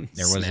 There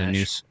was a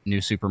Smash.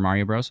 new Super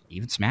Mario Bros,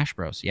 even Smash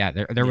Bros. Yeah,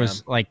 there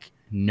was like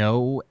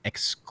no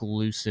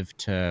exclusive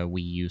to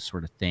Wii U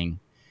sort of thing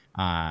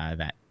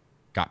that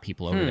got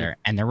people over there.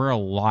 And there were a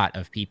lot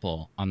of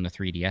people on the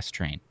 3DS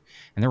train,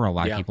 and there were a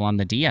lot of people on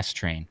the DS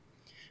train.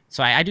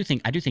 So I do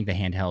think the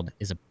handheld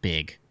is a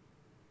big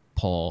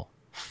pull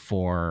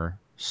for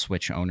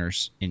Switch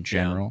owners in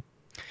general.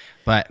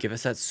 But Give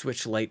us that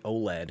Switch Lite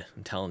OLED.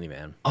 I'm telling you,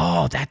 man.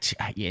 oh, it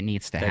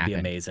needs to That'd happen. be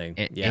amazing.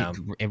 It, Yeah.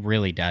 it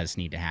really does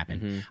need to happen.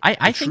 Mm-hmm.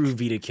 I True think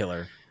Vita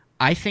killer.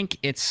 I think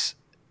it's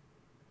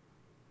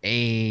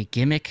a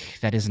gimmick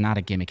that is not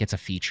a gimmick. It's a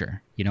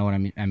feature. You know what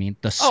I mean?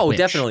 The Switch. Oh,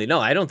 definitely. No,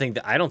 I don't think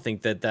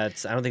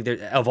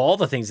there of all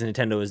the things that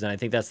Nintendo has done, I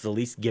think that's the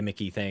least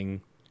gimmicky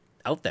thing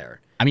out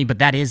there. I mean, but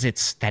that is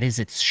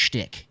its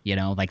shtick. You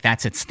know, like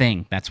that's its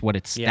thing. That's what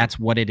that's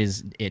what it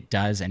is. It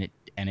does, and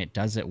it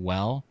does it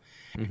well.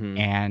 Mm-hmm.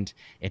 And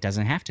it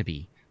doesn't have to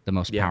be the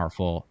most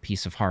powerful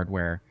piece of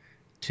hardware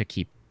to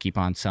keep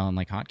on selling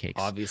like hotcakes.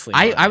 Obviously,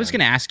 I was going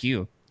to ask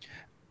you.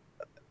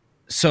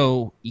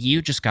 So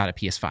you just got a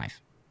PS5.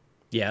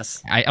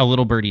 Yes. A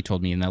little birdie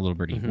told me, and that little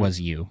birdie Mm-hmm.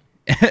 was you.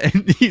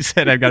 He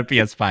said, "I've got a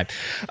PS5."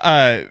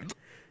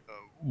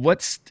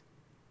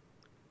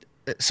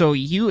 So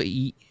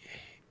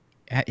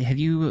have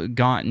you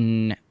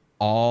gotten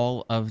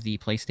all of the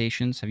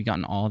PlayStations? Have you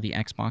gotten all the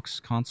Xbox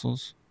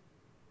consoles?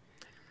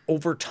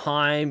 Over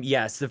time,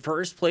 yes. The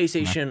first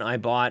PlayStation I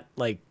bought,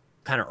 like,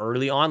 kind of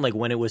early on, like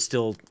when it was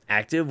still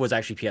active, was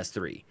actually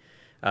PS3.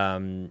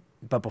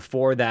 But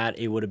before that,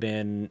 it would have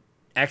been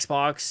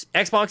Xbox.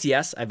 Xbox,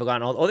 yes. I've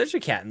gotten all. Oh, there's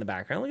your cat in the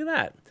background. Look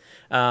at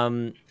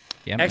that.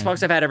 Yeah,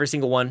 Xbox, I've had every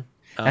single one.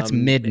 That's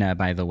Midna,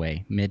 by the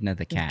way. Midna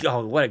the cat.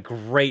 Oh, what a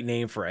great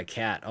name for a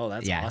cat. Oh,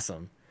 that's Yeah.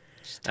 awesome.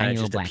 Tiny It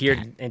little just black appeared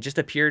cat. and just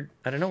appeared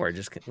out of nowhere. It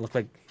just looked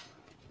like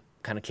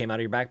kind of came out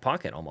of your back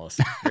pocket almost.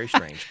 Very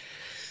strange.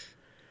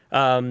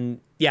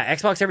 Yeah,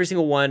 Xbox every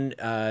single one.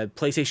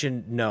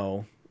 PlayStation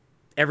no.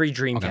 Every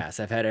Dreamcast.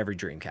 Okay. I've had every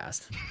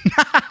Dreamcast.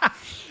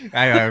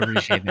 I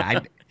appreciate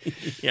that.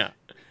 Yeah.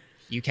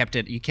 You kept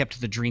the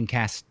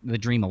Dreamcast, the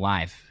dream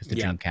alive with the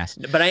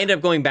Dreamcast. But I ended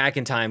up going back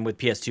in time with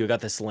PS2. I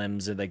got the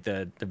Slims and like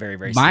the very,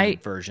 very slim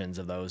versions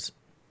of those.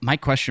 My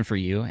question for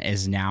you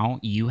is now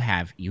you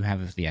have the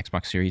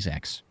Xbox Series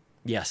X.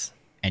 Yes.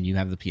 And you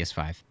have the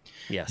PS5.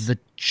 Yes. The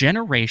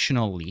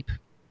generational leap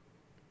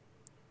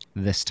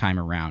this time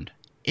around,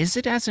 is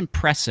it as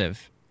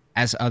impressive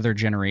as other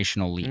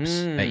generational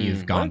leaps that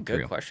you've gone through?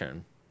 Good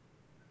question.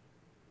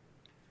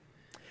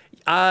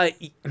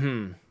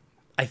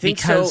 I think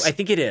so. I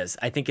think it is.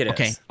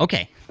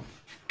 Okay.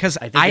 Because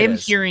I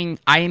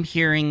am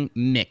hearing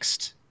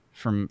mixed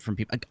from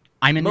people.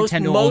 I'm a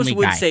Nintendo only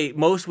guy.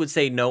 Most would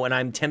say no, and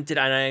I'm tempted,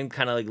 and I'm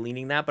kind of like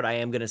leaning that, but I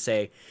am going to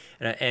say,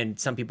 and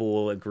some people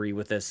will agree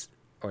with this,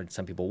 or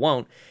some people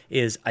won't,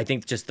 is I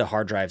think just the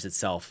hard drives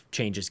itself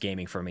changes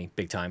gaming for me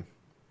big time.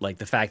 Like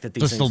the fact that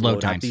these things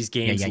load up, these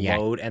games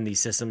load, and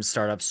these systems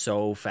start up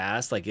so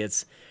fast, like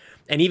it's.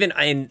 And even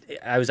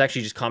I was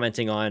actually just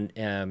commenting on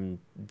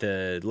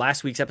the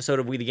last week's episode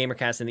of We the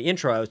Gamercast. In the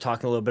intro, I was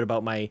talking a little bit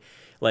about my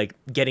like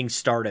getting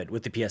started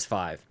with the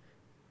PS5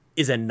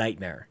 is a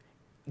nightmare.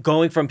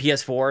 Going from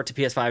PS4 to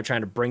PS5,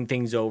 trying to bring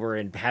things over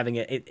and having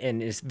it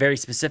in a very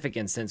specific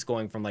instance,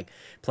 going from like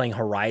playing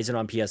Horizon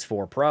on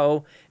PS4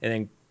 Pro and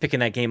then picking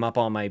that game up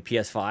on my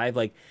PS5,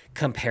 like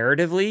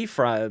comparatively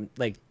from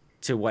like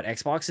to what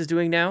Xbox is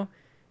doing now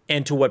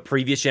and to what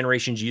previous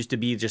generations used to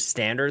be just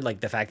standard, like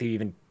the fact that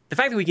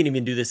we can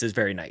even do this is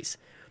very nice.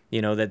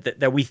 You know,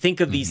 that we think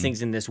of these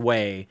things in this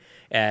way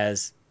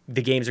as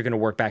the games are going to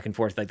work back and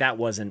forth. Like that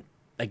wasn't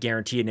a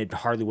guarantee and it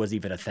hardly was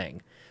even a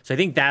thing. So I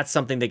think that's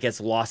something that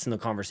gets lost in the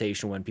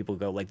conversation when people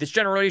go like, this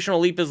generational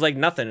leap is like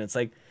nothing. It's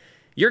like,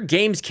 your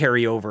games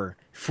carry over,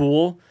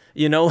 fool.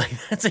 You know, like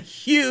that's a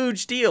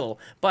huge deal.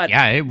 But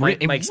yeah, my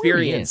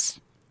experience,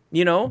 really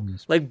you know,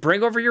 like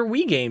bring over your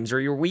Wii games or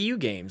your Wii U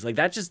games. Like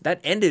that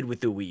ended with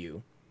the Wii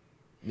U,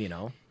 you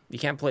know. You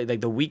can't play,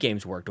 like the Wii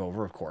games worked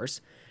over, of course,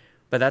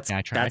 but that's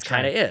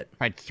kind of it.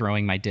 Tried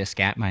throwing my disc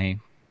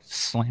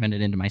slamming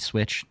it into my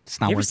Switch.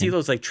 It's not working. You ever see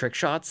those like trick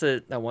shots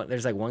that one?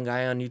 There's like one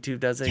guy on YouTube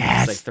does it. Yes.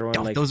 He's like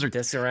throwing like those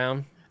discs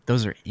around.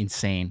 Those are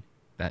insane.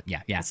 But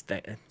yeah.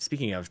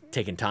 Speaking of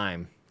taking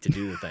time to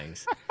do the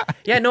things,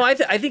 yeah, no, I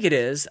think it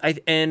is.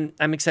 And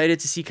I'm excited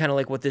to see kind of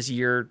like what this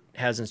year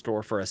has in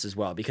store for us as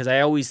well, because I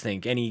always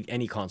think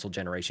any console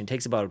generation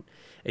takes about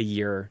a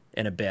year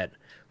and a bit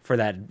for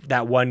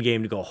that one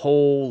game to go,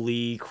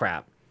 holy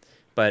crap.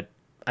 But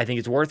I think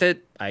it's worth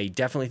it. I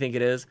definitely think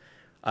it is.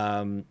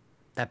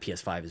 That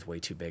PS5 is way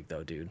too big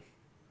though, dude.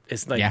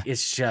 It's like,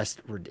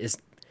 it's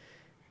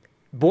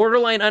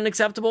borderline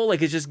unacceptable.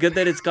 Like it's just good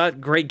that it's got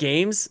great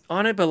games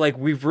on it, but like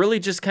we've really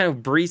just kind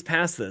of breezed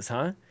past this,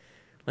 huh?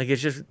 Like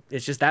it's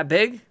just that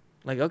big.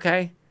 Like,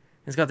 okay.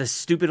 It's got this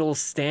stupid little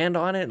stand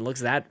on it and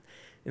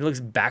it looks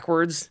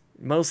backwards.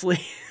 Mostly,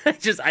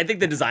 I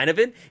think the design of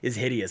it is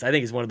hideous. I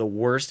think it's one of the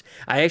worst.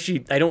 I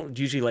don't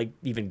usually like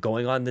even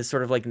going on this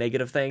sort of like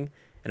negative thing,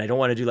 and I don't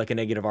want to do like a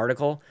negative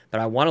article,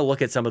 but I want to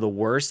look at some of the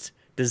worst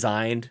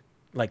designed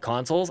like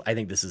consoles. I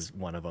think this is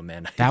one of them,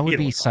 man. That would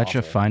be such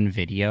a fun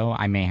video.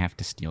 I may have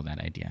to steal that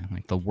idea.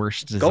 Like the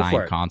worst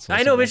designed consoles.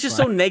 I know, but it's just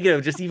so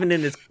negative. Just even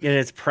in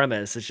its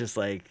premise, it's just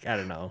like I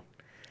don't know.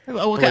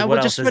 Okay,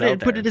 we'll just put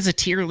it as a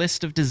tier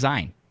list of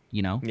design.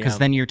 You know, because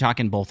then you're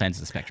talking both ends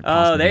of the spectrum.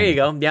 Oh, there you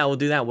go. Yeah, we'll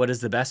do that. What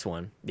is the best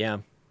one? Yeah.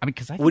 I mean,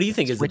 because what do you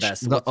think is the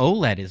best? The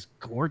OLED is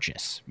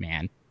gorgeous,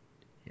 man.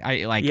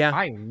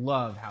 I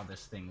love how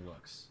this thing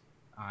looks.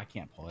 I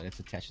can't pull it; it's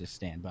attached to the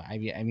stand. But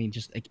I mean,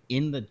 just like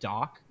in the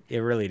dock. It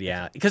really,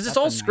 because it's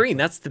all screen.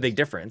 That's the big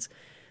difference.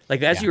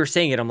 Like as you were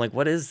saying it, I'm like,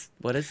 what is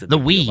the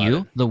Wii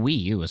U? The Wii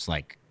U is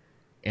like,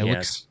 it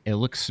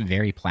looks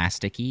very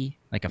plasticky,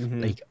 like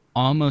like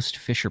almost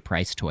Fisher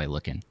Price toy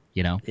looking.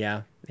 You know?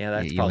 Yeah. Yeah,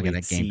 that's probably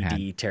that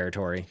CD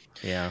territory.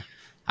 Yeah.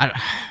 I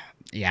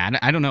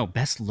don't know.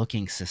 Best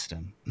looking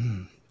system.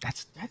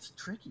 That's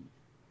tricky.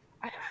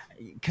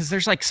 Because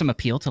there's like some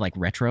appeal to like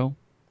retro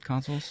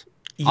consoles.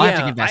 I'll have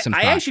to give that some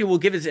thought. I actually will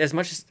give it as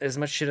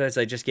much shit as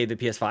I just gave the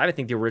PS5. I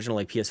think the original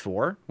like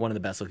PS4, one of the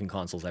best looking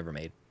consoles ever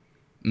made.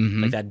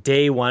 Like that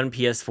day one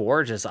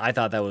PS4, I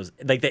thought that was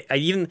like I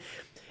even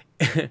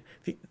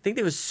think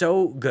it was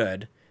so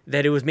good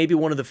that it was maybe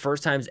one of the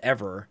first times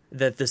ever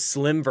that the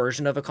slim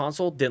version of a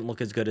console didn't look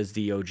as good as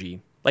the OG.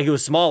 Like it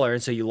was smaller,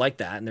 and so you like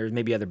that, and there's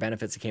maybe other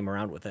benefits that came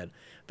around with it.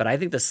 But I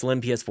think the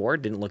slim PS4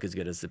 didn't look as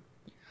good as the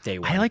day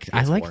one. I've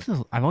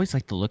always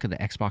liked the look of the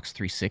Xbox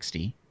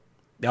 360.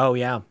 Oh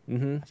yeah,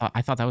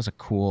 I thought that was a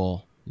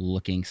cool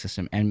looking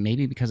system, and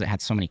maybe because it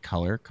had so many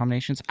color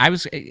combinations. I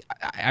was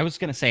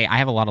gonna say I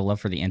have a lot of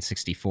love for the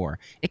N64.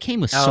 It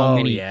came with so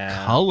many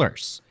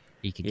colors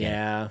you could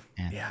get.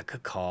 Yeah,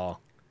 good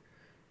call.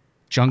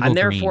 Jungle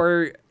Green.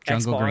 For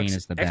Jungle Xbox. Green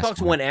is the best.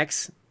 Xbox One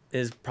X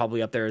is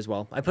probably up there as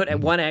well. I put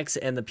One X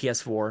and the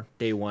PS4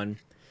 day one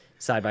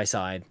side by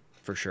side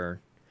for sure.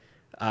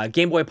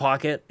 Game Boy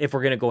Pocket, if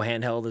we're gonna go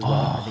handheld as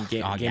well. I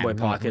think Game Boy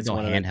Pocket's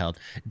one handheld.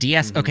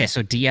 DS. Okay,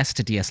 so DS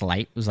to DS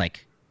Lite was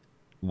like,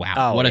 wow,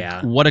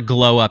 Oh, what a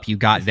glow up you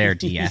got there,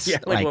 DS. Yeah,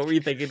 like what were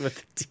you thinking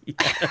with the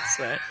DS,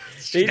 man?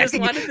 They just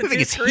wanted the I think two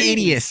it's screens.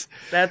 hideous.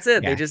 That's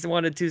it. Yeah. They just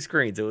wanted two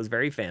screens. It was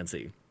very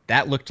fancy.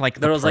 That looked like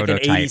the That was like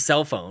prototype. an 80s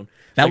cell phone.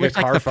 That like looked a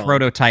like car the phone.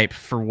 prototype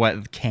for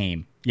what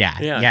came. Yeah.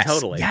 Yeah, yes.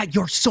 totally. Yeah,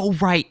 you're so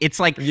right. It's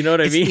like, You know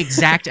what I it's mean? the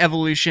exact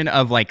evolution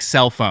of like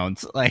cell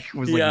phones. Like it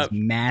was like Yeah. this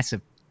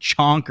massive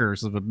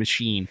chonkers of a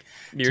machine.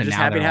 You're just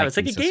happy to have it. It's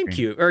like a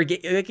GameCube or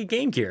like a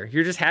Game Gear.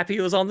 You're just happy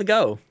it was on the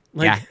go.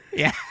 Like,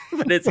 yeah.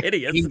 but it's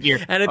hideous. Game Gear.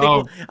 And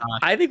Oh,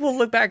 I think we'll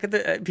look back at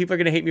the. People are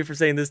gonna hate me for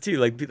saying this too.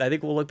 Like I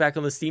think we'll look back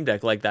on the Steam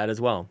Deck like that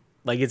as well.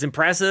 Like it's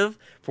impressive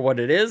for what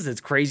it is. It's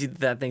crazy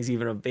that thing's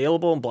even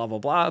available and blah blah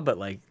blah. But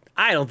like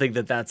I don't think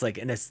that that's like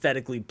an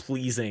aesthetically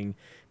pleasing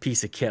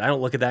piece of kit. I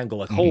don't look at that and go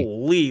like,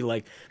 holy,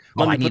 like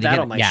let I me need put to that get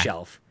on it. my Yeah.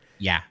 shelf.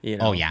 Yeah. You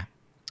know? Oh yeah.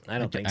 I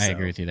don't think I so.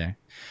 agree with you there.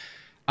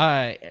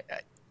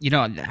 You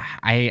know,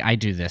 I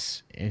do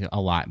this a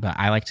lot, but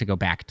I like to go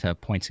back to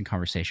points in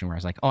conversation where I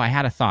was like, oh, I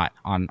had a thought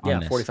on Yeah,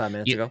 this. 45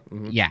 minutes ago.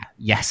 Mhm. Yeah.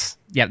 Yes.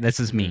 Yeah. This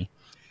is me.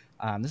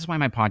 This is why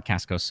my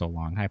podcast goes so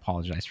long. I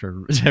apologize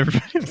for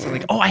everybody. It's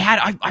like, oh,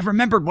 I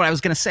remembered what I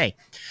was gonna say.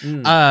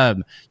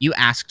 You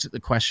asked the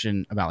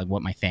question about like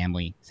what my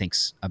family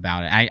thinks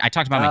about it. I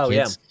talked about my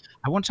kids. Yeah.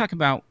 I want to talk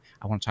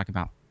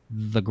about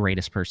the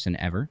greatest person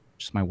ever,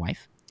 just my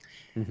wife.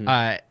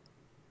 Mhm.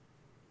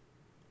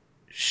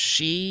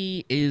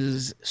 She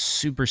is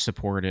super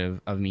supportive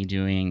of me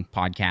doing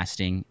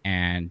podcasting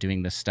and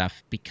doing this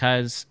stuff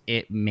because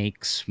it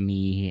makes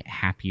me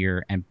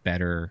happier and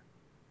better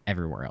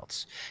everywhere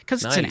else.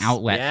 Because it's an Nice.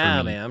 outlet Yeah,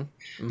 for me. man.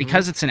 Mhm.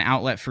 Because it's an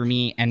outlet for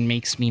me and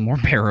makes me more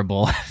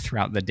bearable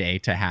throughout the day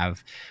to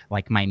have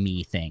like my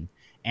me thing.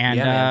 And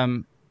Yeah,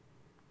 man.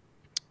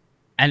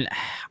 and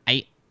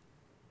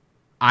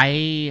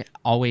I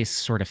always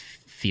sort of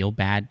feel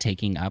bad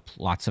taking up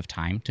lots of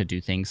time to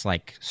do things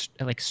like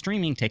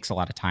streaming takes a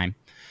lot of time.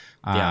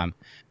 Yeah.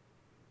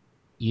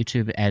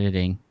 YouTube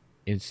editing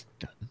is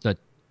the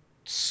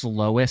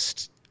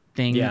slowest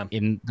thing Yeah.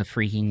 in the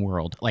freaking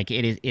world. Like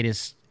it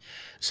is.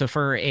 So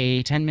for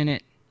a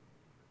 10-minute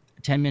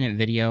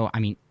video, I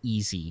mean,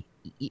 easy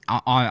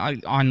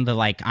on the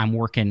like I'm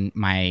working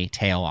my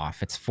tail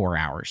off. It's 4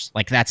 hours.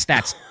 Like that's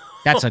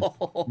a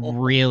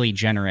really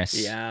generous.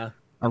 Yeah.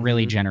 A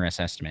really generous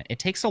estimate. It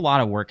takes a lot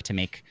of work to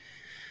make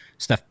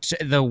stuff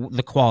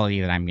the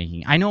quality that I'm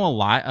making. I know a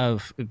lot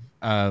of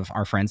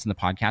our friends in the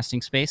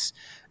podcasting space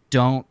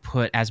don't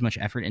put as much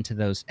effort into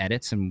those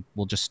edits and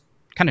will just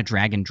kind of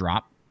drag and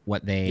drop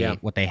what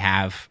they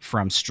have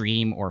from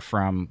stream or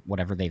from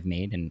whatever they've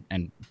made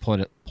and pull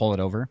it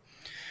over.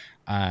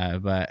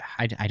 But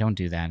I don't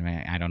do that. I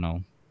mean, I don't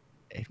know.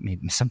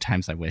 Maybe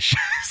sometimes I wish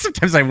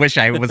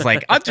I was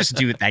like, I'll just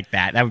do it like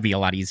that. That would be a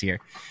lot easier.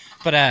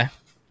 But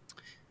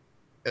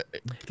Can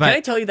I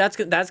tell you that's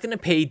gonna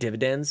pay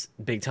dividends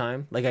big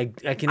time? Like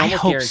I can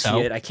almost hope guarantee so.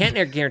 it. I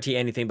can't guarantee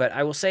anything, but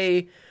I will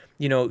say,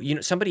 you know,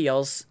 somebody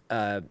else,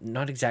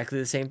 not exactly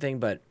the same thing,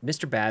 but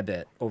Mr.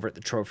 Babbitt over at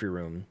the Trophy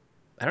Room.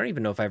 I don't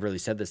even know if I've really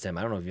said this to him.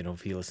 I don't know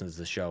if he listens to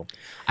the show.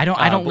 I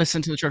don't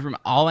listen to the Trophy Room.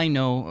 All I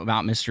know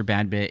about Mr.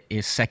 Badbit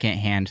is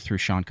secondhand through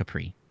Sean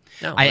Capri.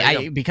 No, there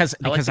you go. Because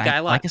I like the guy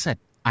a lot. like I said,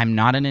 I'm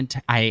not I'm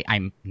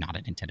not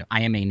a Nintendo.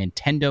 I am a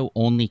Nintendo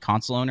only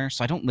console owner,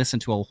 so I don't listen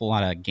to a whole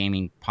lot of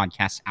gaming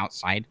podcasts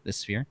outside this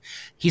sphere.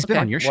 He's been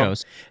Okay, on your well,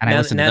 shows, and I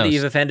listen to now those. that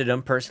you've offended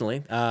him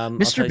personally, I'll tell Mr.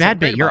 you something great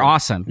Badbit, you're about him.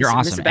 awesome. You're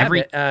awesome. Mr.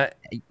 Babbitt,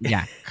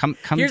 Yeah, come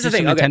Here's do the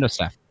thing, some okay. Nintendo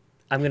stuff.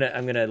 I'm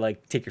gonna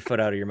like take your foot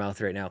out of your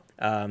mouth right now.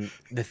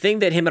 The thing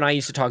that him and I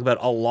used to talk about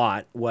a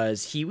lot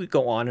was he would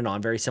go on and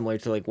on, very similar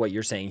to like what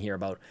you're saying here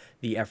about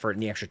the effort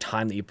and the extra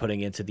time that you're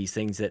putting into these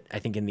things that I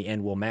think in the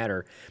end will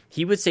matter.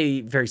 He would say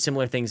very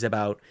similar things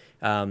about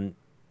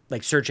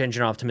like search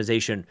engine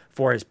optimization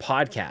for his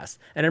podcast.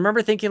 And I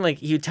remember thinking like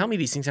he would tell me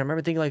these things. And I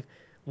remember thinking like,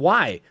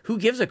 why? Who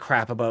gives a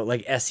crap about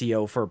like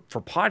SEO for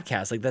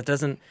podcasts? Like that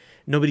doesn't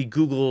nobody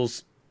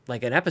Googles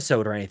like an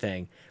episode or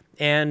anything.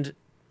 And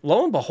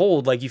lo and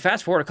behold, like you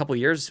fast forward a couple of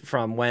years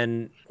from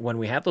when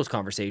we had those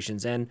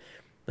conversations, and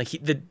like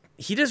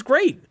he does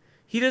great.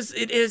 It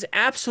is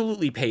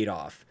absolutely paid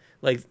off.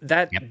 Like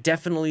that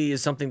definitely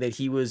is something that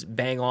he was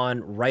bang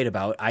on right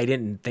about. I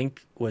didn't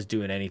think was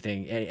doing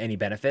anything any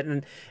benefit,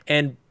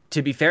 and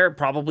to be fair,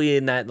 probably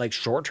in that like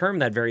short term,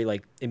 that very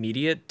like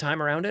immediate time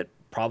around it,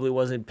 probably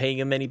wasn't paying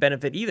him any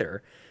benefit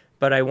either.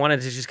 But I wanted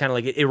to just kind of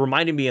like it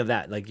reminded me of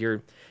that. Like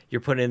you're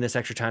putting in this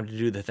extra time to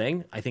do the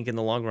thing. I think in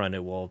the long run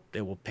it will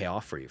pay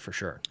off for you for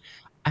sure.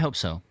 I hope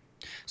so.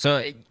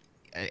 So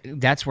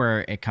that's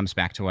where it comes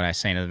back to what I was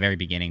saying at the very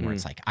beginning, where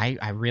it's like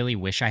I really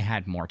wish I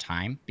had more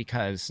time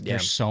because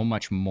there's so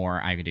much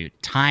more I could do.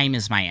 Time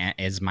is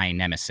my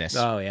nemesis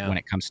when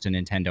it comes to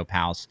Nintendo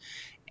pals,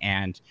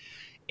 and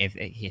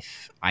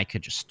if I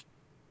could just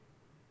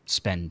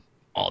spend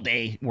all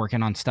day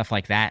working on stuff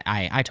like that,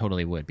 I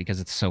totally would, because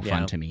it's so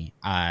fun to me.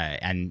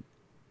 And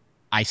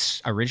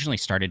originally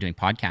started doing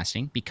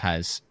podcasting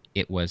because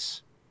it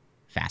was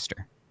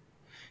faster.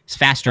 It's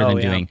faster Oh,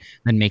 yeah.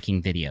 than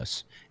making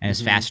videos, and it's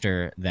Mhm.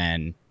 faster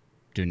than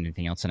doing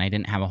anything else. And I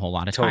didn't have a whole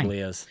lot of time. Totally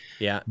is.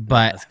 Yeah.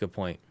 But that's a good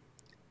point.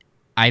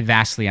 I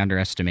vastly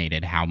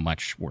underestimated how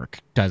much work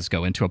does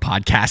go into a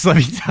podcast. Let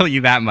me tell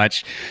you that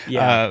much.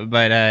 Yeah.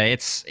 But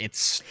It is it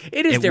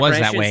different. was I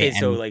that shouldn't way. say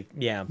so, and- like,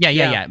 yeah.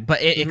 yeah. But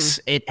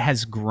it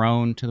has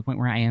grown to the point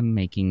where I am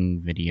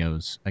making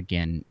videos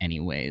again,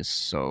 anyways.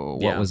 So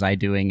what Yeah. was I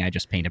doing? I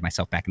just painted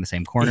myself back in the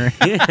same corner.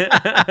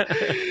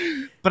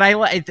 But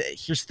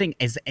here's the thing: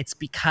 is it's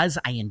because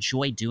I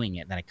enjoy doing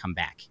it that I come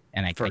back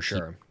and I For I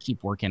sure.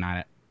 keep working on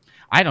it.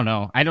 I don't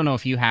know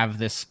if you have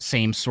this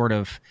same sort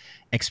of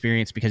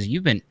experience, because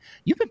you've been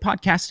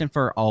podcasting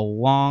for a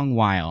long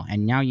while,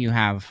 and now you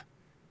have,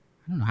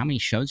 I don't know how many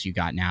shows you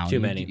got now.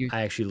 Too many.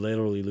 I actually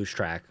literally lose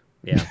track.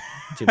 Yeah.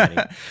 Too many.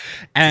 It's a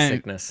and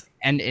sickness.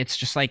 and it's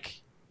just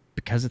like,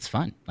 because it's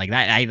fun like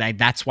that. I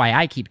that's why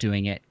I keep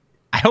doing it.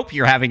 I hope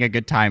you're having a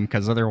good time,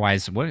 because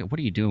otherwise, what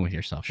are you doing with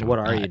yourself, Sean? What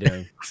are you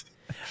doing?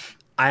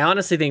 I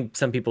honestly think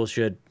some people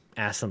should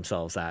ask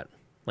themselves that.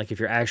 Like, if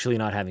you're actually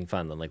not having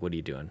fun, then like, what are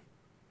you doing?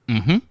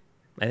 Mm-hmm.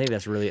 I think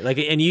that's really like,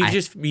 and you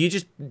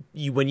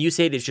when you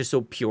say it, it's just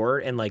so pure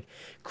and like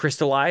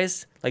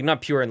crystallized, like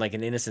not pure and like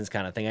an innocence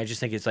kind of thing. I just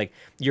think it's like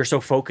you're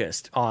so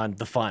focused on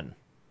the fun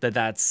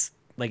that's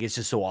like, it's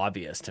just so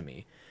obvious to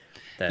me.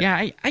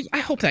 Yeah, I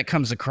hope that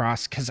comes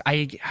across, because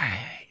I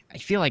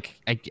feel like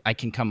I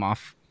can come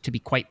off to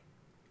be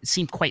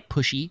seem quite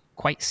pushy,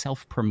 quite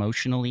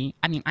self-promotionally.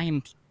 I mean, I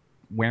am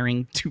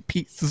wearing 2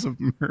 pieces of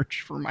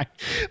merch for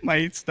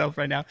my stuff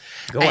right now.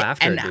 Go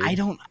after it,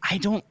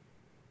 dude.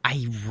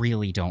 I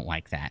really don't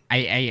like that. I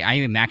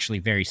am actually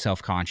very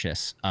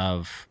self-conscious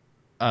of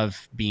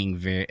being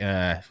very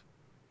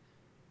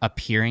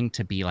appearing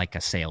to be like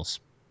a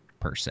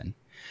salesperson.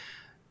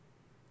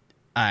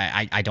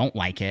 I don't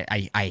like it.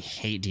 I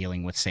hate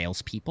dealing with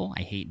salespeople.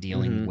 I hate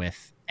dealing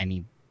with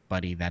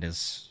anybody that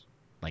is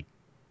like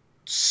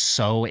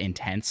so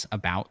intense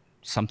about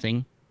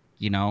something,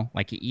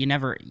 like you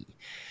never,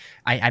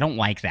 I don't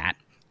like that.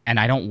 And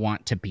I don't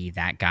want to be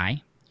that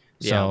guy.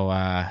 So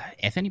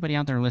if anybody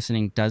out there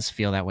listening does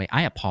feel that way,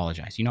 I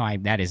apologize.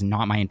 That is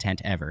not my intent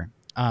ever.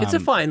 It's a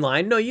fine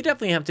line. No, you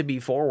definitely have to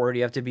be forward.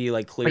 You have to be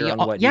like clear on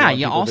what you want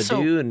people to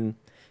do, and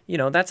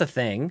that's a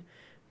thing.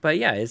 But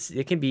yeah,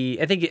 it can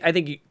be. I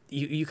think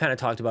you kind of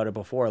talked about it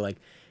before. Like,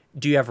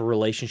 do you have a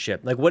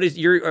relationship? Like, what is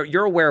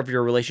you're aware of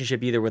your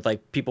relationship either with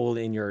like people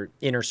in your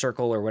inner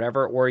circle or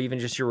whatever, or even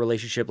just your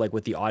relationship like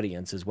with the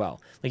audience as well.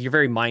 Like, you're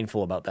very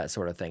mindful about that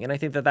sort of thing, and I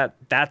think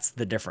that's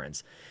the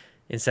difference.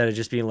 Instead of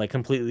just being like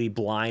completely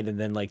blind and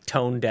then like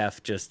tone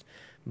deaf, just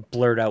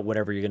blurt out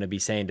whatever you're going to be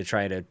saying to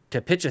try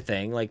to pitch a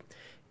thing. Like,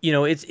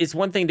 it's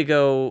one thing to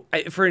go,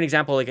 for an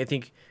example, like I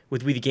think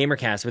with We the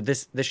Gamercast, with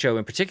this show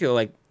in particular,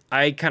 like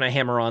I kind of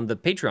hammer on the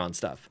Patreon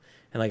stuff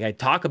and like I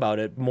talk about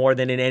it more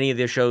than in any of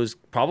their shows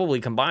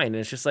probably combined. And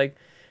it's just like,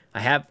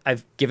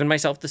 I've given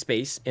myself the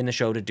space in the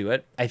show to do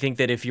it. I think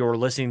that if you're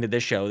listening to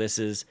this show, this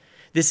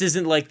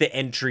isn't like the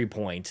entry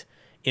point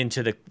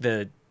into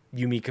the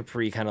Yumi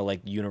Capri kind of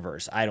like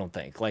universe. I don't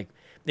think, like,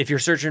 if you're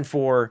searching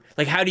for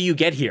like, how do you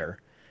get here?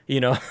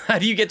 How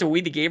do you get to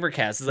We the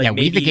Gamercast? It's like,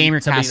 We the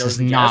Gamercast is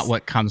not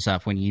what comes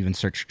up when you even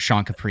search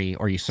Sean Capri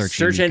or you search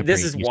Yumi Capri.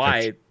 This is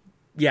why.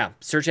 Yeah,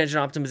 search engine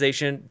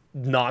optimization,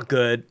 not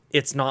good.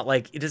 It's not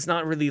like, it is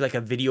not really like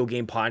a video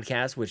game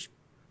podcast, which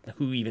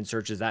who even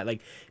searches that?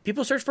 Like,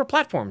 people search for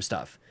platform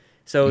stuff.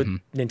 So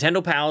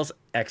Nintendo Pals,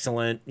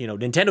 excellent.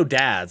 Nintendo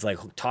Dads, like,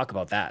 talk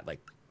about that.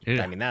 Like,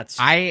 I mean,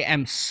 I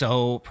am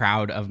so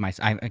proud of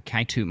can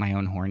I toot my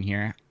own horn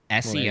here?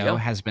 SEO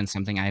has been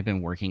something I've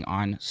been working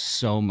on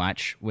so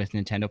much with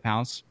Nintendo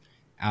Pals.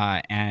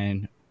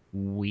 And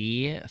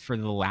we, for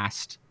the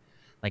last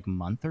like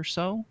month or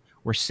so,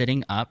 we're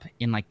sitting up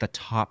in like the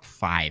top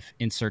 5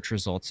 in search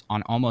results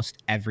on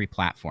almost every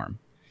platform.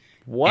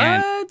 What?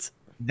 And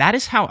that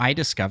is how I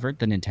discovered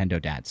the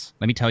Nintendo Dads.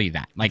 Let me tell you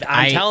that. Like,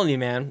 I'm telling you,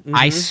 man.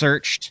 I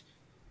searched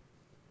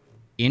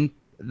in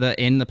the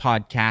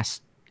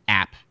podcast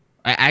app.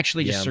 I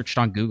actually just searched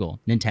on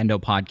Google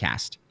Nintendo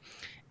podcast,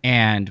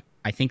 and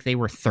I think they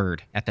were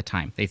 3rd at the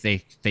time.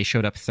 They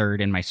showed up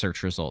 3rd in my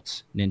search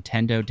results.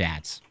 Nintendo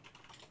Dads.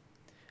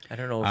 I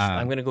don't know if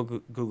I'm gonna go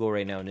Google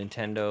right now.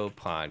 Nintendo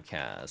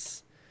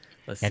podcasts.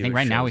 Let's see. I think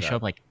right now we show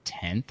up like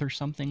 10th or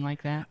something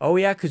like that. Oh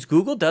yeah, because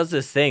Google does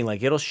this thing.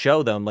 Like, it'll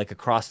show them like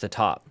across the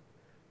top.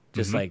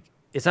 Just like,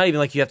 it's not even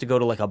like you have to go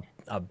to like a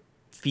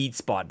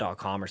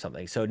feedspot.com or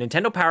something. So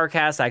Nintendo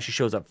Powercast actually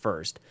shows up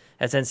first.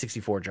 That's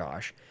N64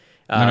 Josh.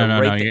 No.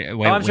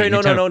 I'm sorry. No.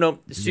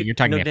 You're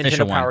talking Nintendo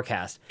official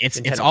Powercast.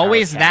 It's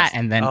always Powercast. That,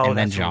 and then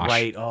that's Josh.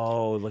 Right.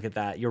 Oh, look at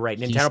that. You're right.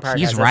 Nintendo Powercast.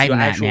 He's riding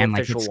that, man.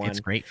 Like, it's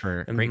great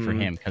for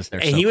him because they're.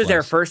 And he was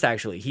there first.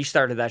 Actually, he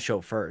started that show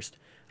first.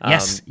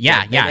 Yes.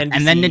 Yeah.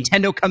 And then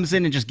Nintendo comes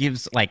in and just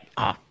gives like,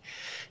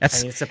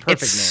 it's a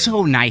perfect name.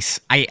 So nice.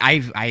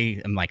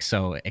 I am like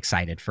so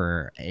excited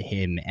for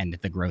him and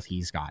the growth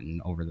he's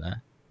gotten over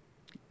the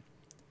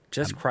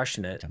Just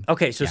crushing it.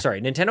 Okay, so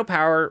sorry, Nintendo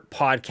Power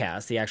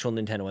Podcast, the actual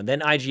Nintendo one, then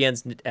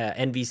IGN's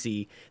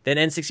NVC, then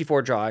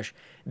N64 Josh,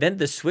 then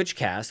the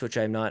Switchcast, which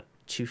I'm not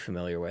too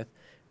familiar with,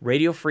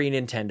 Radio Free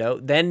Nintendo,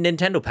 then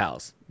Nintendo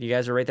Pals. You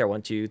guys are right there.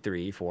 1, 2,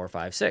 3, 4,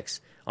 5,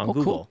 6 on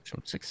Google.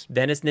 Cool. 6.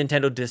 Then it's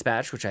Nintendo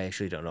Dispatch, which I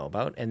actually don't know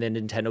about, and then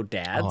Nintendo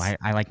Dads. Oh,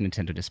 I like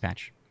Nintendo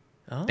Dispatch.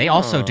 Oh. They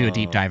also do a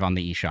deep dive on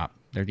the eShop.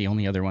 They're the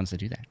only other ones that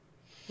do that.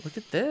 Look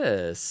at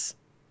this.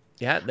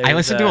 Yeah, I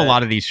listen to a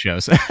lot of these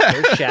shows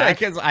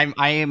because I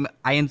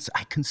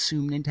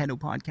consume Nintendo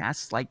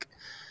podcasts like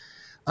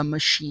a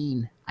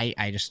machine.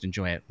 I just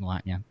enjoy it a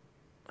lot. Yeah,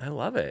 I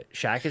love it.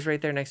 Shaq is right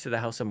there next to the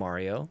House of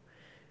Mario.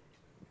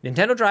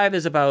 Nintendo Drive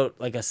is about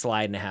like a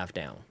slide and a half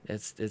down.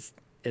 It's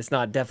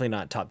not definitely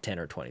not top 10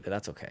 or 20, but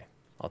that's okay.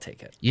 I'll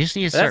take it. You just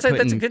need to start putting,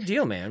 that's a good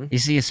deal, man. You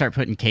just need to start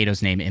putting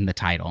Kato's name in the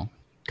title.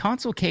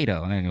 Console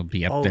Kato, and then it'll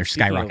be up there,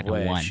 skyrocket to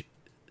 1.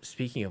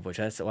 Speaking of which,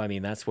 that's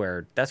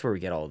where we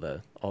get all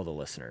the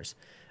listeners.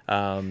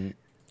 I'll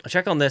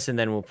check on this, and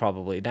then we'll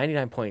probably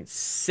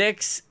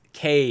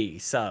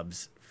 99.6K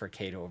subs for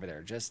Kato over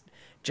there. Just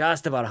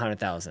about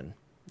 100,000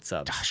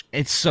 subs. Gosh,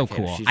 it's so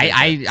cool. Awesome.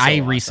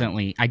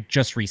 I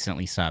just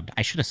recently subbed.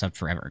 I should have subbed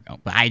forever ago,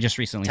 but I just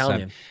recently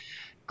subbed.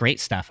 Great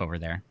stuff over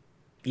there.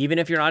 Even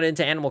if you're not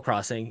into Animal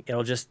Crossing,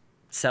 it'll just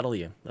settle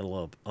you a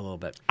little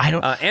bit. I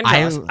don't.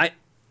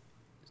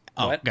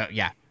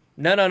 Yeah.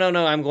 No.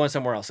 I'm going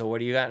somewhere else. So what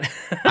do you got?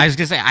 I was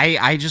gonna say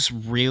I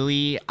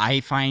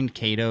find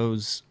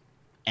Kato's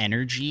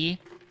energy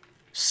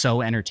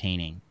so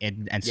entertaining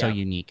and so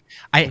unique.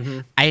 I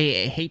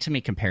hate to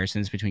make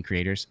comparisons between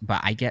creators, but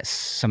I get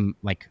some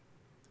like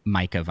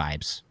Micah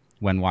vibes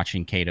when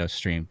watching Kato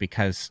stream,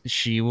 because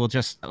she will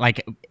just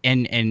like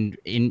and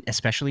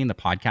especially in the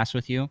podcast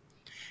with you,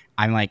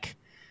 I'm like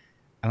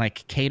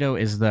Kato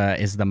is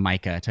the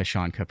Micah to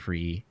Sean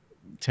Capri.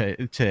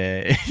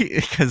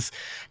 Because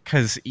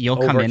you'll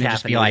come in and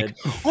just be like,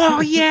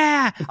 oh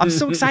yeah, I'm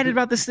so excited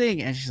about this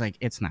thing, and she's like,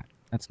 that's not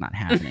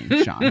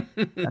happening, Sean.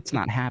 That's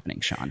not happening,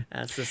 Sean.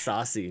 That's the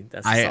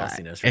sauciness right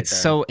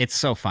it's there. It's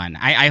so fun.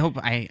 I hope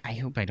I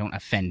don't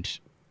offend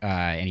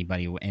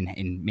anybody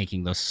in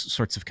making those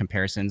sorts of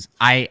comparisons.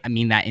 I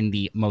mean that in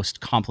the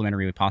most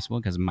complimentary way possible,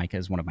 because Micah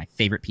is one of my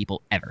favorite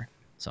people ever.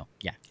 So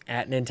yeah.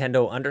 At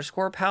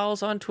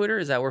Nintendo_pals on Twitter,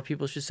 is that where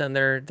people should send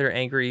their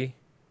angry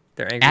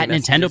at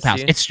Nintendo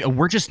Pals?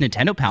 We're just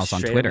Nintendo Pals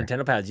on Twitter.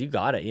 Nintendo Pals, you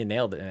got it. You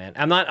nailed it, man.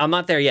 I'm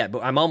not there yet,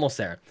 but I'm almost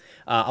there.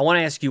 I want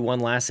to ask you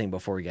one last thing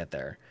before we get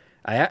there.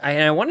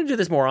 I want to do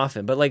this more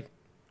often, but like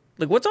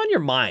what's on your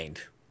mind?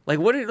 Like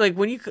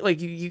when you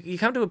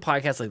come to a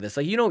podcast like this,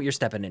 like you know what you're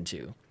stepping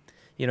into.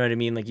 You know what I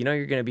mean? Like you know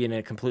you're going to be in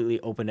a completely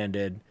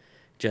open-ended,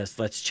 just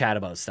let's chat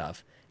about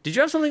stuff. Did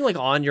you have something like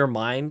on your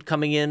mind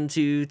coming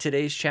into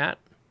today's chat?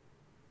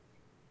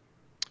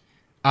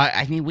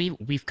 I mean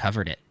we've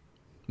covered it.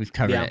 We've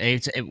covered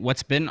it.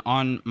 What's been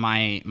on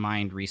my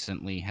mind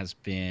recently has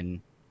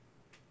been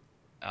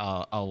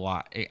a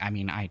lot. I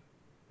mean, I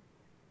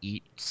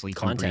eat, sleep,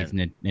 content.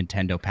 And breathe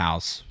Nintendo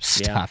Pals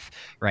stuff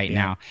right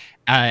now,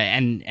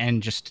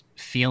 and just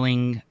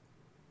feeling,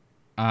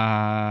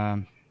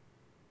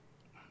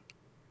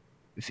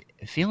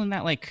 feeling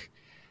that like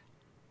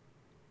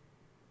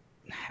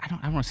I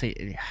don't want to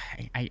say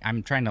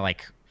I'm trying to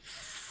like.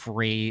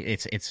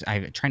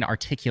 I'm trying to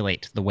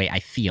articulate the way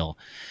I feel.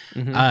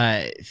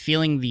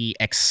 Feeling the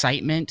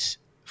excitement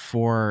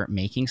for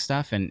making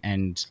stuff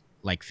and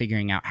like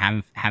figuring out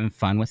having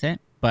fun with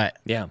it, but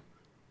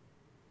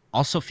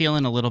also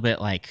feeling a little bit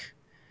like,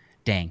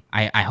 dang,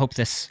 I hope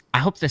this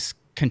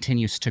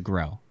continues to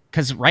grow,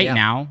 because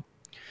now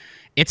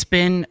it's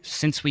been,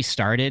 since we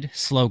started,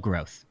 slow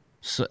growth,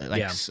 so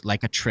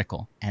like a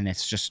trickle, and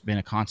it's just been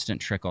a constant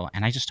trickle,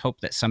 and I just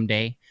hope that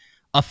someday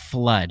a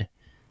flood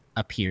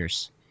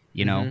appears,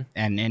 you know,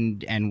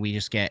 and we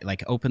just get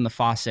like open the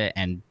faucet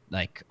and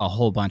like a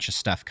whole bunch of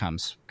stuff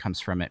comes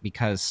from it,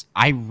 because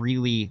I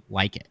really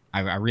like it.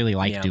 I really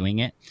like doing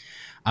it.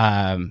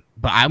 But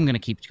I'm going to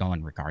keep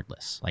going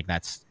regardless. Like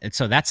that's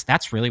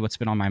really what's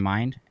been on my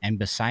mind. And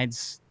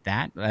besides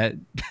that,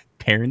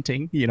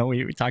 parenting, you know,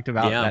 we talked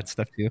about that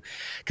stuff too,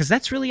 because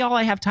that's really all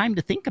I have time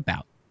to think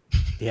about.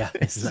 Yeah.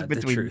 It's the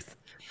truth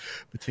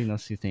between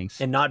those two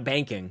things, and not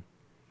banking.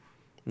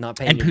 Not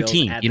paying and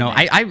poutine, you know,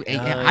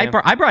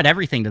 I brought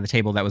everything to the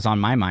table that was on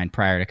my mind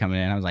prior to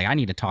coming in. I was like, I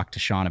need to talk to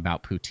Sean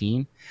about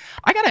poutine.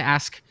 I gotta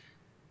ask,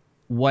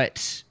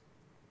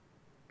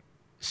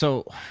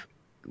 so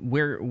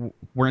you're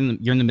in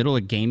the middle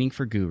of gaming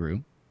for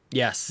Guru,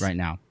 yes, right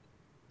now.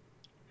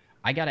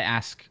 I gotta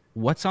ask,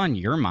 what's on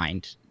your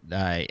mind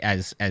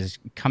as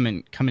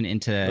coming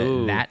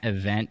into that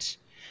event?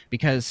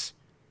 Because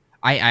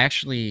I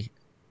actually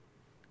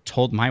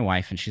told my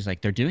wife, and she's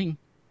like, they're doing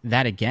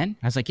that again?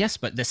 I was like, yes,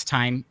 but this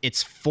time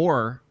it's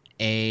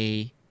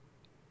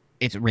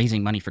it's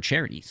raising money for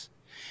charities,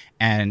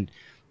 and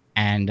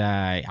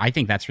I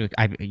think that's really,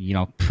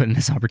 putting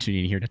this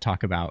opportunity here to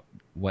talk about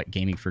what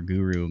Gaming for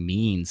Guru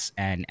means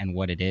and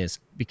what it is,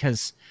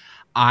 because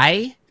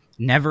I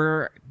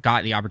never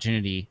got the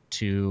opportunity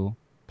to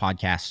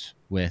podcast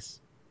with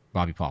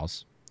Bobby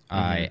Pauls.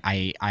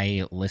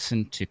 I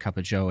listened to Cup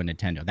of Joe and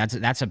Nintendo.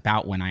 That's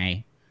about when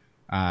I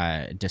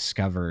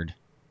discovered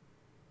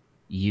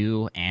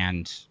you,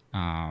 and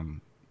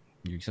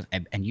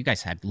you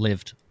guys had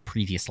lived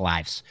previous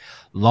lives,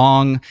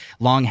 long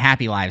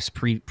happy lives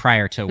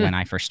prior to when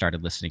I first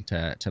started listening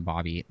to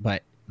Bobby.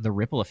 But the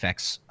ripple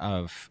effects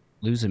of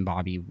losing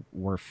Bobby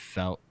were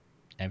felt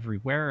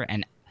everywhere,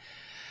 and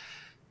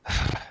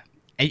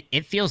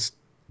it feels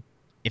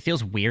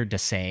weird to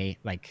say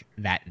like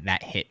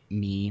that hit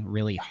me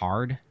really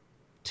hard.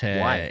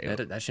 Why?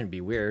 That shouldn't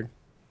be weird.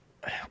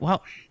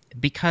 Well,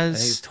 because I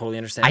think it's totally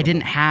understandable. I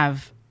didn't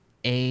have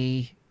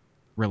a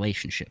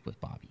relationship with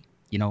Bobby,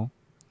 you know?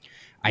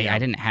 I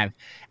didn't have,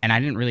 and I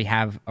didn't really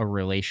have a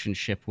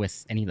relationship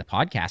with any of the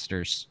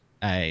podcasters,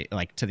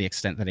 like to the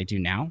extent that I do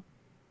now.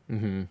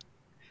 Mm-hmm.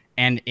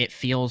 And it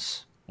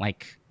feels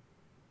like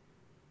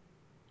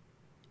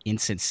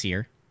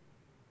insincere.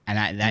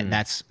 And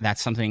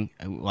that's something,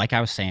 like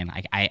I was saying,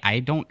 I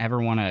don't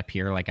ever want to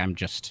appear like I'm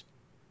just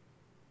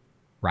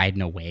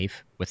riding a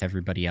wave with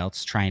everybody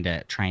else, trying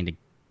to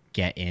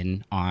get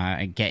in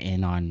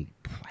on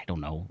I don't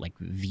know, like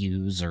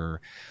views or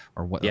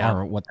what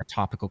the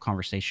topical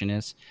conversation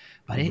is.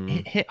 But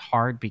it hit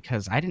hard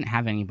because I didn't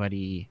have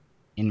anybody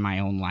in my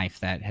own life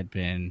that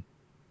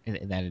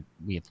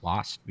we had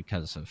lost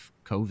because of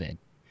COVID,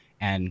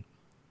 and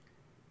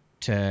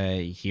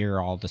to hear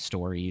all the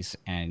stories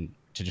and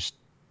to just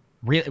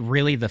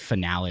really the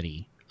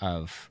finality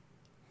of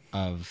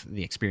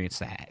the experience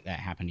that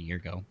happened a year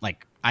ago.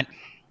 Like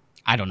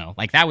I don't know,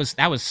 like that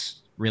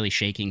was really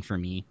shaking for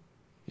me.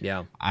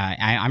 Yeah.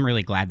 I'm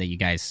really glad that you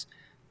guys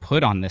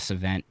put on this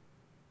event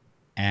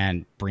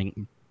and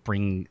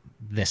bring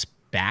this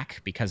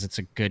back, because it's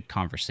a good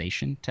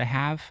conversation to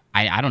have.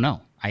 I don't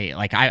know.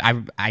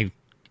 I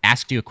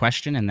asked you a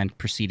question and then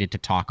proceeded to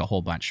talk a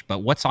whole bunch. But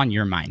what's on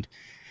your mind?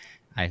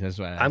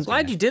 I'm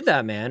glad you did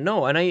that, man.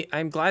 No, and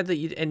I'm glad that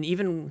you, and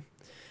even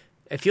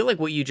I feel like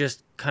what you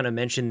just kind of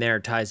mentioned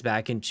there ties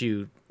back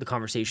into the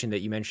conversation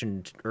that you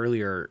mentioned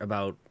earlier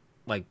about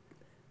like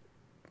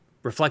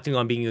reflecting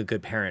on being a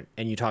good parent,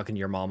 and you talking to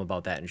your mom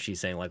about that, and she's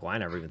saying like, well, I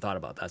never even thought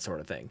about that sort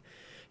of thing.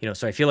 You know,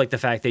 so I feel like the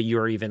fact that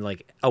you're even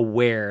like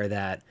aware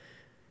that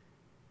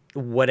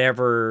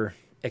whatever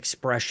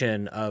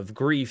expression of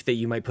grief that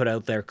you might put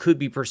out there could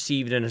be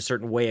perceived in a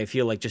certain way, I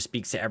feel like just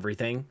speaks to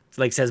everything. It's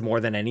like says more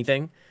than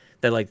anything.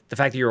 That like the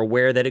fact that you're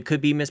aware that it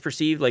could be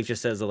misperceived, like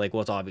just says that like,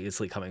 well, it's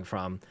obviously coming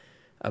from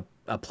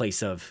a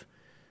place of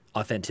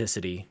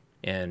authenticity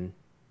and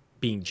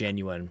being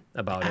genuine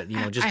about it, you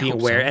know, just being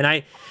aware.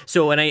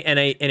 So. And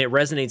it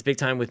resonates big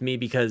time with me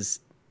because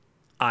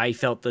I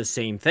felt the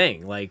same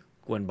thing. Like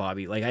when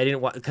Bobby, like I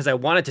didn't want, because I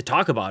wanted to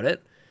talk about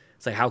it.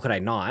 It's like, how could I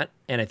not?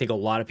 And I think a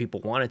lot of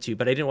people wanted to,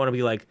 but I didn't want to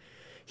be like,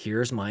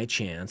 here's my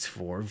chance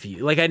for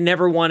view. Like I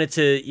never wanted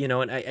to, you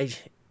know, and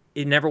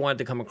it never wanted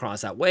to come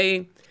across that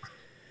way.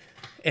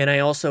 And I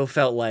also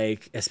felt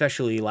like,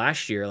 especially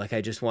last year, like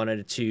I just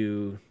wanted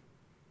to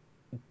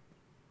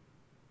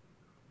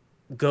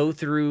go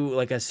through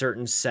like a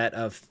certain set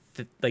of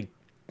like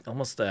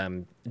almost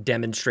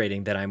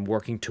demonstrating that I'm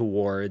working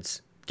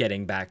towards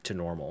getting back to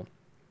normal.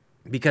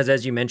 Because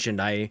as you mentioned,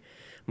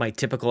 my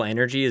typical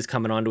energy is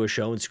coming onto a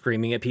show and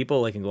screaming at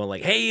people like and going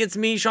like, hey, it's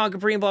me, Sean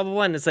Capri, and blah, blah,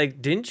 blah. And it's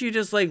like, didn't you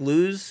just like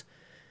lose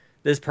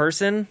this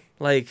person?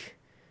 Like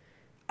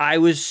I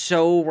was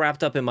so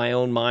wrapped up in my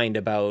own mind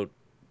about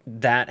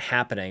that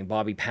happening,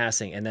 Bobby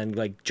passing, and then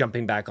like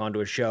jumping back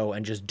onto a show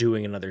and just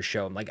doing another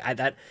show. I'm like,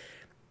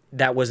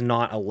 that was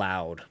not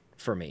allowed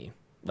for me.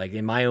 Like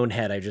in my own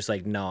head, I just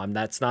like, no,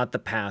 that's not the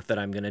path that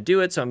I'm going to do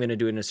it. So I'm going to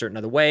do it in a certain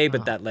other way.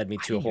 But that led me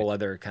to a whole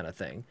other kind of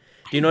thing.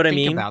 Do you know what I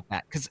mean? Think about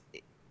that. Because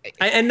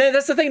and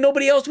that's the thing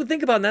nobody else would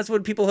think about. And that's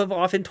what people have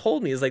often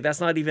told me is like,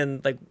 that's not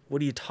even like,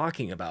 what are you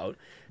talking about?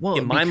 Well,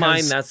 in my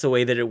mind, that's the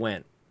way that it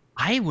went.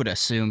 I would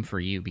assume for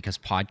you, because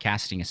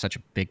podcasting is such a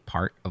big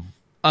part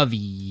of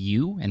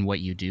you and what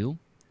you do,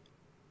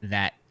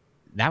 that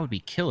would be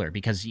killer.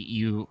 Because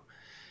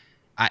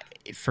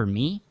for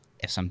me,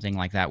 if something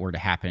like that were to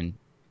happen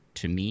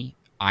to me,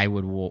 I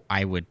would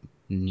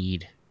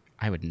need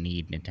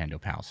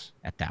Nintendo Pals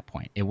at that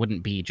point. It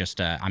wouldn't be just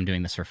I'm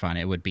doing this for fun.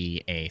 It would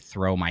be a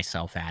throw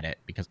myself at it,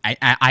 because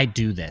I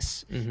do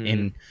this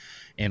in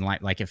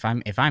like if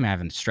I'm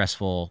having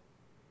stressful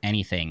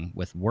anything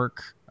with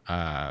work,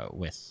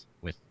 with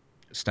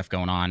stuff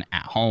going on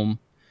at home,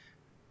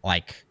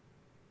 like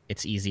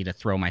it's easy to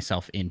throw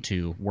myself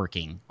into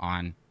working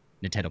on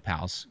Nintendo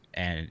Pals,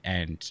 and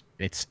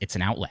it's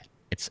an outlet.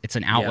 It's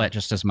an outlet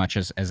just as much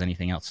as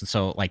anything else. And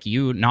so like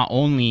you not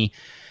only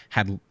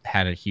had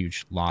a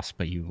huge loss,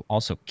 but you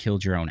also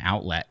killed your own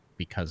outlet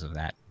because of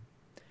that.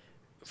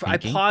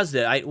 Thinking. I paused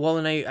it.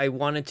 I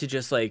wanted to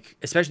just like,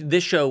 especially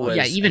this show was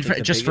even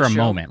for a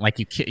moment, like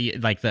you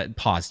like the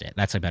paused it.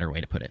 That's a better way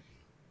to put it.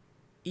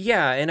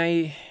 Yeah, and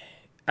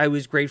I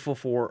was grateful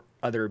for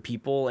other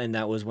people, and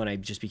that was when I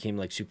just became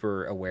like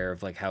super aware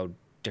of like how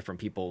different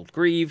people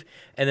grieve.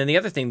 And then the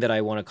other thing that I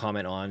want to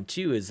comment on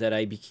too is that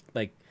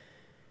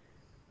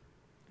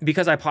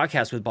because I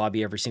podcast with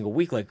Bobby every single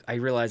week, like I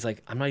realize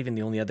like I'm not even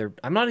the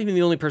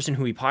only person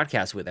who he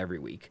podcasts with every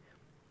week.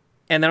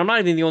 And then I'm not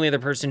even the only other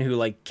person who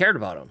like cared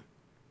about him.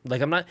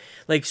 Like I'm not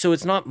like, so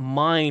it's not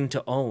mine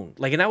to own.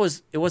 Like, and it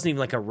wasn't even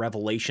like a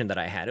revelation that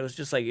I had. It was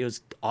just like, it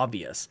was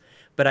obvious.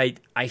 But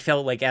I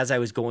felt like as I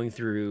was going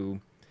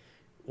through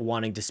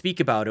wanting to speak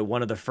about it,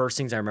 one of the first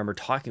things I remember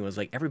talking was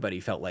like,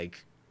 everybody felt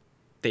like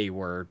they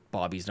were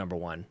Bobby's number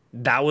one.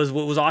 That was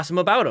what was awesome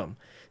about him.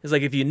 It's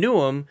like, if you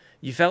knew him,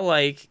 you felt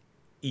like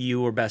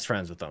you were best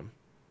friends with him,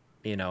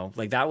 you know,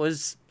 like that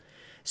was,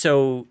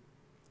 so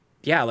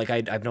yeah, like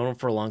I've known him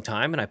for a long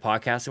time and I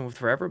podcasted him with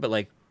forever, but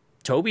like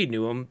Toby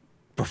knew him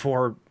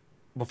before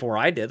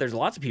I did. There's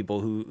lots of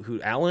people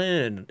who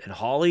Alan and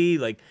Holly,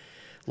 like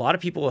a lot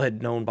of people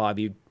had known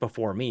Bobby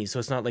before me. So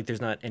it's not like there's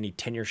not any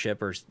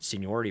tenureship or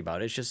seniority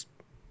about it. It's just,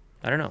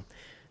 I don't know.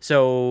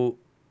 So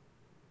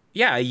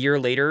yeah, a year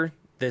later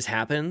this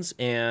happens.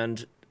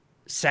 And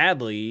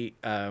sadly,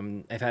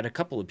 I've had a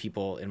couple of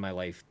people in my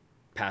life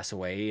pass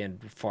away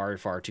and far,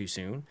 far too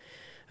soon,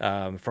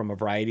 from a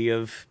variety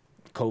of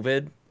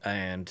COVID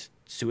and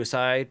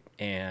suicide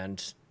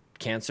and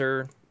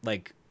cancer,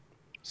 like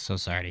So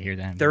sorry to hear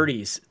that.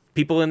 30s,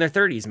 people in their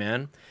 30s,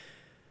 man.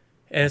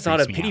 And it's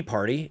not a pity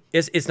party.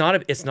 It's not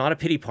a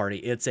pity party.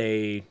 It's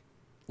a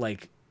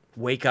like,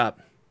 wake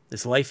up.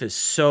 This life is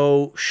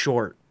so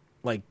short.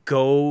 Like,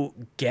 go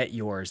get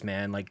yours,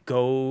 man. Like,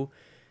 go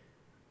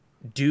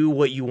do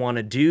what you want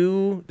to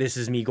do. This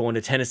is me going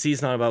to Tennessee.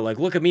 It's not about like,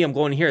 look at me, I'm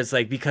going here. It's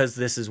like, because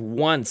this is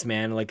once,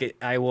 man. Like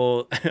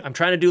I'm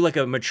trying to do like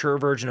a mature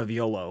version of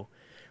YOLO.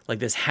 Like,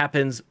 this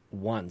happens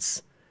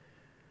once.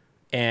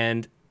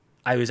 And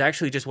I was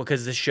actually just,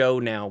 because the show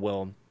now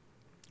will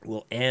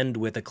end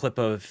with a clip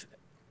of,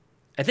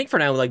 I think for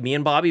now, like me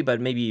and Bobby, but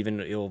maybe even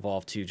it'll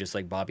evolve to just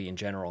like Bobby in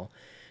general,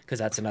 because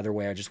that's another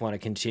way I just want to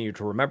continue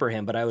to remember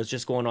him. But I was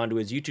just going onto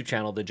his YouTube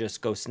channel to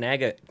just go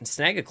snag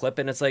a clip,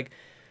 and it's like,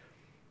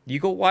 you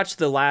go watch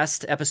the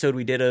last episode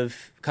we did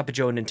of Cup of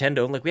Joe and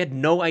Nintendo, and like we had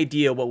no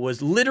idea what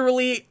was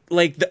literally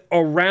like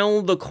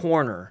around the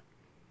corner.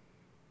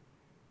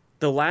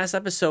 The last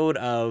episode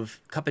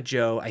of Cup of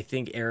Joe, I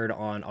think, aired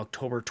on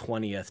October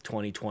 20th,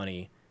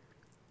 2020.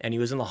 And he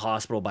was in the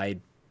hospital by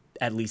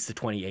at least the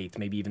 28th,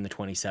 maybe even the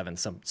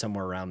 27th,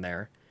 somewhere around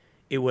there.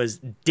 It was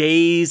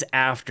days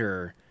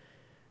after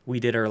we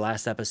did our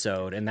last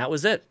episode, and that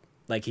was it.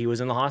 Like, he was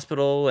in the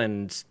hospital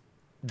and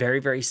very,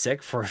 very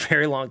sick for a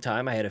very long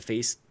time. I had a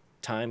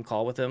FaceTime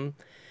call with him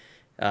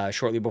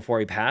shortly before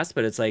he passed.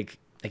 But it's like,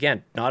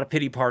 again, not a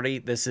pity party.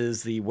 This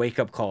is the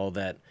wake-up call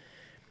that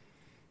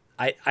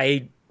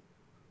I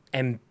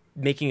am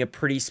making a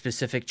pretty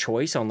specific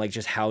choice on like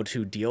just how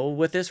to deal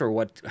with this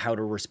or how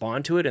to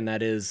respond to it. And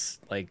that is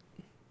like,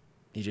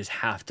 you just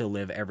have to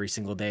live every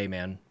single day,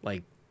 man.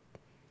 Like,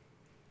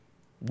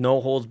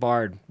 no holds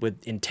barred,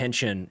 with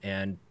intention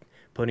and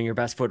putting your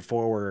best foot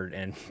forward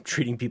and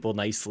treating people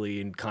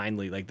nicely and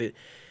kindly. Like,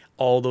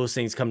 all those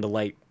things come to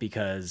light,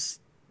 because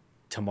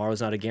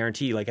tomorrow's not a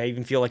guarantee. Like, I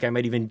even feel like I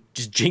might even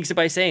just jinx it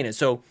by saying it.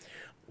 So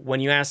when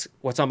you ask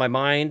what's on my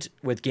mind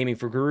with Gaming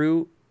for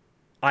Guru,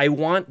 I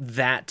want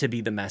that to be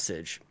the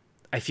message.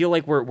 I feel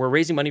like we're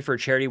raising money for a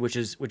charity, which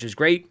is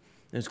great.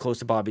 It's close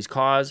to Bobby's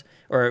cause,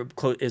 or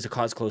is a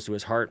cause close to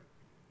his heart.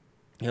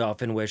 He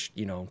often wished,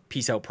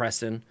 peace out,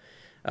 Preston.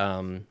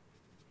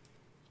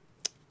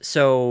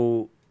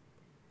 So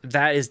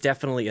that is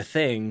definitely a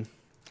thing.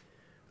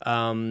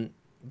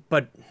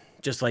 But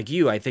just like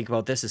you, I think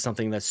about this as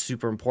something that's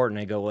super important.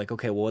 I go like,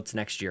 okay, well, what's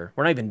next year?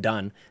 We're not even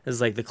done. This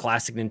is like the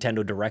classic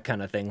Nintendo Direct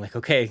kind of thing. Like,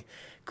 okay,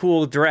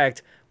 cool,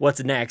 Direct,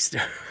 what's next?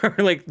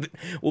 Like,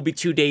 we'll be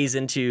 2 days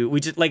into, we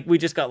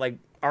just got like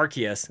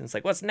Arceus, and it's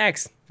like, what's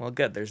next? Well,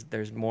 good,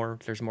 there's more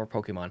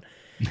Pokemon.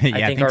 Yeah,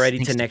 I think already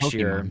to thanks next Pokemon,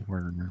 year.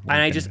 we're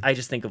And I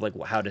just think of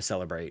like how to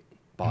celebrate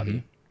Bobby.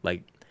 Mm-hmm.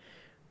 Like,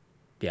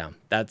 yeah,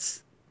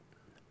 that's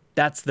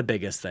the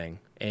biggest thing.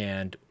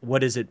 And what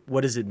does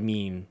it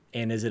mean?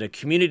 And is it a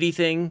community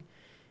thing,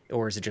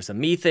 or is it just a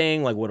me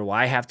thing? Like, what do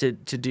I have to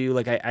do?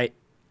 Like,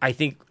 I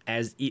think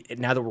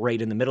now that we're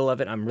right in the middle of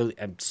it,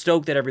 I'm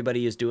stoked that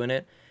everybody is doing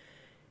it.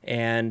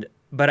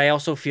 But I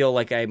also feel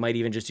like I might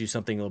even just do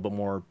something a little bit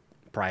more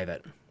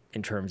private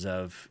in terms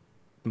of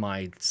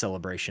my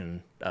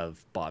celebration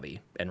of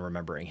Bobby and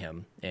remembering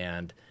him.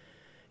 And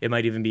it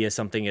might even be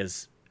something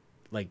as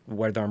like,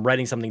 whether I'm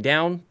writing something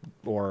down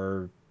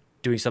or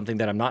doing something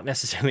that I'm not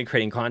necessarily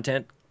creating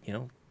content, you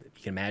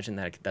can imagine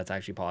that that's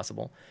actually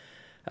possible.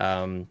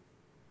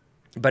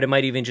 But it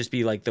might even just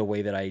be like the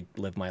way that I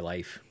live my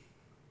life,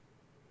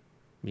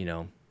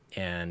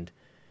 and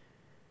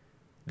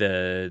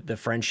the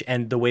French,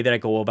 and the way that I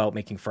go about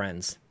making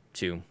friends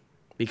too.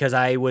 Because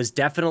I was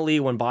definitely,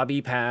 when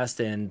Bobby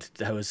passed, and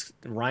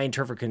Ryan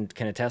Turfer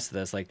can attest to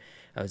this, like,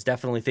 I was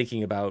definitely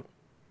thinking about,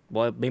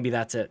 well, maybe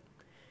that's it.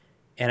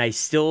 And I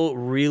still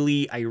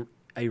really,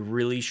 I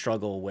really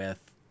struggle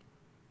with,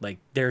 like,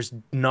 there's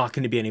not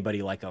going to be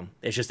anybody like him.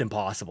 It's just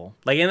impossible.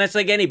 Like, and that's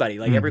like anybody.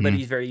 Like,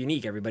 everybody's very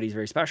unique. Everybody's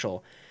very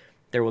special.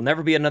 There will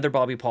never be another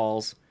Bobby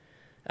Pauls.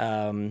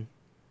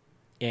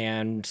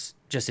 and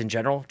just in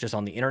general, just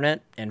on the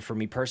internet. And for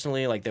me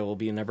personally, like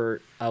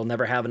I'll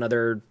never have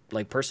another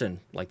like person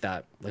like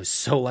that. I was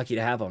so lucky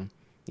to have them,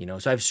 you know.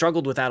 So I've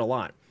struggled with that a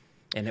lot,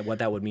 and what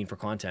that would mean for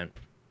content.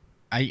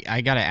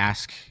 I gotta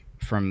ask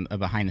from a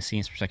behind the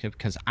scenes perspective,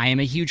 because I am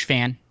a huge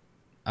fan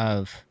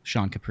of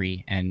Sean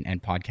Capri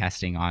and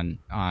podcasting on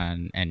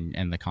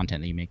and the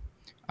content that you make.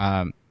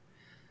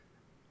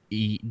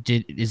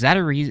 Did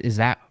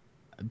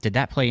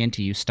that play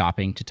into you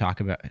stopping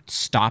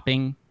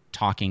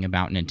talking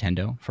about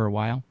Nintendo for a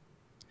while?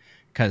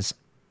 Because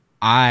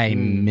I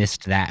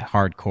missed that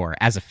hardcore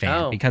as a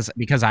fan,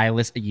 because I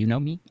listen. You know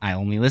me, I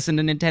only listen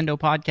to Nintendo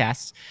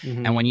podcasts,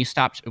 and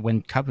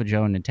when Cup of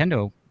Joe and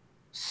Nintendo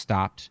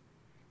stopped,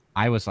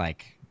 I was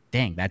like,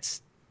 dang,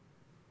 that's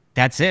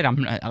it.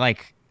 I'm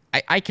like,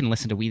 I can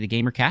listen to We the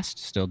Gamer Cast,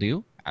 still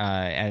do,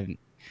 and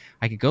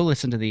I could go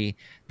listen to the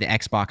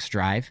Xbox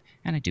Drive,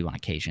 and I do on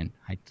occasion.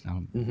 I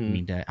don't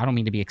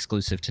mean to be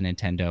exclusive to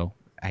Nintendo.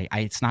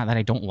 It's not that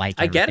I don't like.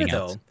 I get it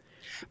else. though,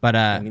 but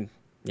I mean,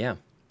 yeah.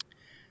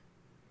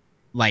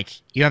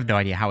 Like, you have no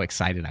idea how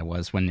excited I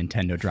was when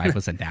Nintendo Drive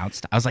was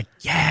announced. I was like,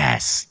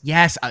 yes,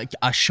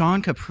 a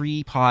Sean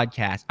Capri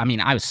podcast. I mean,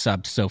 I was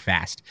subbed so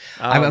fast.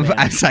 I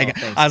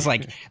was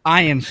like,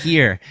 I am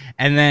here.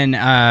 And then,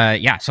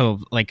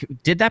 so like,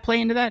 did that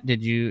play into that?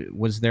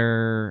 Was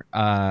there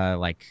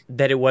like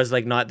that? It was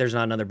like there's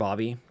not another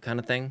Bobby kind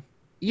of thing.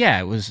 Yeah,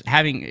 it was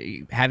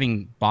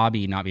having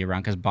Bobby not be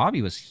around, because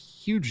Bobby was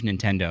huge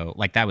Nintendo.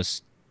 Like,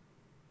 that's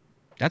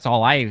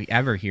all I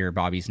ever hear.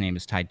 Bobby's name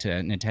is tied to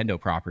Nintendo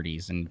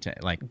properties, and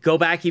like, go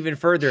back even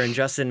further, and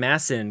Justin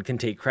Masson can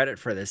take credit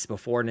for this.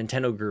 Before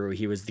Nintendo Guru,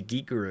 he was the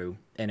Geek Guru,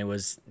 and it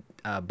was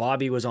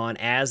Bobby was on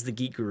as the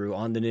Geek Guru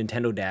on the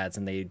Nintendo Dads,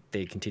 and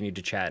they continued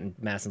to chat. And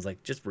Masson's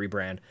like, just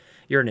rebrand.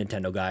 You're a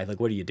Nintendo guy. Like,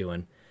 what are you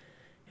doing?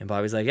 And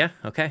Bobby's like, yeah,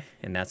 okay.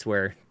 And that's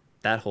where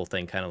that whole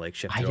thing kind of like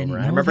shifted over.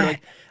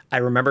 I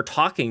remember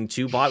talking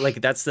to Bob.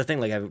 Like, that's the thing.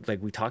 Like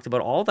we talked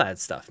about all that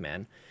stuff,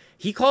 man.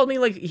 He called me,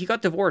 like, he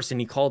got divorced,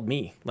 and he called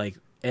me, like,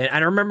 and I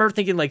remember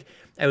thinking, like,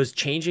 I was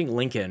changing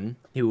Lincoln,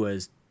 who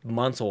was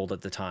months old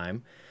at the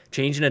time,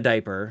 changing a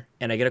diaper,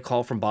 and I get a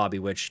call from Bobby,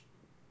 which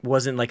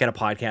wasn't like at a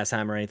podcast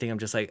time or anything. I'm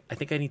just like, I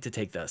think I need to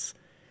take this.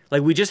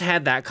 Like, we just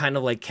had that kind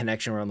of like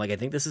connection where I'm like, I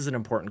think this is an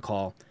important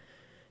call.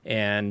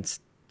 And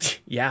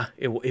yeah,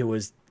 it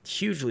was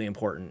hugely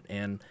important.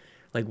 And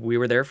like, we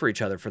were there for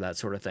each other for that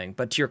sort of thing.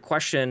 But to your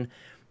question,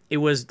 it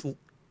was,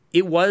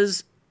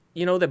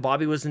 you know, that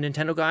Bobby was a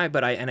Nintendo guy,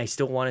 but I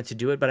still wanted to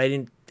do it, but I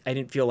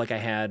didn't feel like I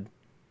had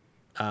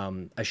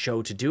a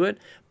show to do it.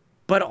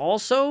 But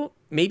also,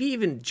 maybe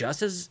even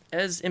just as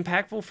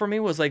impactful for me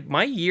was like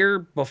my year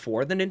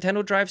before the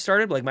Nintendo Drive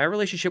started, like my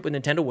relationship with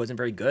Nintendo wasn't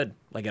very good,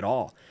 like at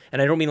all.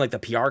 And I don't mean like the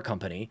PR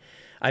company.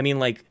 I mean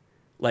like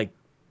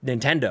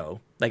Nintendo.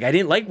 Like, I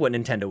didn't like what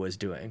Nintendo was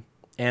doing.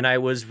 And I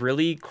was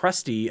really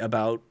crusty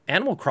about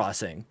Animal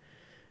Crossing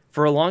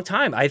for a long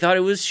time. I thought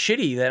it was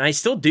shitty, and I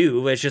still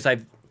do. It's just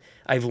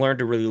I've learned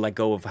to really let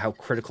go of how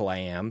critical I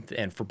am,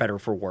 and for better or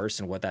for worse,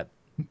 and what that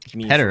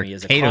means for me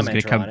as a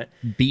commenter on it.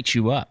 Beat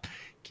you up.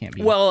 Can't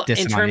be. Well,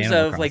 in terms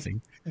of like,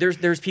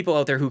 there's people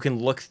out there who can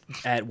look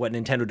at what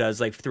Nintendo does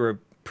like through a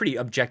pretty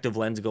objective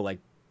lens and go like,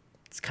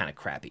 it's kind of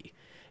crappy,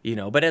 you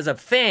know. But as a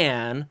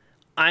fan,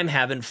 I'm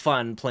having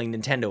fun playing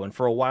Nintendo, and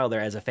for a while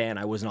there, as a fan,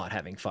 I was not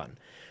having fun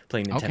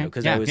playing Nintendo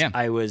because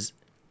I was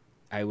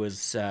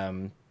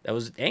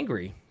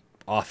angry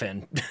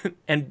often,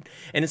 and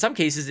in some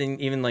cases,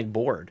 even like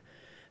bored.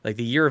 Like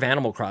the year of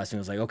Animal Crossing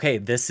was like, okay,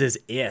 this is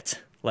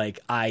it. Like,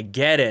 I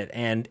get it.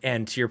 And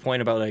to your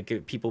point about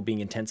like people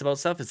being intense about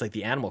stuff, it's like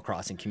the Animal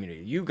Crossing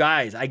community. You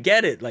guys, I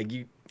get it. Like,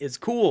 it's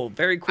cool,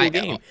 very cool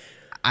game.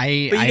 But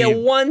you get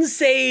one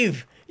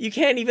save. You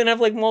can't even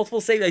have like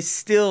multiple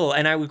saves.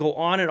 I would go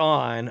on and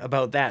on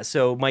about that.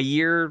 So my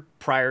year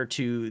prior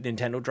to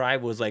Nintendo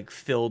Drive was like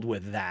filled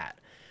with that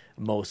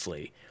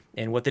mostly.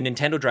 And what the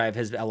Nintendo Drive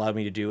has allowed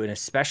me to do, and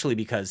especially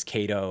because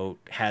Kato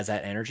has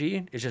that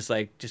energy, is just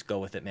like, just go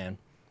with it, man.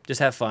 Just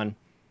have fun.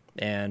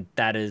 And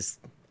that is,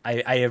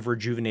 I have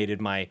rejuvenated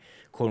my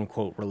quote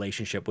unquote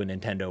relationship with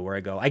Nintendo, where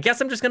I go, I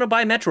guess I'm just going to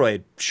buy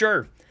Metroid.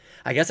 Sure.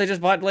 I guess I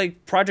just bought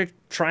like Project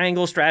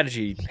Triangle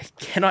Strategy. I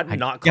cannot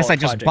not call it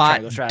Project just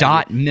Triangle bought Strategy.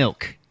 Dot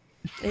Milk.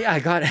 Yeah, I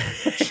got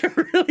it. I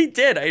really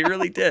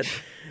did.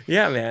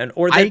 Yeah, man.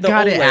 Or the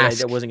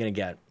OLED I wasn't going to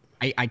get.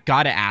 I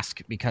gotta ask,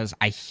 because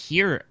I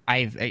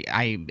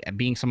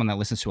being someone that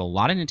listens to a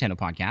lot of Nintendo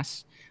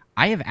podcasts,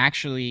 I have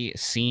actually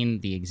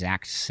seen the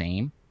exact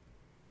same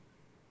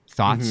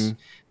thoughts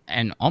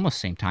and almost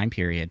same time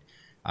period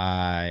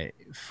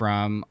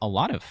from a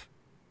lot of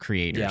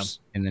creators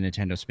in the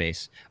Nintendo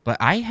space. But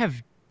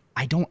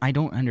I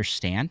don't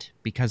understand,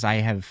 because I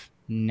have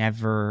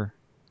never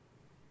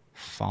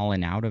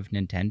fallen out of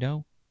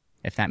Nintendo,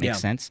 if that makes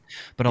sense.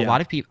 But a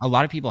lot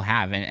of people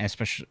have, and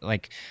especially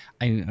like,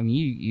 I mean,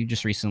 you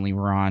just recently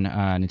were on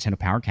Nintendo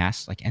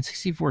Powercast. Like,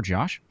 N64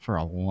 Josh for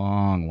a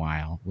long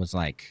while was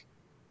like,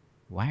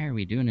 why are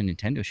we doing a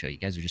Nintendo show? You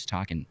guys are just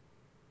talking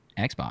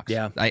Xbox.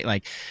 Yeah.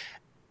 Like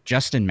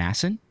Justin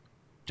Masson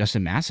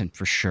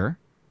for sure.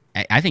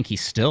 I think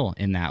he's still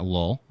in that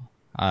lull.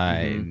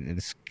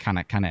 It's kind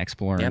of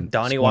exploring. Yeah,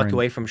 Donnie walked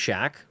away from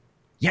Shaq.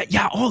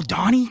 Yeah. Oh,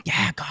 Donnie.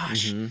 Yeah,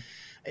 gosh.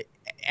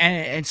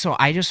 And so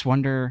I just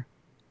wonder,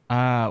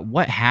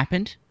 what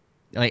happened?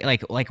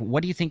 Like,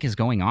 what do you think is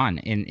going on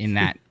in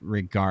that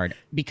regard?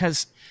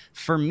 Because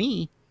for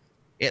me,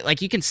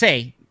 like you can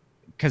say,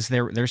 because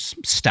there's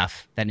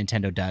stuff that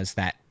Nintendo does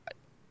that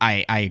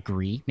I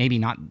agree, maybe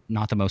not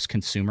the most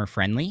consumer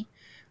friendly,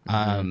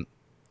 but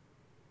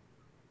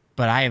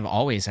I have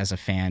always, as a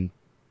fan,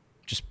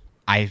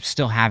 I'm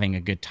still having a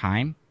good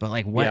time. But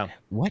like,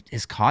 what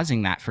is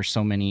causing that for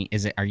so many?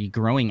 Are you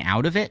growing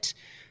out of it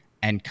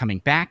and coming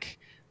back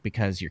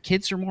because your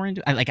kids are more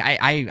into?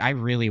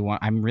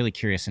 I'm really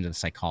curious into the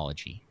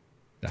psychology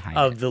behind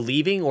of the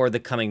leaving or the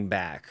coming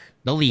back.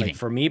 The leaving, like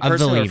for me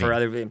personally, or for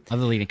other of the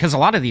leaving, because a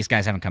lot of these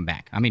guys haven't come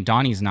back. I mean,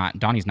 Donnie's not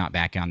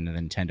back on the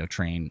Nintendo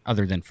train,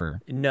 other than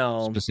for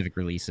specific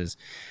releases.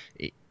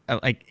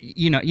 Like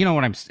you know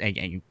what I'm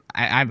saying.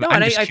 I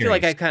feel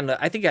like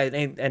I think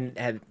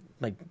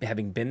like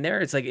having been there,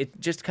 it's like it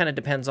just kind of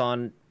depends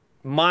on.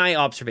 My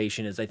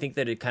observation is I think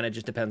that it kind of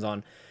just depends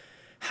on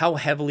how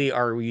heavily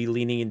are we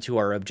leaning into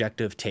our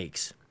objective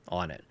takes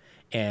on it,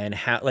 and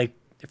how, like,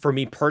 for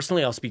me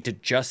personally, I'll speak to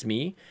just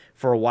me.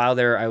 For a while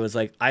there, I was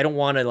like, I don't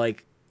want to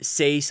like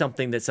say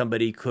something that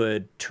somebody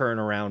could turn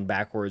around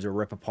backwards or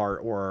rip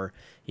apart, or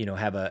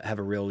have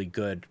a really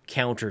good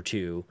counter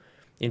to,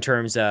 in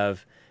terms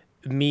of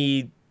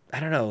me. I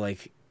don't know,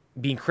 like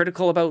being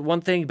critical about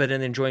one thing but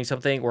then enjoying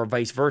something, or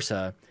vice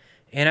versa.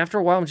 And after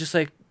a while, I'm just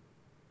like,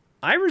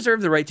 I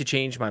reserve the right to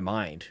change my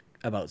mind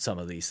about some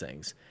of these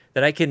things.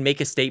 That I can make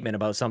a statement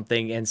about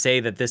something and say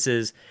that this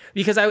is,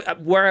 because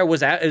where I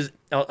was at is,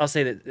 I'll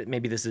say that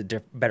maybe this is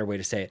a better way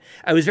to say it.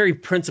 I was very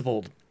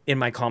principled in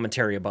my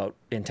commentary about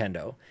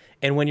Nintendo.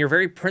 And when you're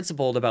very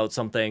principled about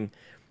something,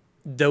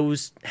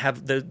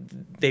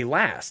 they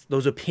last.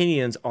 Those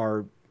opinions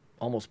are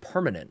almost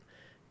permanent,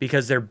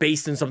 because they're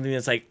based in something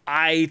that's like,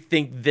 I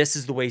think this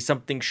is the way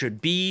something should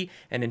be,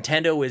 and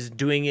Nintendo is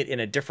doing it in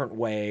a different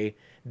way.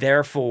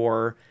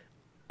 Therefore,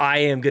 I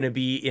am going to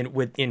be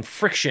in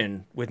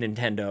friction with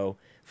Nintendo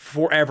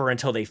forever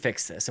until they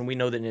fix this. And we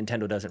know that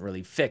Nintendo doesn't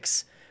really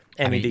fix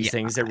any of these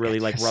things that really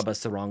like rub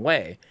us the wrong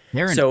way.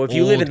 So if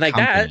you live in like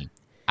that,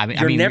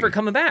 you're never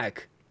coming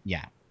back.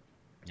 Yeah.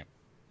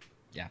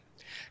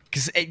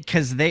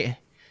 Because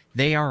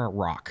they are a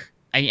rock.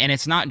 And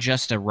it's not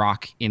just a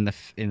rock in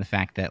the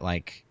fact that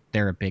like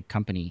they're a big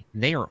company.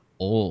 They are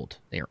old.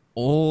 They are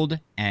old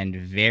and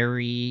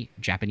very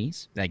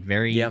Japanese. Like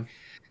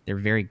they're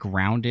very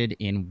grounded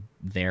in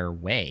their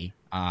way,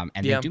 and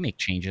they do make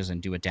changes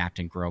and do adapt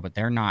and grow, but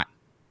they're not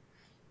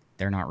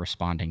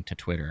responding to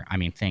Twitter. I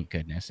mean, thank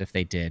goodness. If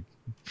they did,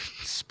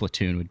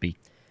 Splatoon would be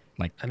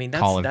like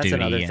Call of Duty. That's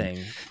another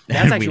thing.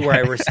 That's actually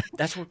where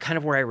that's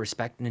where I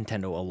respect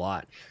Nintendo a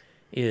lot,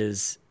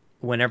 is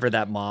whenever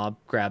that mob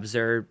grabs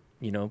their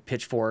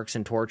pitchforks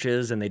and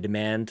torches and they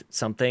demand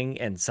something,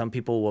 and some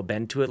people will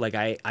bend to it. Like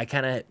I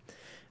kind of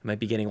might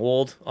be getting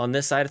old on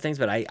this side of things,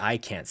 but I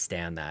can't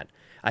stand that.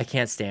 I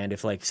can't stand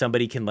if like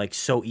somebody can like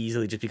so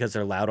easily, just because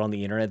they're loud on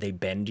the internet, they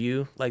bend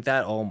you like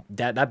that. Oh,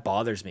 that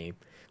bothers me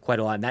quite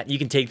a lot. And that you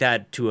can take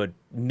that to a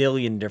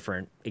million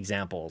different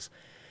examples.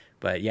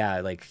 But yeah,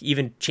 like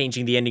even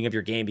changing the ending of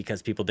your game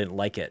because people didn't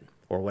like it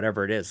or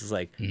whatever it is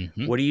like,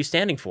 what are you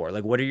standing for?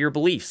 Like, what are your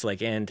beliefs?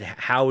 Like, and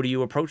how do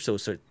you approach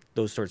those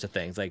sorts of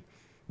things? Like,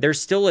 there's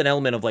still an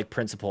element of like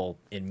principle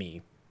in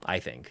me, I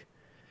think.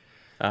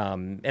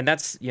 And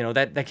that's,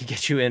 that could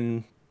get you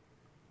in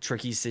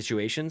tricky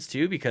situations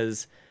too,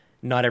 because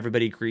not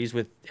everybody agrees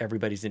with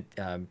everybody's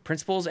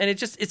principles, and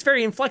it's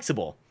very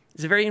inflexible.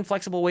 It's a very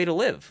inflexible way to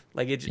live.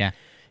 Like you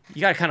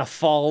got to kind of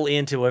fall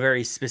into a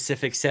very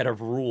specific set of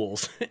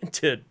rules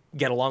to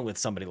get along with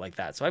somebody like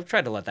that. So I've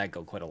tried to let that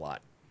go quite a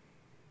lot.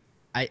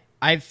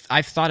 I've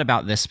thought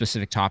about this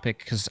specific topic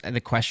because the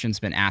question's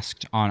been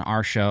asked on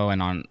our show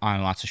and on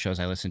lots of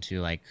shows I listen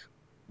to, like,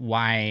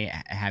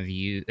 why have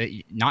you,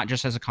 not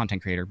just as a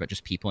content creator, but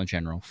just people in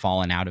general,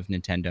 fallen out of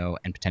Nintendo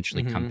and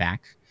potentially come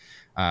back,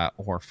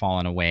 or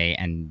fallen away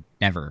and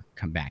never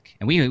come back?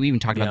 And we even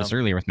talked about this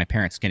earlier with my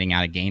parents getting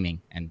out of gaming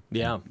and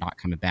not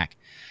coming back.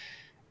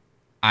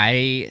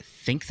 I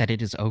think that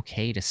it is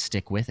okay to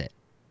stick with it.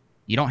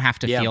 You don't have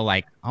to feel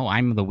like, oh,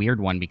 I'm the weird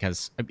one,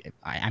 because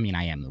I mean,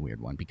 I am the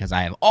weird one because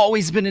I have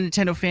always been a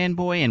Nintendo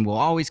fanboy and will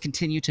always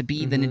continue to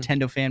be the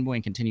Nintendo fanboy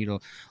and continue to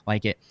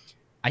like it.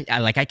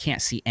 I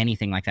can't see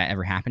anything like that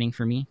ever happening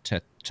for me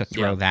to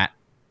throw that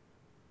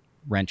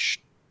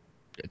wrench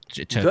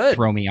to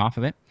throw me off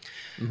of it.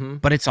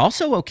 But it's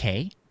also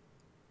okay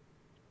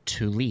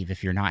to leave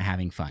if you're not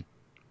having fun.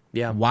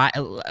 Yeah. Why?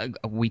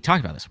 We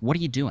talked about this. What are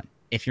you doing?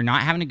 If you're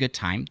not having a good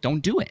time,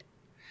 don't do it.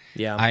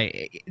 Yeah.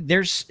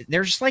 There's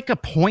like a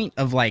point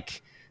of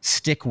like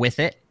stick with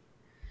it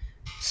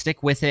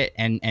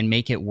and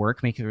make it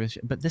work,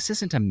 but this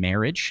isn't a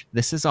marriage.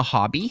 This is a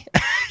hobby.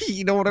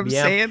 You know what I'm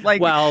saying?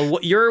 Like, well,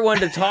 you're one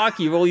to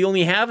talk. You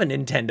only have a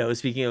Nintendo.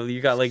 Speaking of,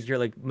 you're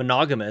like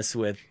monogamous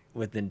with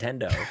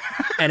Nintendo.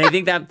 And I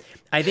think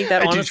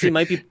that honestly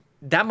might be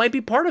that might be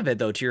part of it,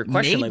 though. To your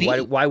question, Maybe.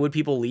 like why would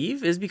people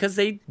leave? Is because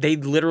they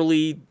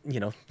literally,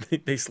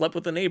 they slept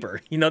with the neighbor.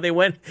 They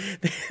went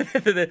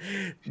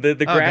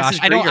the grass is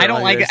greener I don't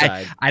on like their it.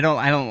 side. I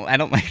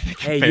don't like the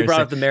Hey, you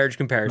brought up the marriage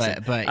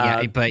comparison, but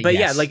yeah,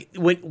 yes. like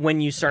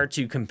when you start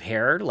to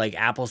compare like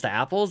apples to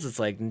apples, it's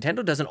like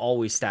Nintendo doesn't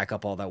always stack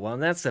up all that well,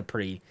 and that's a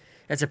pretty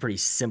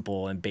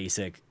simple and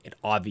basic and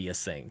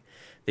obvious thing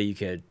that you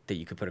could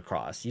put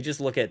across. You just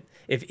look at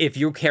if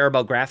you care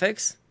about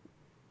graphics,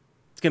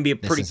 it's gonna be a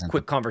pretty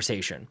quick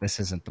conversation. This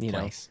isn't the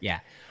place. Yeah.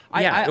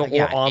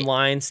 Or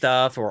online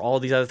stuff, or all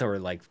these other, or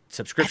like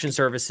subscription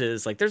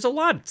services. Like there's a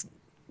lot. It's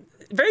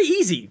very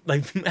easy.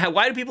 Like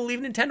why do people leave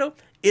Nintendo?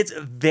 It's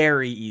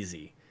very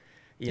easy.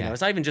 You know,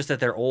 it's not even just that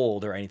they're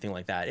old or anything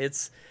like that.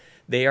 It's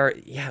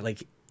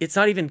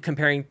not even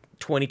comparing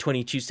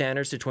 2022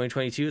 standards to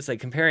 2022. It's like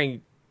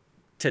comparing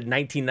to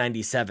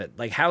 1997.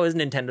 Like how is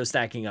Nintendo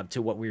stacking up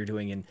to what we were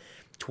doing in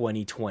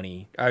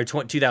 2020 or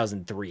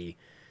 2003?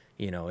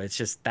 It's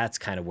just that's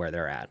kind of where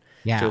they're at.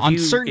 Yeah, so on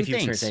certain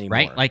things,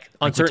 right? Like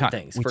on certain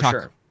things, for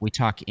sure. We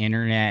talk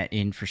internet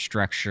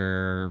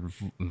infrastructure,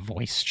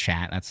 voice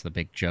chat. That's the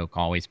big joke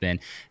always been,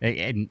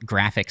 and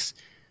graphics.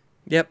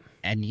 Yep.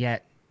 And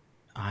yet,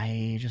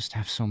 I just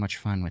have so much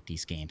fun with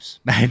these games.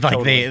 Like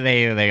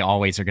they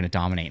always are going to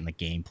dominate in the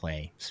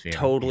gameplay sphere.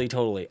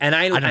 Totally. And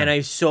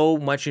I so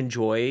much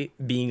enjoy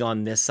being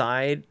on this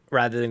side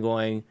rather than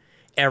going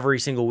every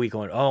single week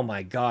going, oh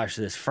my gosh,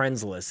 this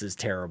friends list is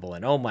terrible,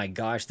 and oh my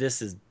gosh,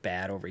 this is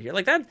bad over here.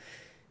 Like that,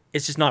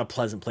 it's just not a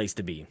pleasant place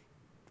to be.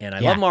 And I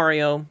love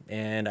Mario,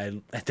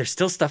 and there's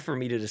still stuff for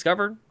me to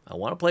discover. I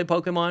want to play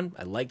Pokemon.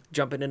 I like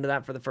jumping into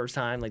that for the first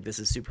time. Like this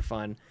is super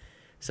fun.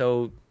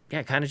 So yeah,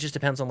 it kind of just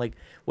depends on like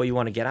what you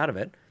want to get out of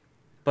it.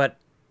 But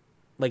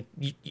like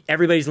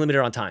everybody's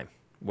limited on time,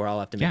 where I'll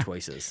have to make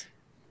choices.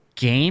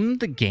 Game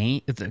the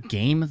game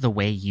the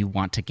way you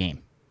want to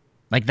game.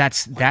 Like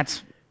that's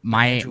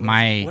my.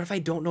 What if I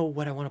don't know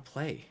what I want to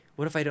play?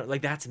 What if I don't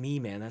like? That's me,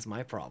 man. That's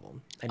my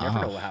problem. I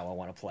never know how I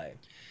want to play.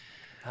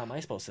 How am I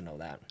supposed to know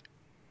that?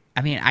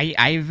 I mean,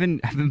 I've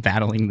been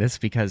battling this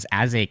because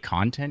as a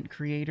content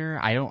creator,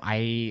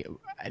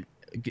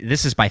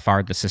 this is by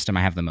far the system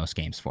I have the most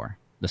games for,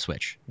 the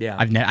Switch. Yeah,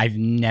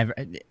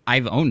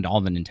 I've owned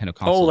all the Nintendo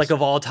consoles. Oh, like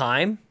of all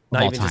time?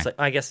 Not even just like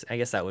I guess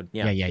that would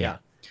yeah.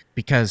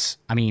 Because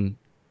I mean,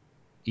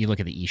 you look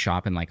at the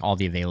eShop and like all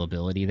the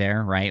availability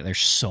there, right? There's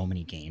so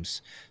many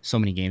games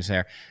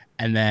there,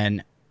 and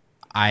then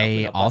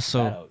I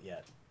also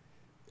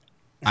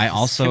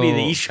be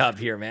the eShop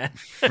here, man.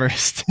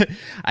 First,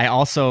 I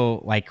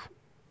also like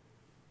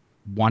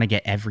want to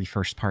get every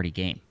first party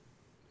game.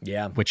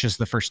 Yeah. Which is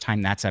the first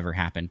time that's ever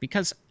happened,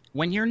 because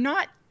when you're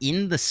not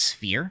in the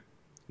sphere,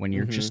 when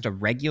you're just a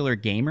regular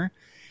gamer,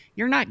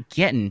 you're not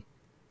getting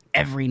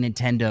every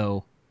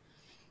Nintendo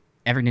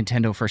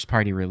first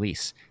party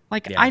release.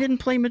 Like I didn't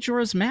play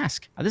Majora's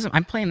Mask.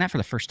 I'm playing that for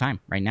the first time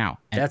right now.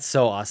 And that's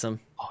so awesome.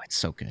 Oh, it's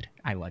so good.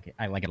 I like it.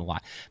 I like it a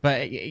lot.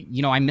 But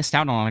I missed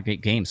out on a lot of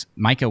great games.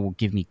 Micah will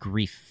give me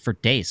grief for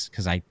days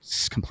because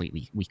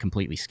we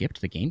completely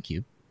skipped the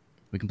GameCube.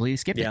 We completely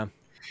skipped it.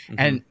 Mm-hmm.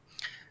 And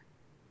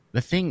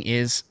the thing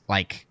is,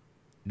 like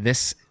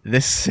this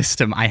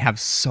system, I have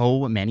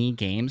so many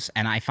games,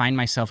 and I find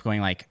myself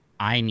going like,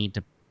 I need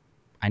to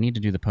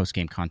do the post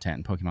game content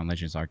in Pokemon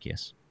Legends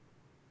Arceus.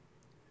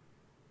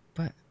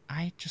 But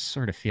I just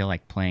sort of feel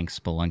like playing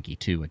Spelunky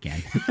 2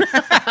 again.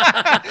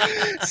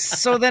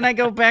 So then I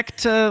go back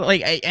to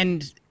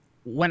and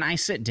when I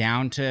sit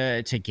down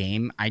to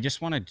game, I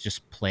just want to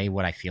just play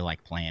what I feel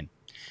like playing.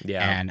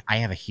 Yeah. And I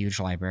have a huge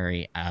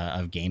library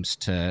of games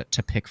to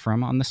pick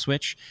from on the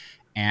Switch,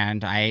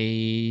 and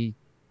I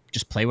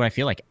just play what I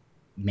feel like.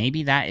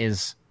 Maybe that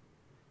is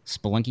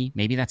Spelunky.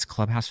 Maybe that's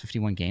Clubhouse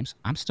 51 Games.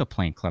 I'm still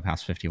playing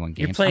Clubhouse 51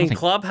 Games. You're playing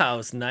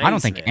Clubhouse, nice. I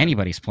don't think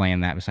anybody's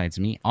playing that besides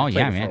me. Oh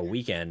yeah, man. For a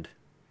weekend.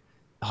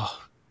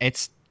 Oh,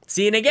 it's.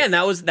 See, and again,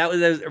 that was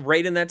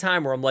right in that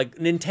time where I'm like,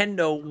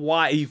 Nintendo,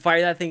 why? You fire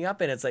that thing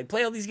up and it's like,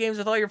 play all these games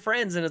with all your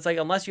friends, and it's like,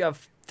 unless you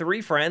have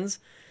 3 friends,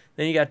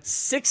 then you got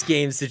 6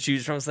 games to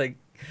choose from. It's like,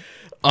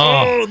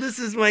 this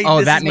is my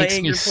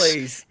anger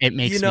place. It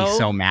makes me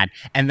so mad.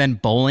 And then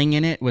bowling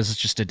in it was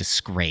just a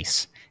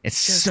disgrace.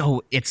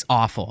 It's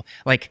awful.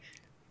 Like,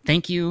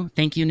 thank you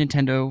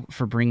Nintendo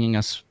for bringing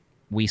us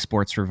Wii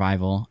Sports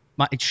Revival.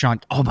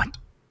 Sean, oh my.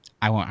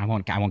 I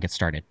won't get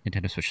started.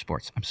 Nintendo Switch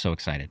Sports. I'm so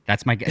excited.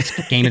 That's my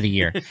game of the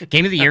year.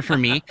 Game of the year for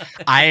me.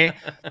 I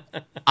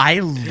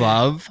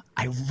love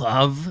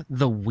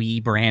the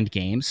Wii brand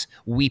games.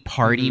 Wii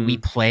Party,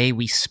 Wii Play,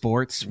 Wii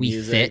Sports,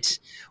 Wii Fit.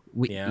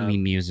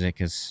 Wii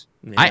Music is.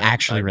 Yeah, I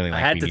actually really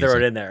like. I had Wii to Music. throw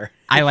it in there.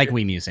 I like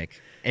Wii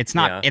Music. It's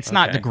not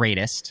not the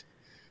greatest,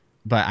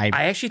 but I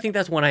actually think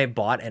that's one I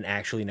bought and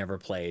actually never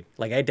played.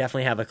 Like I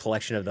definitely have a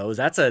collection of those.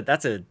 That's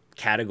a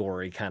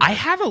category kind of. I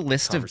have a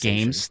list of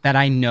games that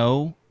I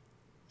know,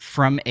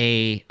 from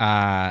a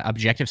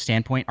objective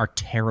standpoint, are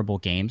terrible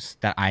games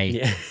that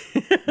I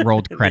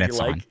rolled credits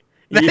on.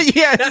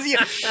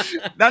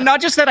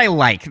 Not just that I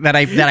like, that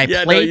I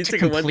played to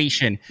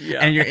completion.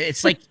 And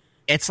it's like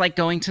it's like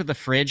going to the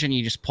fridge and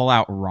you just pull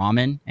out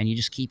ramen and you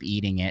just keep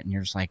eating it, and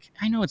you're just like,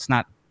 I know it's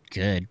not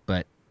good,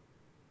 but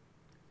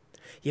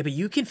Yeah, but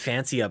you can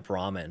fancy up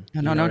ramen.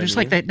 no, just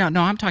like that. No,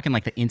 I'm talking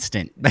like the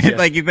instant, Just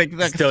like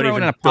throw it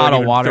in a pot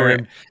of water.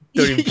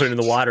 Don't even put it in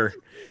the water.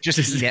 Just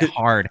eat it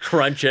hard.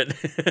 Crunch it.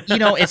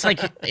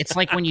 It's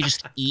like when you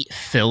just eat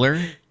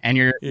filler and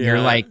you're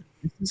like,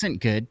 this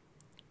isn't good,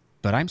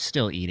 but I'm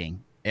still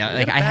eating. Yeah,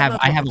 like I have a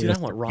Dude, I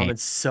list want of ramen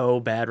games. so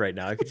bad right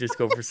now. I could just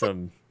go for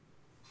some.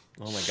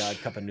 Oh my god,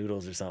 cup of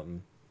noodles or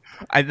something.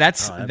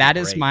 That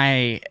is great.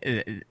 my.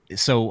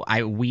 So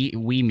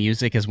Wii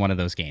Music is one of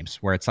those games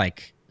where it's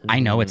like I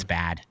know it's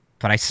bad,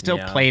 but I still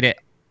played it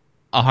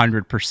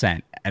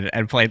 100%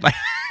 and played like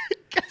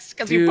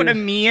because you put a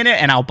me in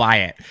it and I'll buy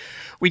it.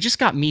 We just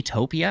got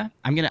Miitopia.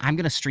 I'm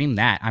gonna stream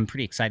that. I'm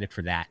pretty excited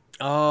for that.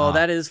 Oh,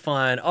 that is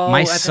fun. Oh,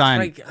 my that's son,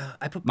 right.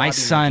 I put Bobby my in that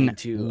son game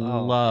too.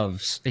 Oh.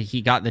 loves.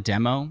 He got the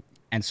demo,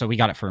 and so we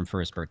got it for him for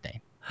his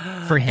birthday.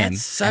 For him,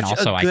 That's such and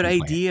also a good I can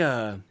play it.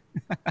 idea.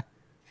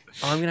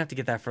 I'm gonna have to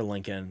get that for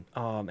Lincoln.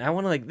 I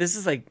want to like. This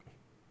is like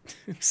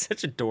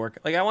such a dork.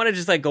 Like I want to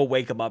just like go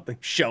wake him up and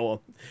show him,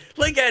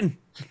 Lincoln.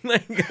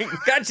 Like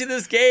got you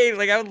this game.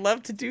 Like I would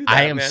love to do that.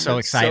 I am man. so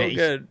That's excited.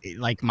 So good.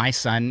 Like my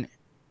son.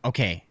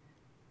 Okay,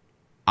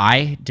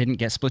 I didn't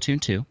get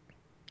Splatoon 2.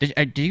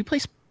 Did you play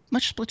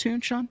much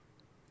Splatoon, Sean?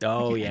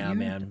 Oh Okay, yeah, you-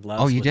 man.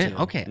 Love Oh, you did? Splatoon.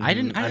 Okay, I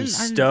didn't- I I'm didn't-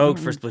 I didn't stoked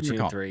for recall.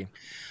 Splatoon 3.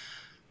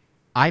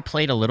 I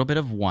played a little bit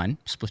of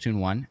Splatoon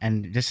 1,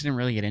 and just didn't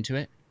really get into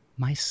it.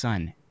 My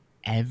son,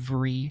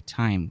 every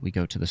time we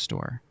go to the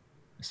store,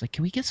 it's like,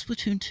 can we get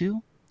Splatoon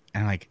 2?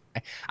 And I'm like,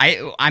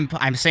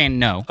 I'm saying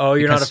no. Oh,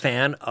 you're not a because-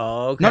 fan?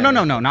 Oh, okay. No.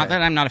 Not Okay.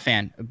 that I'm not a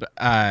fan. But,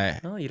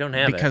 Oh, you don't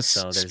have because it.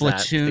 So there's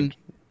Splatoon- that.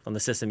 On the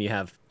system you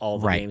have all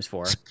the right. games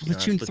for. You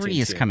don't have Splatoon 3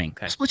 is 2. coming.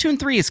 Okay. Splatoon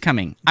 3 is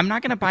coming. I'm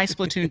not going to buy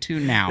Splatoon 2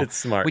 now. It's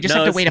smart. We just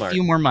No, have to it's wait smart. a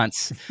few more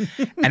months.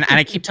 and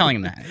I keep telling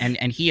him that.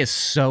 And he is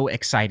so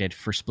excited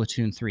for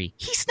Splatoon 3.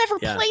 He's never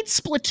Yeah. played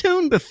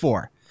Splatoon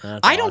before.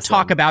 That's I don't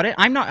talk awesome. about it.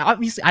 I'm not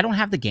obviously I don't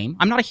have the game.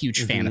 I'm not a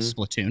huge fan of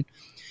Splatoon.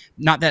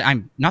 Not that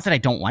I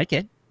don't like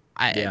it.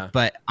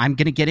 But I'm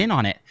going to get in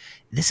on it.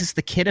 This is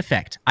the kid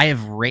effect. I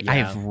have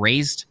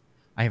raised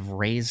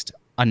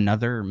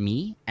another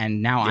me,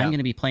 and now I'm going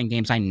to be playing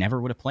games I never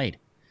would have played.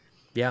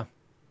 Yeah.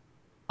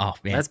 Oh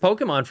man. That's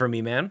Pokemon for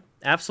me, man.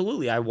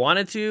 Absolutely. I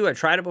wanted to. I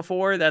tried it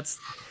before. That's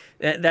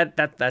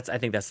I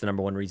think that's the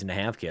number one reason to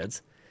have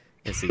kids.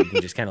 Is so you can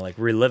just kind of like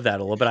relive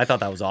that a little bit. I thought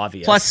that was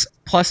obvious.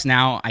 Plus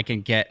now I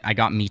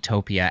got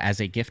Miitopia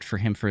as a gift for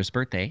him for his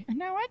birthday, and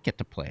now I get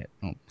to play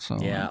it. So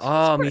yeah. it's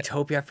great.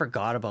 Miitopia. I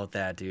forgot about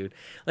that, dude.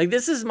 Like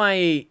this is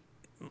my.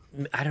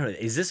 I don't know.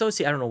 Is this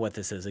OC? I don't know what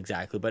this is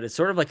exactly, but it's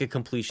sort of like a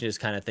completionist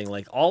kind of thing.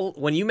 Like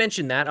when you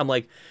mention that, I'm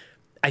like,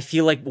 I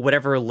feel like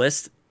whatever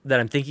list that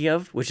I'm thinking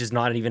of, which is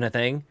not even a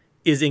thing,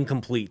 is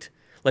incomplete.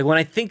 Like when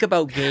I think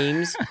about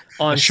games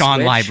on Sean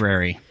Switch,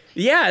 library.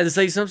 yeah, it's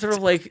like some sort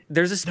of like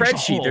there's a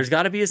spreadsheet. whole- There's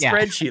got to be a yeah.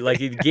 spreadsheet, like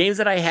games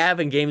that I have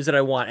and games that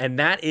I want, and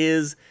that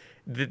is.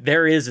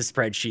 There is a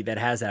spreadsheet that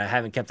has that. I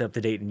haven't kept up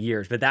to date in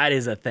years, but that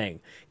is a thing.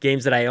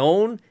 Games that I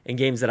own and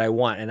games that I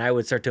want, and I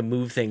would start to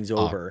move things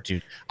over. Oh,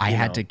 dude, I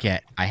had to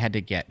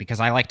get because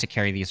I like to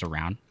carry these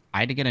around. I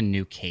had to get a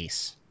new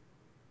case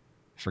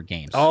for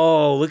games.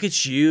 Oh, look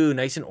at you,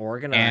 nice and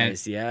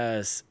organized.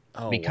 Yes.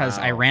 Oh, because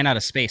wow. I ran out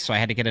of space, so I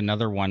had to get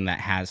another one that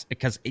has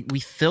we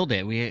filled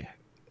it.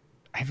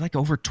 I have like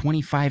over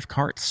 25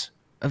 carts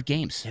of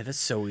games. Yeah, that's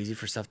so easy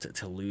for stuff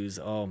to lose.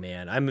 Oh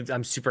man,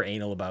 I'm super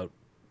anal about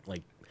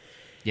like.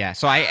 Yeah,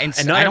 so I not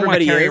don't want to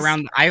everybody carry is.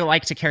 around. I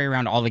like to carry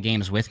around all the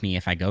games with me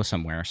if I go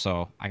somewhere.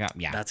 So I got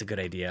That's a good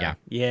idea.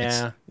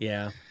 Yeah.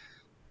 Yeah.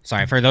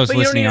 Sorry for those But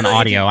you don't listening need on to, like,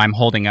 audio. I'm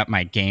holding up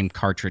my game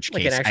cartridge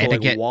Like case. an I had actual to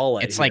get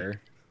wallet. It's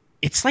here.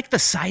 it's like the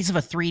size of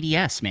a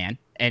 3DS, man.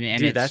 And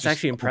Dude, it's that's just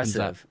actually opens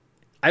up. impressive.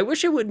 I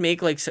wish it would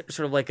make like sort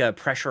of like a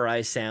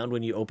pressurized sound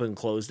when you open and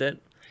closed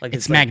it. Like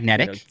It's like,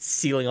 magnetic.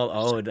 Sealing all.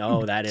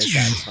 Oh, that is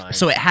satisfying.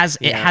 So it has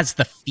Yeah.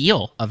 the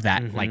feel of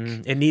that like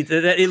It needs.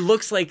 It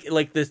looks like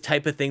the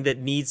type of thing that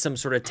needs some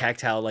sort of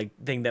tactile like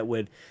thing that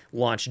would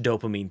launch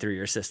dopamine through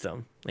your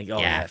system. Like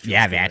Yeah, it feels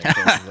yeah, good man. when it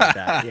closes like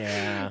that.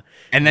 Yeah.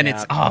 and then Yeah.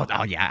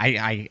 it's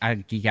yeah, I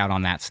geek out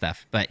on that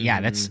stuff. But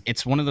yeah,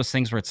 it's one of those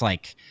things where it's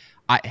like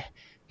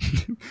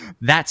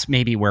that's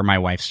maybe where my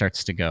wife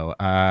starts to go.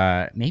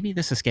 Maybe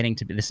this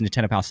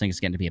Nintendo Palace thing is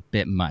getting to be a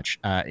bit much.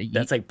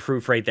 That's like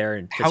proof right there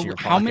and fits in your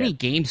pocket. how many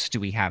games do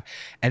we have?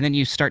 And then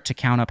you start to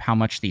count up how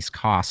much these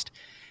cost,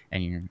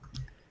 and you're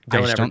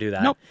Don't ever do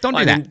that. Nope, don't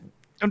Well, do I that. mean,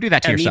 Don't do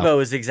that to yourself.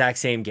 Amiibo is the exact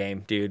same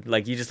game, dude.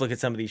 Like you just look at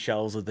some of these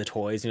shelves with the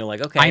toys and you're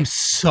like, okay. I'm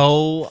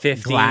so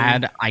 15.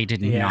 glad I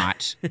did Yeah.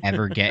 not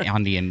ever get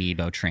on the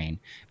Amiibo train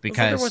There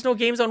because was no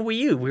games on Wii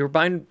U. We were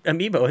buying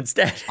Amiibo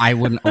instead. I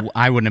wouldn't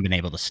have been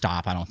able to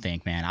stop. I don't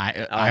think, man.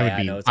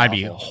 I'd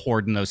be awful.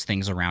 hoarding those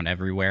things around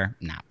everywhere.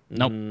 Nah,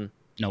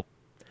 nope.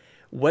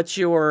 What's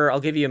your? I'll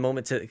give you a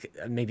moment to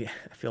maybe.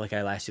 I feel like I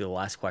asked you the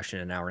last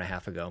question an hour and a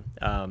half ago.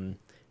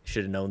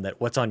 Should have known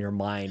that. What's on your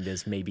mind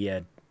is maybe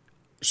a.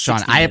 Sean,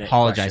 I 60-minute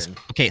apologize.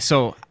 question. Okay,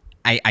 so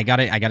I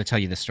gotta tell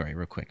you this story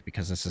real quick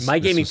because my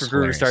this gaming was for Guru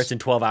hilarious. starts in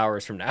 12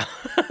 hours from now.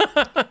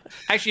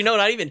 Actually, no,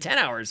 not even 10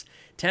 hours.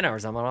 10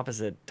 hours. I'm on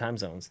opposite time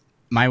zones.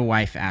 My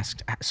wife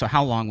asked, "So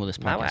how long will this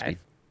My podcast wife.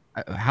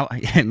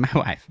 be?" My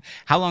wife,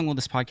 how long will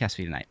this podcast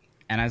be tonight?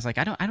 And I was like,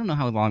 I don't know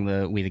how long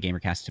the We the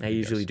Gamercast I typically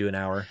usually goes. do an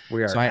hour.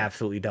 We are So I-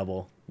 absolutely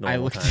double I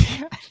normal looked,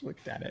 time. I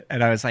looked at it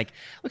and I was like,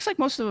 looks like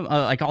most of them,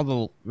 like all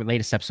the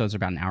latest episodes are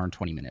about an hour and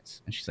 20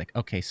 minutes. And she's like,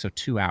 okay, so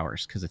 2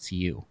 hours because it's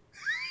you.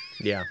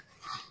 Yeah.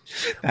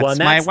 That's Well, and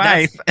my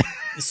wife.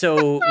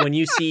 So when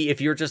you see, if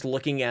you're just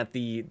looking at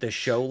the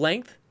show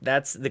length,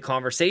 that's the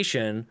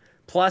conversation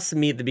plus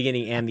me at the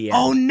beginning and the end.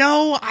 Oh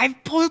no,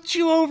 I've pulled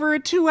you over a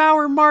 2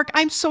 hour mark.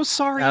 I'm so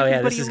sorry. Oh, yeah,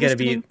 everybody this is gonna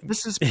be-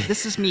 listening.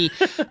 This is me.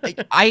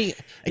 I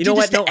You do know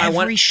this what? No, to I every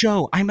want-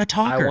 show. I'm a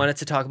talker. I wanted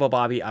to talk about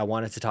Bobby.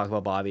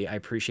 I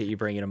appreciate you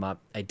bringing him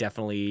up.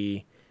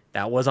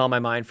 That was on my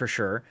mind for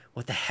sure.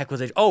 What the heck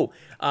was it? Oh,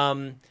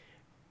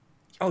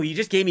 you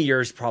just gave me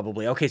yours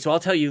probably. Okay, so I'll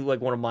tell you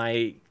like one of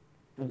my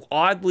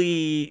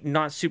oddly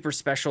not super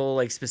special,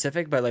 like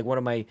specific, but like one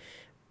of my,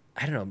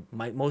 I don't know,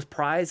 my most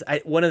prized.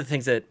 One of the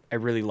things that I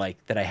really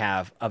like that I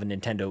have of a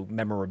Nintendo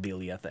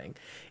memorabilia thing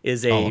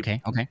is a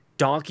okay.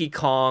 Donkey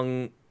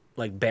Kong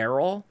like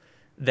barrel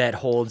that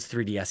holds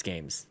 3DS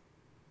games.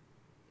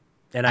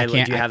 And do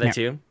you have that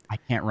too? I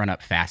can't run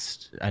up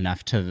fast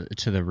enough to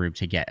the room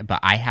to get, but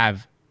I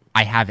have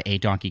a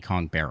Donkey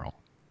Kong barrel.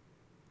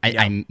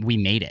 We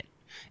made it.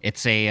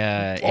 It's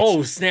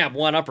a Snap,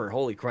 one upper.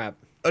 Holy crap.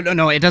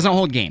 no, it doesn't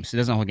hold games. It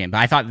doesn't hold games. But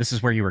I thought this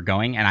is where you were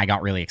going, and I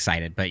got really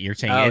excited. But you're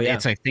saying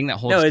it's a thing that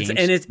holds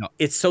games. No,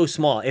 it's so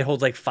small. It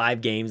holds like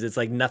 5 games. It's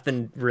like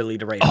nothing really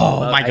to write. Oh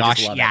about. my I just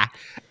gosh, love yeah.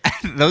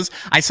 it.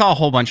 I saw a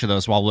whole bunch of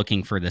those while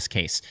looking for this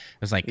case. I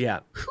was like, Yeah.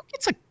 who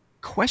gets a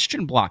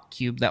question block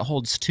cube that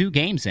holds 2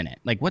 games in it?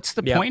 Like, what's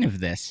the Yep. point of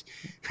this?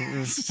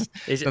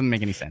 Doesn't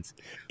make any sense.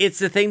 It's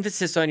the thing that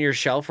sits on your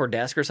shelf or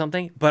desk or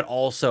something, but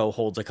also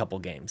holds a couple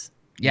games.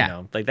 Yeah. You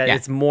know, like that. Yeah.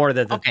 It's more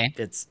that Okay.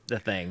 it's the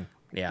thing.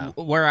 Yeah.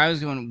 Where I was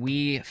going,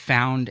 we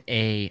found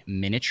a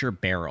miniature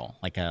barrel,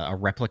 like a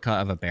replica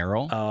of a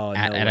barrel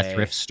at a way.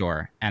 thrift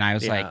store. And I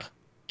was Yeah. like,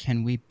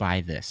 can we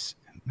buy this?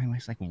 My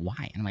wife's like, why?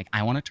 And I'm like,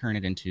 I want to turn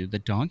it into the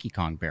Donkey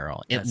Kong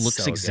barrel. It That's looks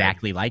so good.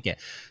 exactly like it.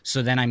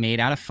 So then I made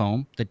out of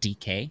foam the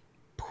DK,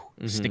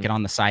 stick Mm-hmm. it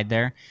on the side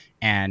there.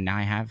 And now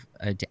I have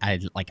a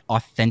like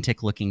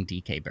authentic looking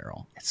DK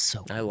barrel. It's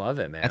so cool. I love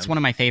it, man. That's one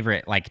of my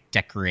favorite like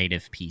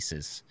decorative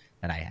pieces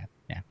that I have.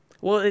 Yeah.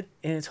 Well, and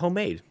it's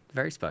homemade.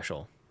 Very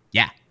special.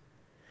 Yeah.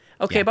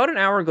 Okay, Yeah. about an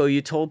hour ago,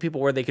 you told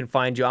people where they can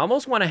find you. I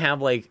almost want to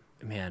have like,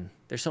 man,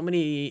 there's so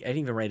many. I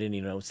didn't even write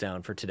any notes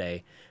down for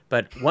today.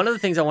 But one of the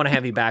things I want to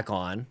have you back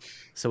on,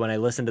 so when I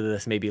listen to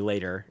this maybe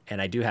later,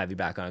 and I do have you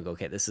back on, I go,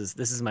 okay, this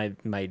is my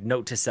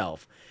note to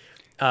self.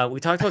 We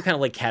talked about kind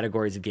of like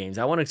categories of games.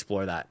 I want to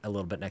explore that a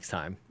little bit next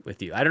time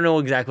with you. I don't know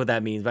exactly what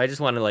that means, but I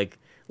just want to like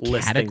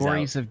list Categories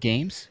things out. of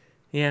games?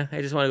 Yeah,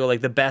 I just want to go like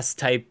the best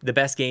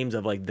games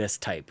of like this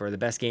type, or the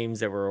best games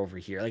that were over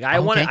here. Like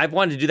Okay. I've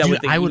wanted to do that Dude,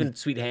 with I would- even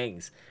Sweet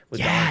Hangs. With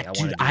Yeah, Donnie.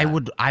 dude,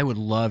 I would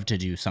love to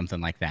do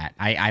something like that.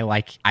 I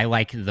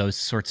like those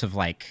sorts of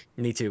like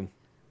Me too.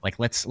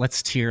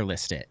 let's tier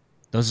list it.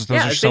 Those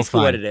Yeah, are it's so basically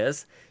fun. what it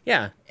is.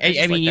 Yeah. I just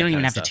mean, like you that don't even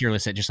kinda have to stuff. tier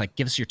list it. Just like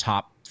give us your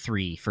top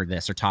 3 for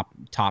this or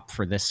top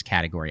for this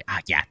category.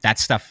 Yeah, that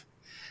stuff.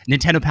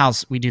 Nintendo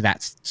Pals, we do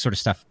that sort of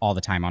stuff all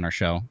the time on our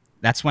show.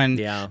 That's when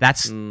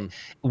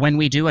when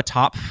we do a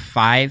top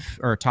 5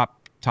 or top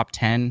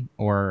 10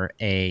 or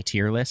a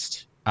tier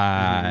list.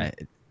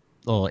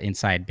 Little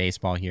inside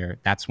baseball here.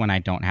 That's when I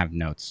don't have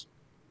notes.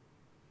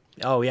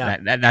 Oh yeah.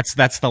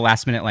 That's the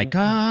last minute like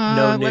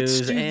No let's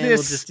news, do and this.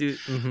 we'll just do.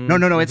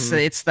 No. It's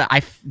the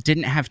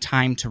didn't have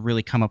time to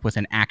really come up with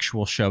an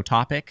actual show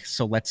topic,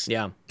 so let's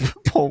Yeah.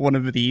 pull one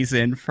of these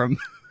in from.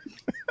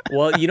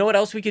 Well, you know what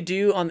else we could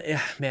do on?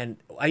 Man,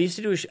 I used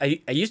to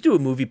do a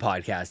movie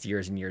podcast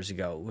years and years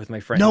ago with my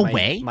friend. No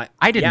way.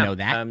 I didn't know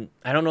that.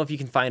 I don't know if you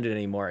can find it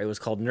anymore. It was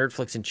called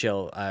Nerdflix and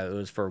Chill. It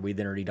was for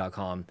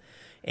WeTheNerdy.com.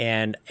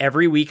 And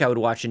every week I would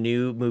watch a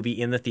new movie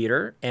in the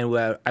theater, and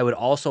I would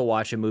also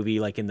watch a movie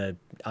like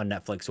on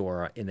Netflix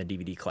or in the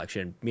DVD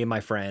collection. Me and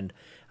my friend,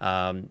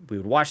 we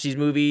would watch these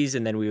movies,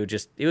 and then we would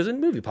it was a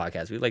movie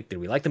podcast. Did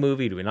we like the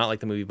movie? Do we not like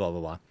the movie? Blah blah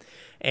blah.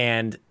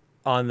 And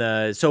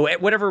so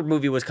whatever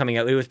movie was coming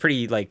out, it was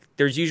pretty like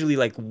there's usually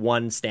like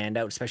one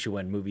standout, especially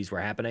when movies were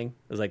happening.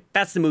 It was like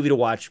that's the movie to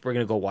watch. We're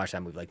gonna go watch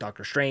that movie, like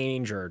Doctor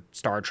Strange or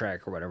Star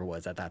Trek or whatever it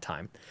was at that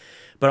time.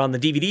 But on the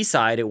DVD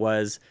side, it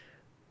was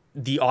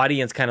the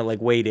audience kind of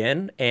like weighed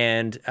in,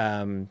 and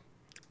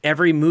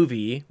every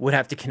movie would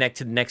have to connect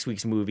to the next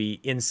week's movie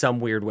in some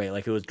weird way.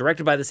 Like it was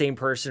directed by the same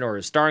person or it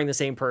was starring the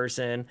same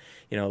person.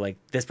 You know, like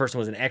this person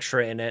was an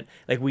extra in it.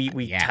 Like we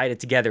tied it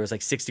together. It was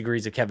like 6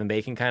 Degrees of Kevin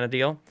Bacon kind of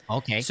deal.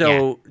 Okay.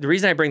 So the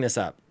reason I bring this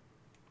up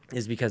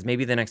is because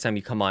maybe the next time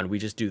you come on, we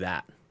just do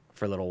that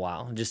for a little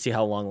while and just see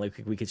how long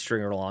like we could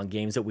string it along.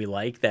 Games that we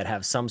like that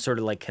have some sort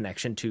of like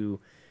connection to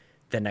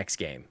the next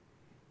game.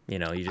 You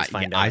know, you just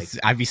find out.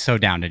 I'd be so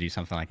down to do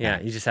something like Yeah,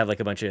 that. you just have like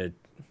a bunch of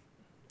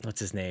what's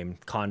his name,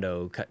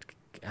 Kondo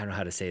I don't know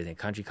how to say his name.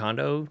 Koji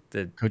Kondo,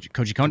 the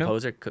Koji Kondo?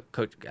 composer.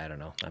 I don't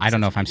know. I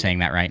don't know if I'm saying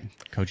that right.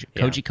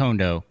 Koji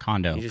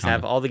Kondo. You just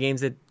have all the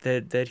games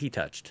that he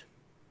touched.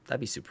 That'd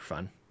be super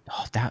fun.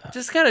 Oh, that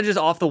Just kind of just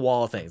off the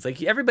wall things.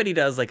 Like everybody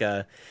does like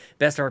a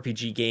best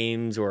RPG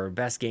games or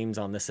best games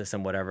on this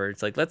system, whatever.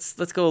 It's like let's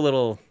go a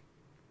little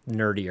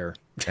nerdier.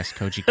 best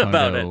Koji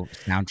about Kondo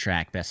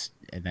soundtrack. Best,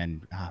 and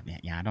then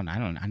yeah. I don't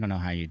know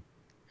how you.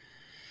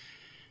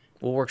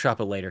 We'll workshop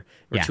it later.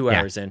 We're Yeah, 2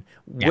 yeah. hours in.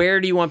 Where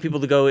do you want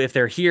people to go if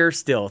they're here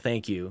still?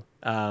 Thank you.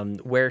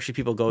 Where should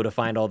people go to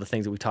find all the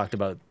things that we talked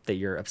about that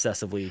you're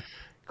obsessively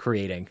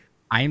creating?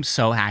 I am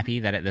so happy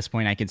that at this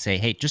point I can say,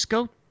 hey, just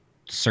go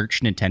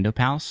search Nintendo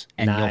Pals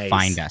and Nice. you'll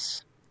find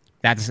us.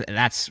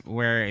 That's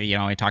where,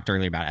 I talked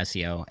earlier about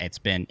SEO. It's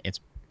been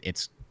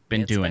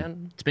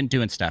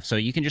doing stuff. So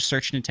you can just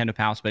search Nintendo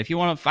Pals. But if you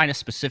want to find us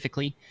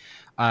specifically,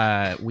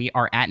 we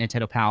are at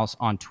Nintendo Pals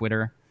on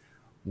Twitter.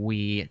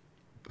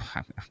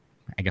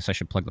 I guess I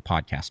should plug the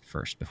podcast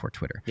first before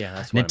Twitter. Yeah,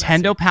 that's what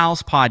Nintendo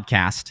Pals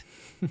Podcast.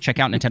 Check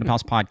out Nintendo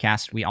Pals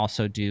Podcast. We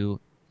also do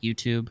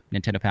YouTube,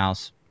 Nintendo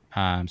Pals,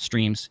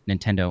 streams,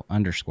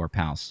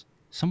 Nintendo_Pals.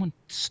 Someone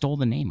stole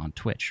the name on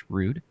Twitch.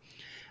 Rude.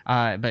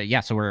 But yeah,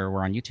 so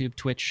we're on YouTube,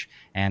 Twitch,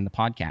 and the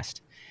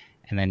podcast.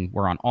 And then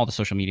we're on all the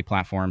social media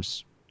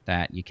platforms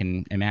that you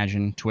can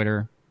imagine: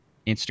 Twitter,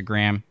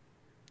 Instagram,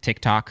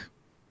 TikTok.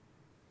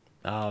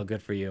 Oh,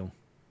 good for you.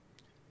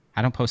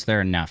 I don't post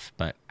there enough,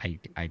 but I'm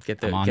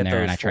on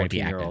there and I try to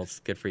be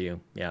active. Good for you.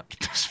 Yeah.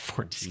 Those Just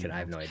 14. kidding. I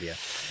have no idea.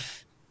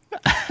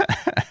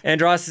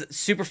 Andros,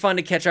 super fun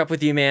to catch up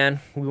with you, man.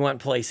 We went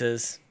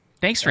places.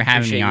 Thanks for I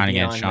having appreciate me you on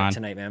being again, Sean.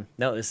 tonight, man.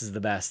 No, this is the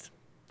best.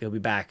 You'll be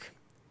back.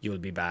 You'll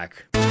be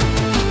back.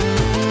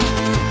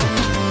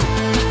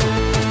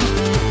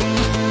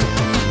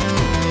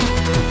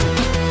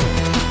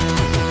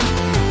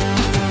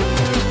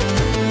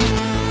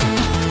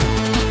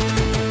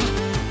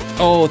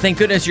 Oh, thank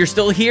goodness you're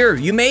still here.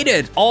 You made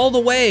it all the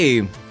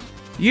way.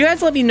 You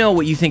guys let me know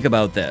what you think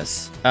about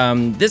this.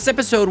 This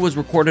episode was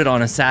recorded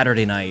on a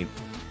Saturday night,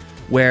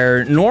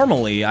 where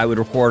normally I would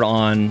record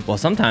on, well,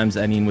 sometimes,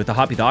 with the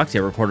Hoppy Doxy,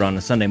 I recorded on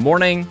a Sunday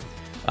morning,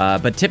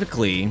 but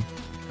typically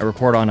I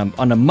record on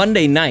a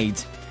Monday night,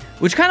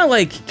 which kind of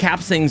like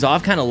caps things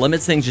off, kind of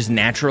limits things just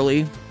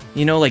naturally.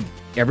 Like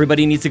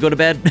everybody needs to go to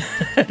bed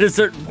at a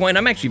certain point.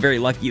 I'm actually very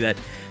lucky that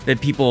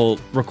people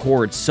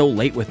record so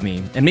late with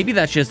me. And maybe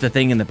that's just the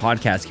thing in the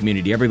podcast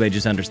community. Everybody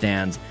just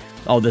understands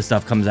all this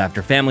stuff comes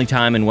after family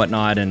time and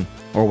whatnot,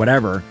 or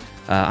whatever.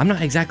 I'm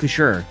not exactly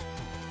sure.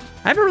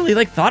 I haven't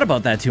really thought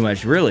about that too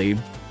much, really,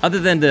 other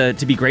than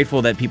to be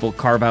grateful that people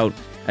carve out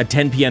at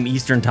 10 p.m.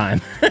 Eastern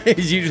time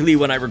is usually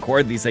when I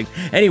record these things.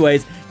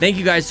 Anyways, thank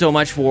you guys so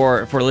much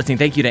for listening.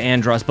 Thank you to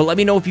Andros. But let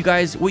me know what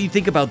you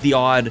think about the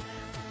odd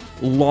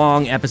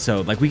long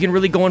episode. We can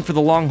really go in for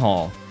the long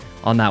haul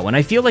on that one.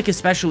 I feel like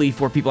especially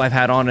for people I've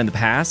had on in the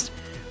past,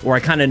 where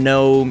I kind of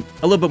know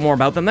a little bit more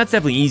about them, that's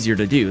definitely easier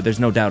to do. There's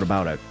no doubt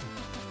about it.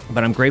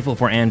 But I'm grateful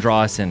for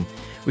Andros, and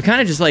we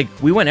kind of just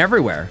we went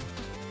everywhere.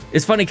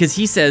 It's funny because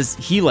he says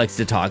he likes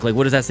to talk.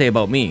 What does that say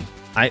about me?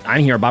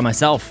 I'm here by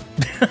myself.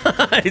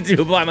 I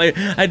do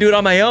it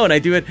on my own. I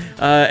do it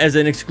as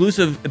an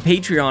exclusive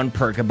Patreon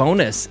perk, a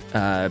bonus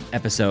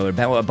episode,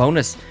 a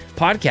bonus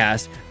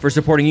podcast for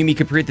supporting Yumi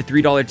Capri at the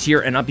 $3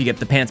 tier and up. You get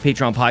the Pants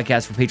Patreon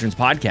podcast for patrons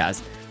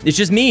podcast. It's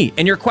just me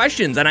and your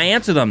questions, and I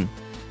answer them.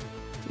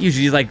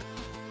 Usually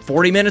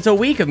 40 minutes a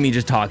week of me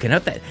just talking.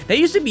 That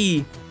used to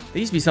be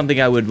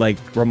something I would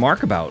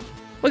remark about.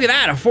 Look at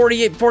that, a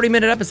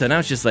 40-minute episode. Now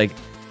it's just it's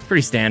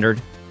pretty standard.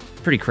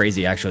 Pretty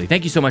crazy, actually.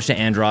 Thank you so much to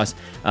Andros.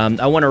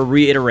 I want to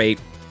reiterate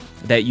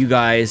that you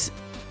guys,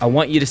 I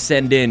want you to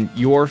send in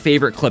your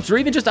favorite clips, or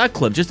even just a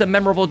clip, just a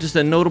memorable, just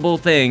a notable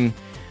thing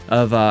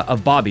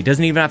of Bobby.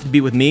 Doesn't even have to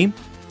be with me.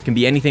 It can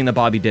be anything that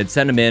Bobby did.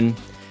 Send them in.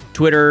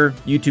 Twitter,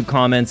 YouTube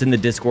comments, in the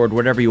Discord,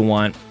 whatever you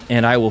want,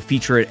 and I will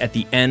feature it at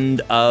the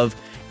end of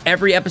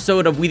every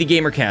episode of We the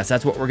Gamercast.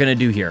 That's what we're going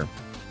to do here.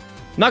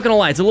 I'm not going to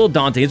lie, it's a little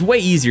daunting. It's way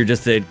easier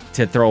just to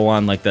throw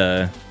on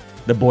the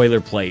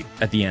boilerplate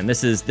at the end.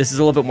 This is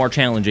a little bit more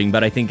challenging,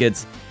 but I think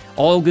it's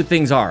all good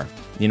things are.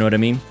 You know what I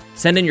mean?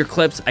 Send in your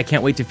clips. I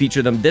can't wait to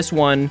feature them. This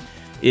one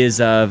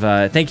is of,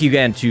 thank you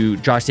again to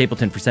Josh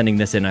Stapleton for sending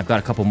this in. I've got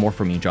a couple more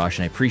from you, Josh,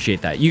 and I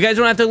appreciate that. You guys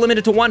don't have to limit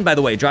it to one, by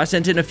the way. Josh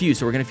sent in a few,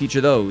 so we're going to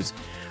feature those.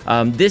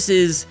 This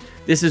is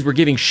we're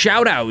giving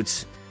shout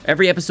outs.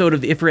 Every episode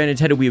of the If We're at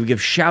Nintendo, we would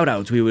give shout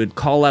outs. We would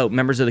call out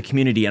members of the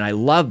community, and I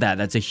love that.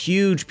 That's a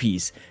huge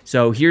piece.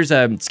 So here's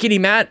Skinny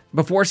Matt.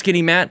 Before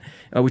Skinny Matt,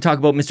 we talk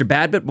about Mr.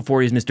 Badbit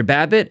before he's Mr.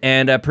 Badbit,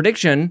 and a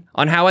prediction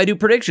on how I do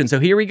predictions. So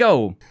here we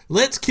go.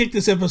 Let's kick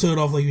this episode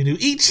off like we do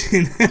each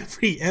and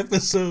every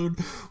episode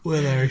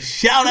with our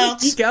shout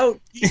outs. Geek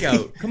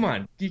out. Come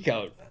on, geek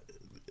out.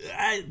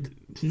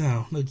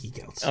 No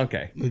geek outs.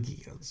 Okay. No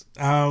geek outs.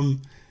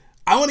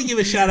 I want to give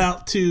a shout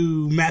out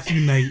to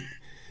Matthew Knight.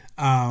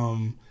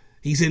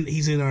 He's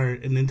in our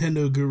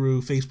Nintendo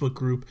Guru Facebook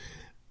group.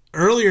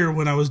 Earlier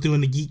when I was doing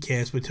the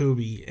Geekcast with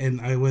Toby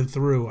and I went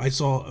through, I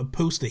saw a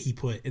post that he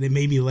put and it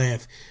made me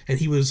laugh. And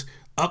he was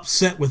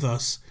upset with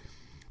us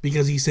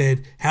because he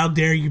said, "How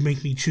dare you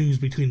make me choose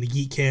between the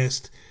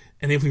Geekcast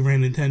and If We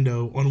Ran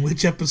Nintendo on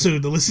which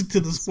episode to listen to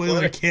the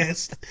spoiler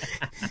cast?"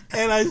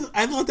 And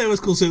I thought that was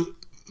cool. So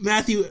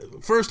Matthew,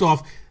 first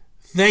off,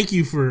 thank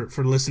you for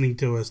listening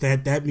to us.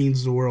 That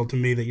means the world to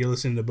me that you're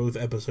listening to both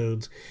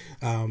episodes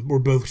or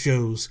both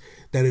shows.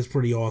 That is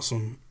pretty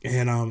awesome.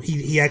 And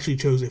he actually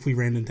chose If We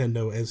Ran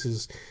Nintendo as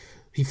his.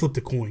 He flipped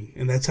a coin,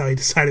 and that's how he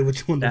decided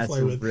which one to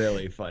play with. That's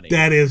really funny.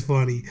 That is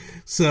funny.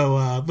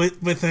 So,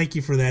 but thank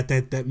you for that.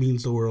 That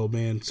means the world,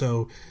 man.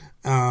 So,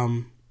 you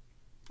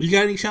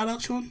got any shout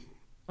outs, Sean?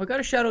 I got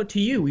a shout out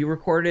to you. We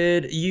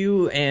recorded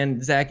you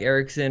and Zach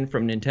Erickson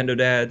from Nintendo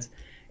Dads,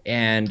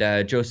 and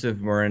Joseph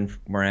Moran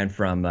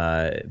from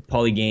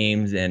Poly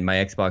Games and My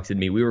Xbox and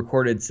Me. We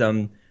recorded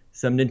some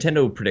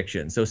Nintendo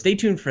predictions. So stay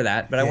tuned for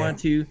that. But I wanted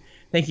to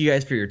thank you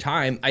guys for your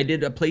time. I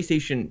did a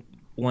PlayStation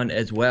one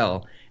as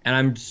well, and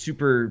I'm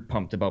super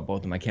pumped about both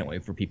of them. I can't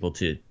wait for people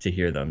to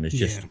hear them. It's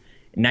just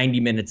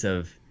 90 minutes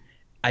of,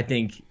 I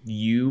think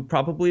you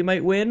probably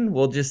might win.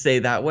 We'll just say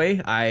that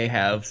way. I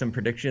have some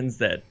predictions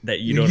that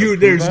you don't approve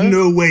There's of.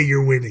 no way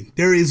you're winning.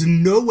 There is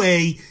no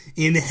way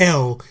in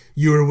hell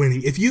you're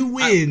winning. If you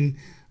win,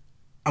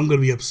 I'm going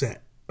to be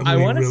upset. I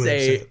want to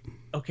say,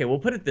 okay, we'll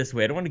put it this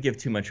way. I don't want to give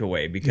too much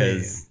away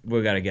because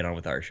we got to get on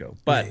with our show.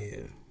 But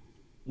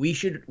we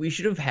should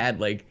have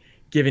had like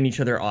given each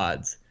other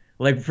odds.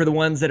 Like for the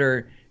ones that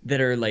are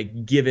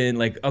like given,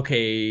 like,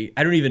 okay,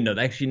 I don't even know.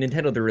 Actually,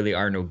 Nintendo, there really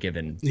are no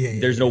given.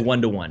 There's no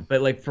 1-to-1.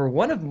 But like for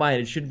one of mine,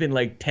 it should have been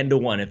like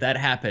 10-to-1. If that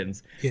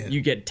happens, you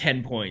get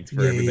 10 points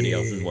for everybody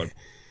else's one.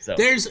 So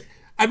there's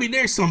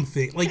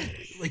something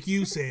like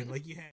you said, like you had.